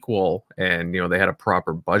sequel and they had a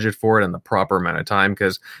proper budget for it and the proper amount of time,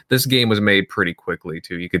 because this game was made pretty quickly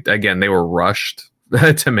too. They were rushed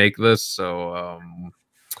to make this, so.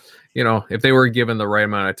 If they were given the right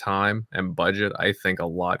amount of time and budget, I think a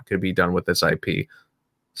lot could be done with this IP.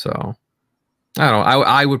 So, I don't know.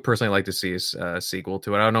 I would personally like to see a sequel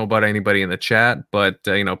to it. I don't know about anybody in the chat, but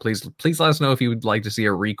please let us know if you would like to see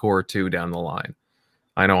a ReCore 2 down the line.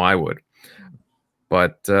 I know I would.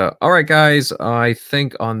 But all right, guys. I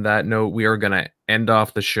think on that note, we are gonna end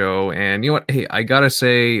off the show. And you know what? Hey, I gotta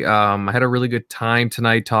say, I had a really good time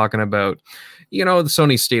tonight talking about. The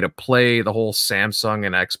Sony State of Play, the whole Samsung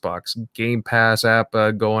and Xbox Game Pass app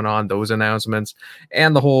going on, those announcements,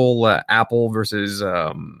 and the whole Apple versus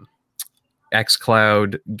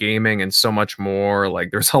xCloud gaming and so much more.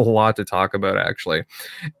 Like, there's a lot to talk about, actually.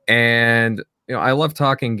 And I love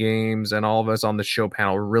talking games, and all of us on the show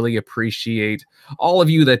panel really appreciate all of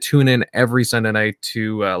you that tune in every Sunday night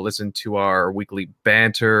to listen to our weekly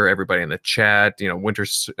banter. Everybody in the chat, Winter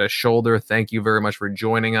Shoulder, thank you very much for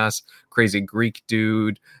joining us. Crazy Greek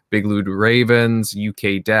Dude, Big Lewd Ravens,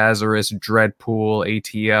 UK Dazarus, Dreadpool,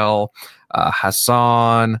 ATL,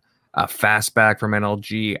 Hassan, Fastback from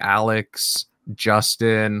NLG, Alex,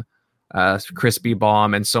 Justin, Crispy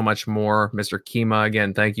Bomb, and so much more. Mr. Kima,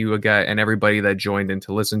 again, thank you again, and everybody that joined in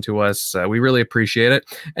to listen to us. We really appreciate it,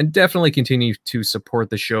 and definitely continue to support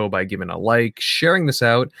the show by giving a like, sharing this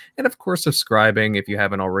out, and of course subscribing if you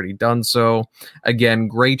haven't already done so. Again,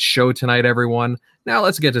 great show tonight, everyone. Now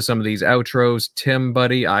let's get to some of these outros. Tim,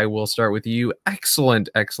 buddy, I will start with you. Excellent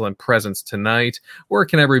presence tonight. Where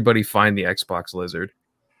can everybody find the Xbox Lizard?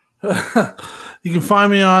 You can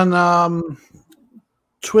find me on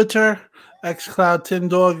Twitter, xCloud Tim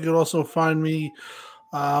Dog. You can also find me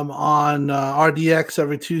on RDX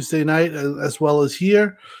every Tuesday night, as well as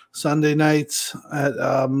here, Sunday nights at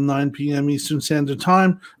 9 p.m. Eastern Standard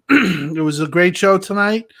Time. It was a great show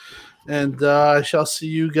tonight, and I shall see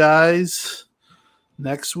you guys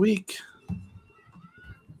next week.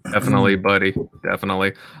 Definitely, buddy.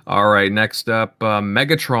 Definitely. All right. Next up,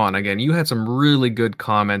 Megatron. Again, you had some really good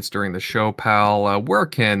comments during the show, pal. Where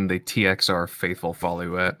can the TXR faithful follow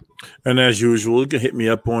you at? And as usual, you can hit me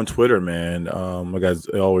up on Twitter, man. Like I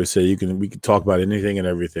always say, we can talk about anything and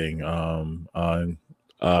everything,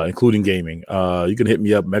 including gaming. You can hit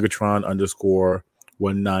me up,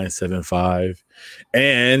 Megatron_1975,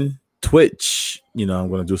 and Twitch. I'm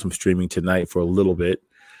going to do some streaming tonight for a little bit.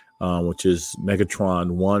 Which is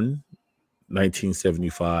Megatron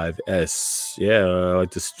 1975S. Yeah, I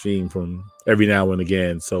like to stream from every now and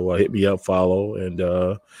again. So hit me up, follow, and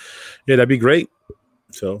yeah, that'd be great.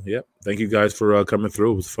 So yeah, thank you guys for coming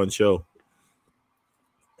through. It was a fun show.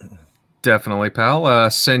 Definitely,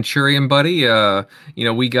 pal. Centurion, buddy.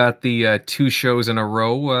 We got the 2 shows in a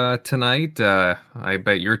row tonight. I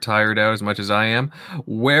bet you're tired out as much as I am.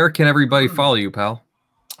 Where can everybody follow you, pal?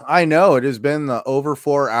 I know it has been the over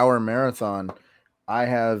 4-hour marathon. We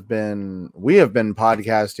have been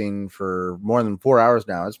podcasting for more than 4 hours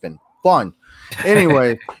now. It's been fun.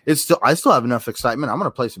 Anyway, I still have enough excitement. I'm going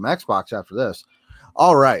to play some Xbox after this.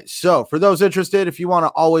 All right. So for those interested, if you want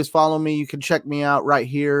to always follow me, you can check me out right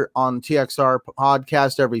here on TXR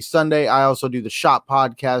podcast every Sunday. I also do the Shop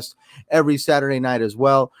podcast every Saturday night as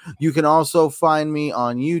well. You can also find me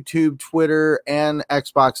on YouTube, Twitter, and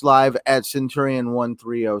Xbox Live at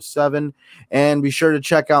Centurion1307. And be sure to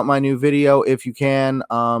check out my new video if you can,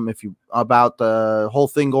 about the whole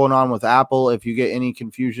thing going on with Apple. If you get any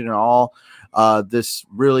confusion at all, this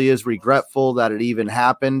really is regretful that it even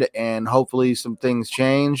happened, and hopefully some things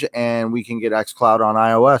change and we can get xCloud on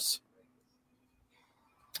iOS.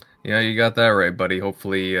 Yeah, you got that right, buddy.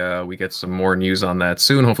 Hopefully we get some more news on that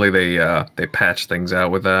soon. Hopefully they patch things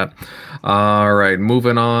out with that. All right,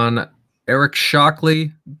 moving on. Eric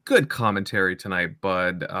Shockley, good commentary tonight,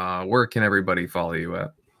 bud. Where can everybody follow you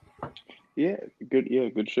at?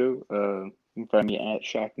 Good show. You can find me at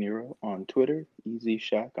Shock Nero on Twitter, Easy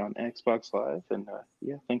Shock on Xbox Live, and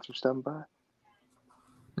thanks for stopping by.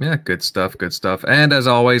 Yeah, good stuff. And as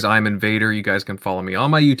always, I'm Invader. You guys can follow me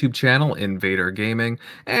on my YouTube channel, Invader Gaming,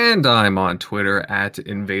 and I'm on Twitter at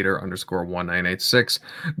Invader_1986.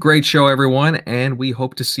 Great show, everyone, and we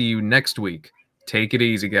hope to see you next week. Take it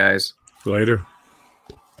easy, guys. Later.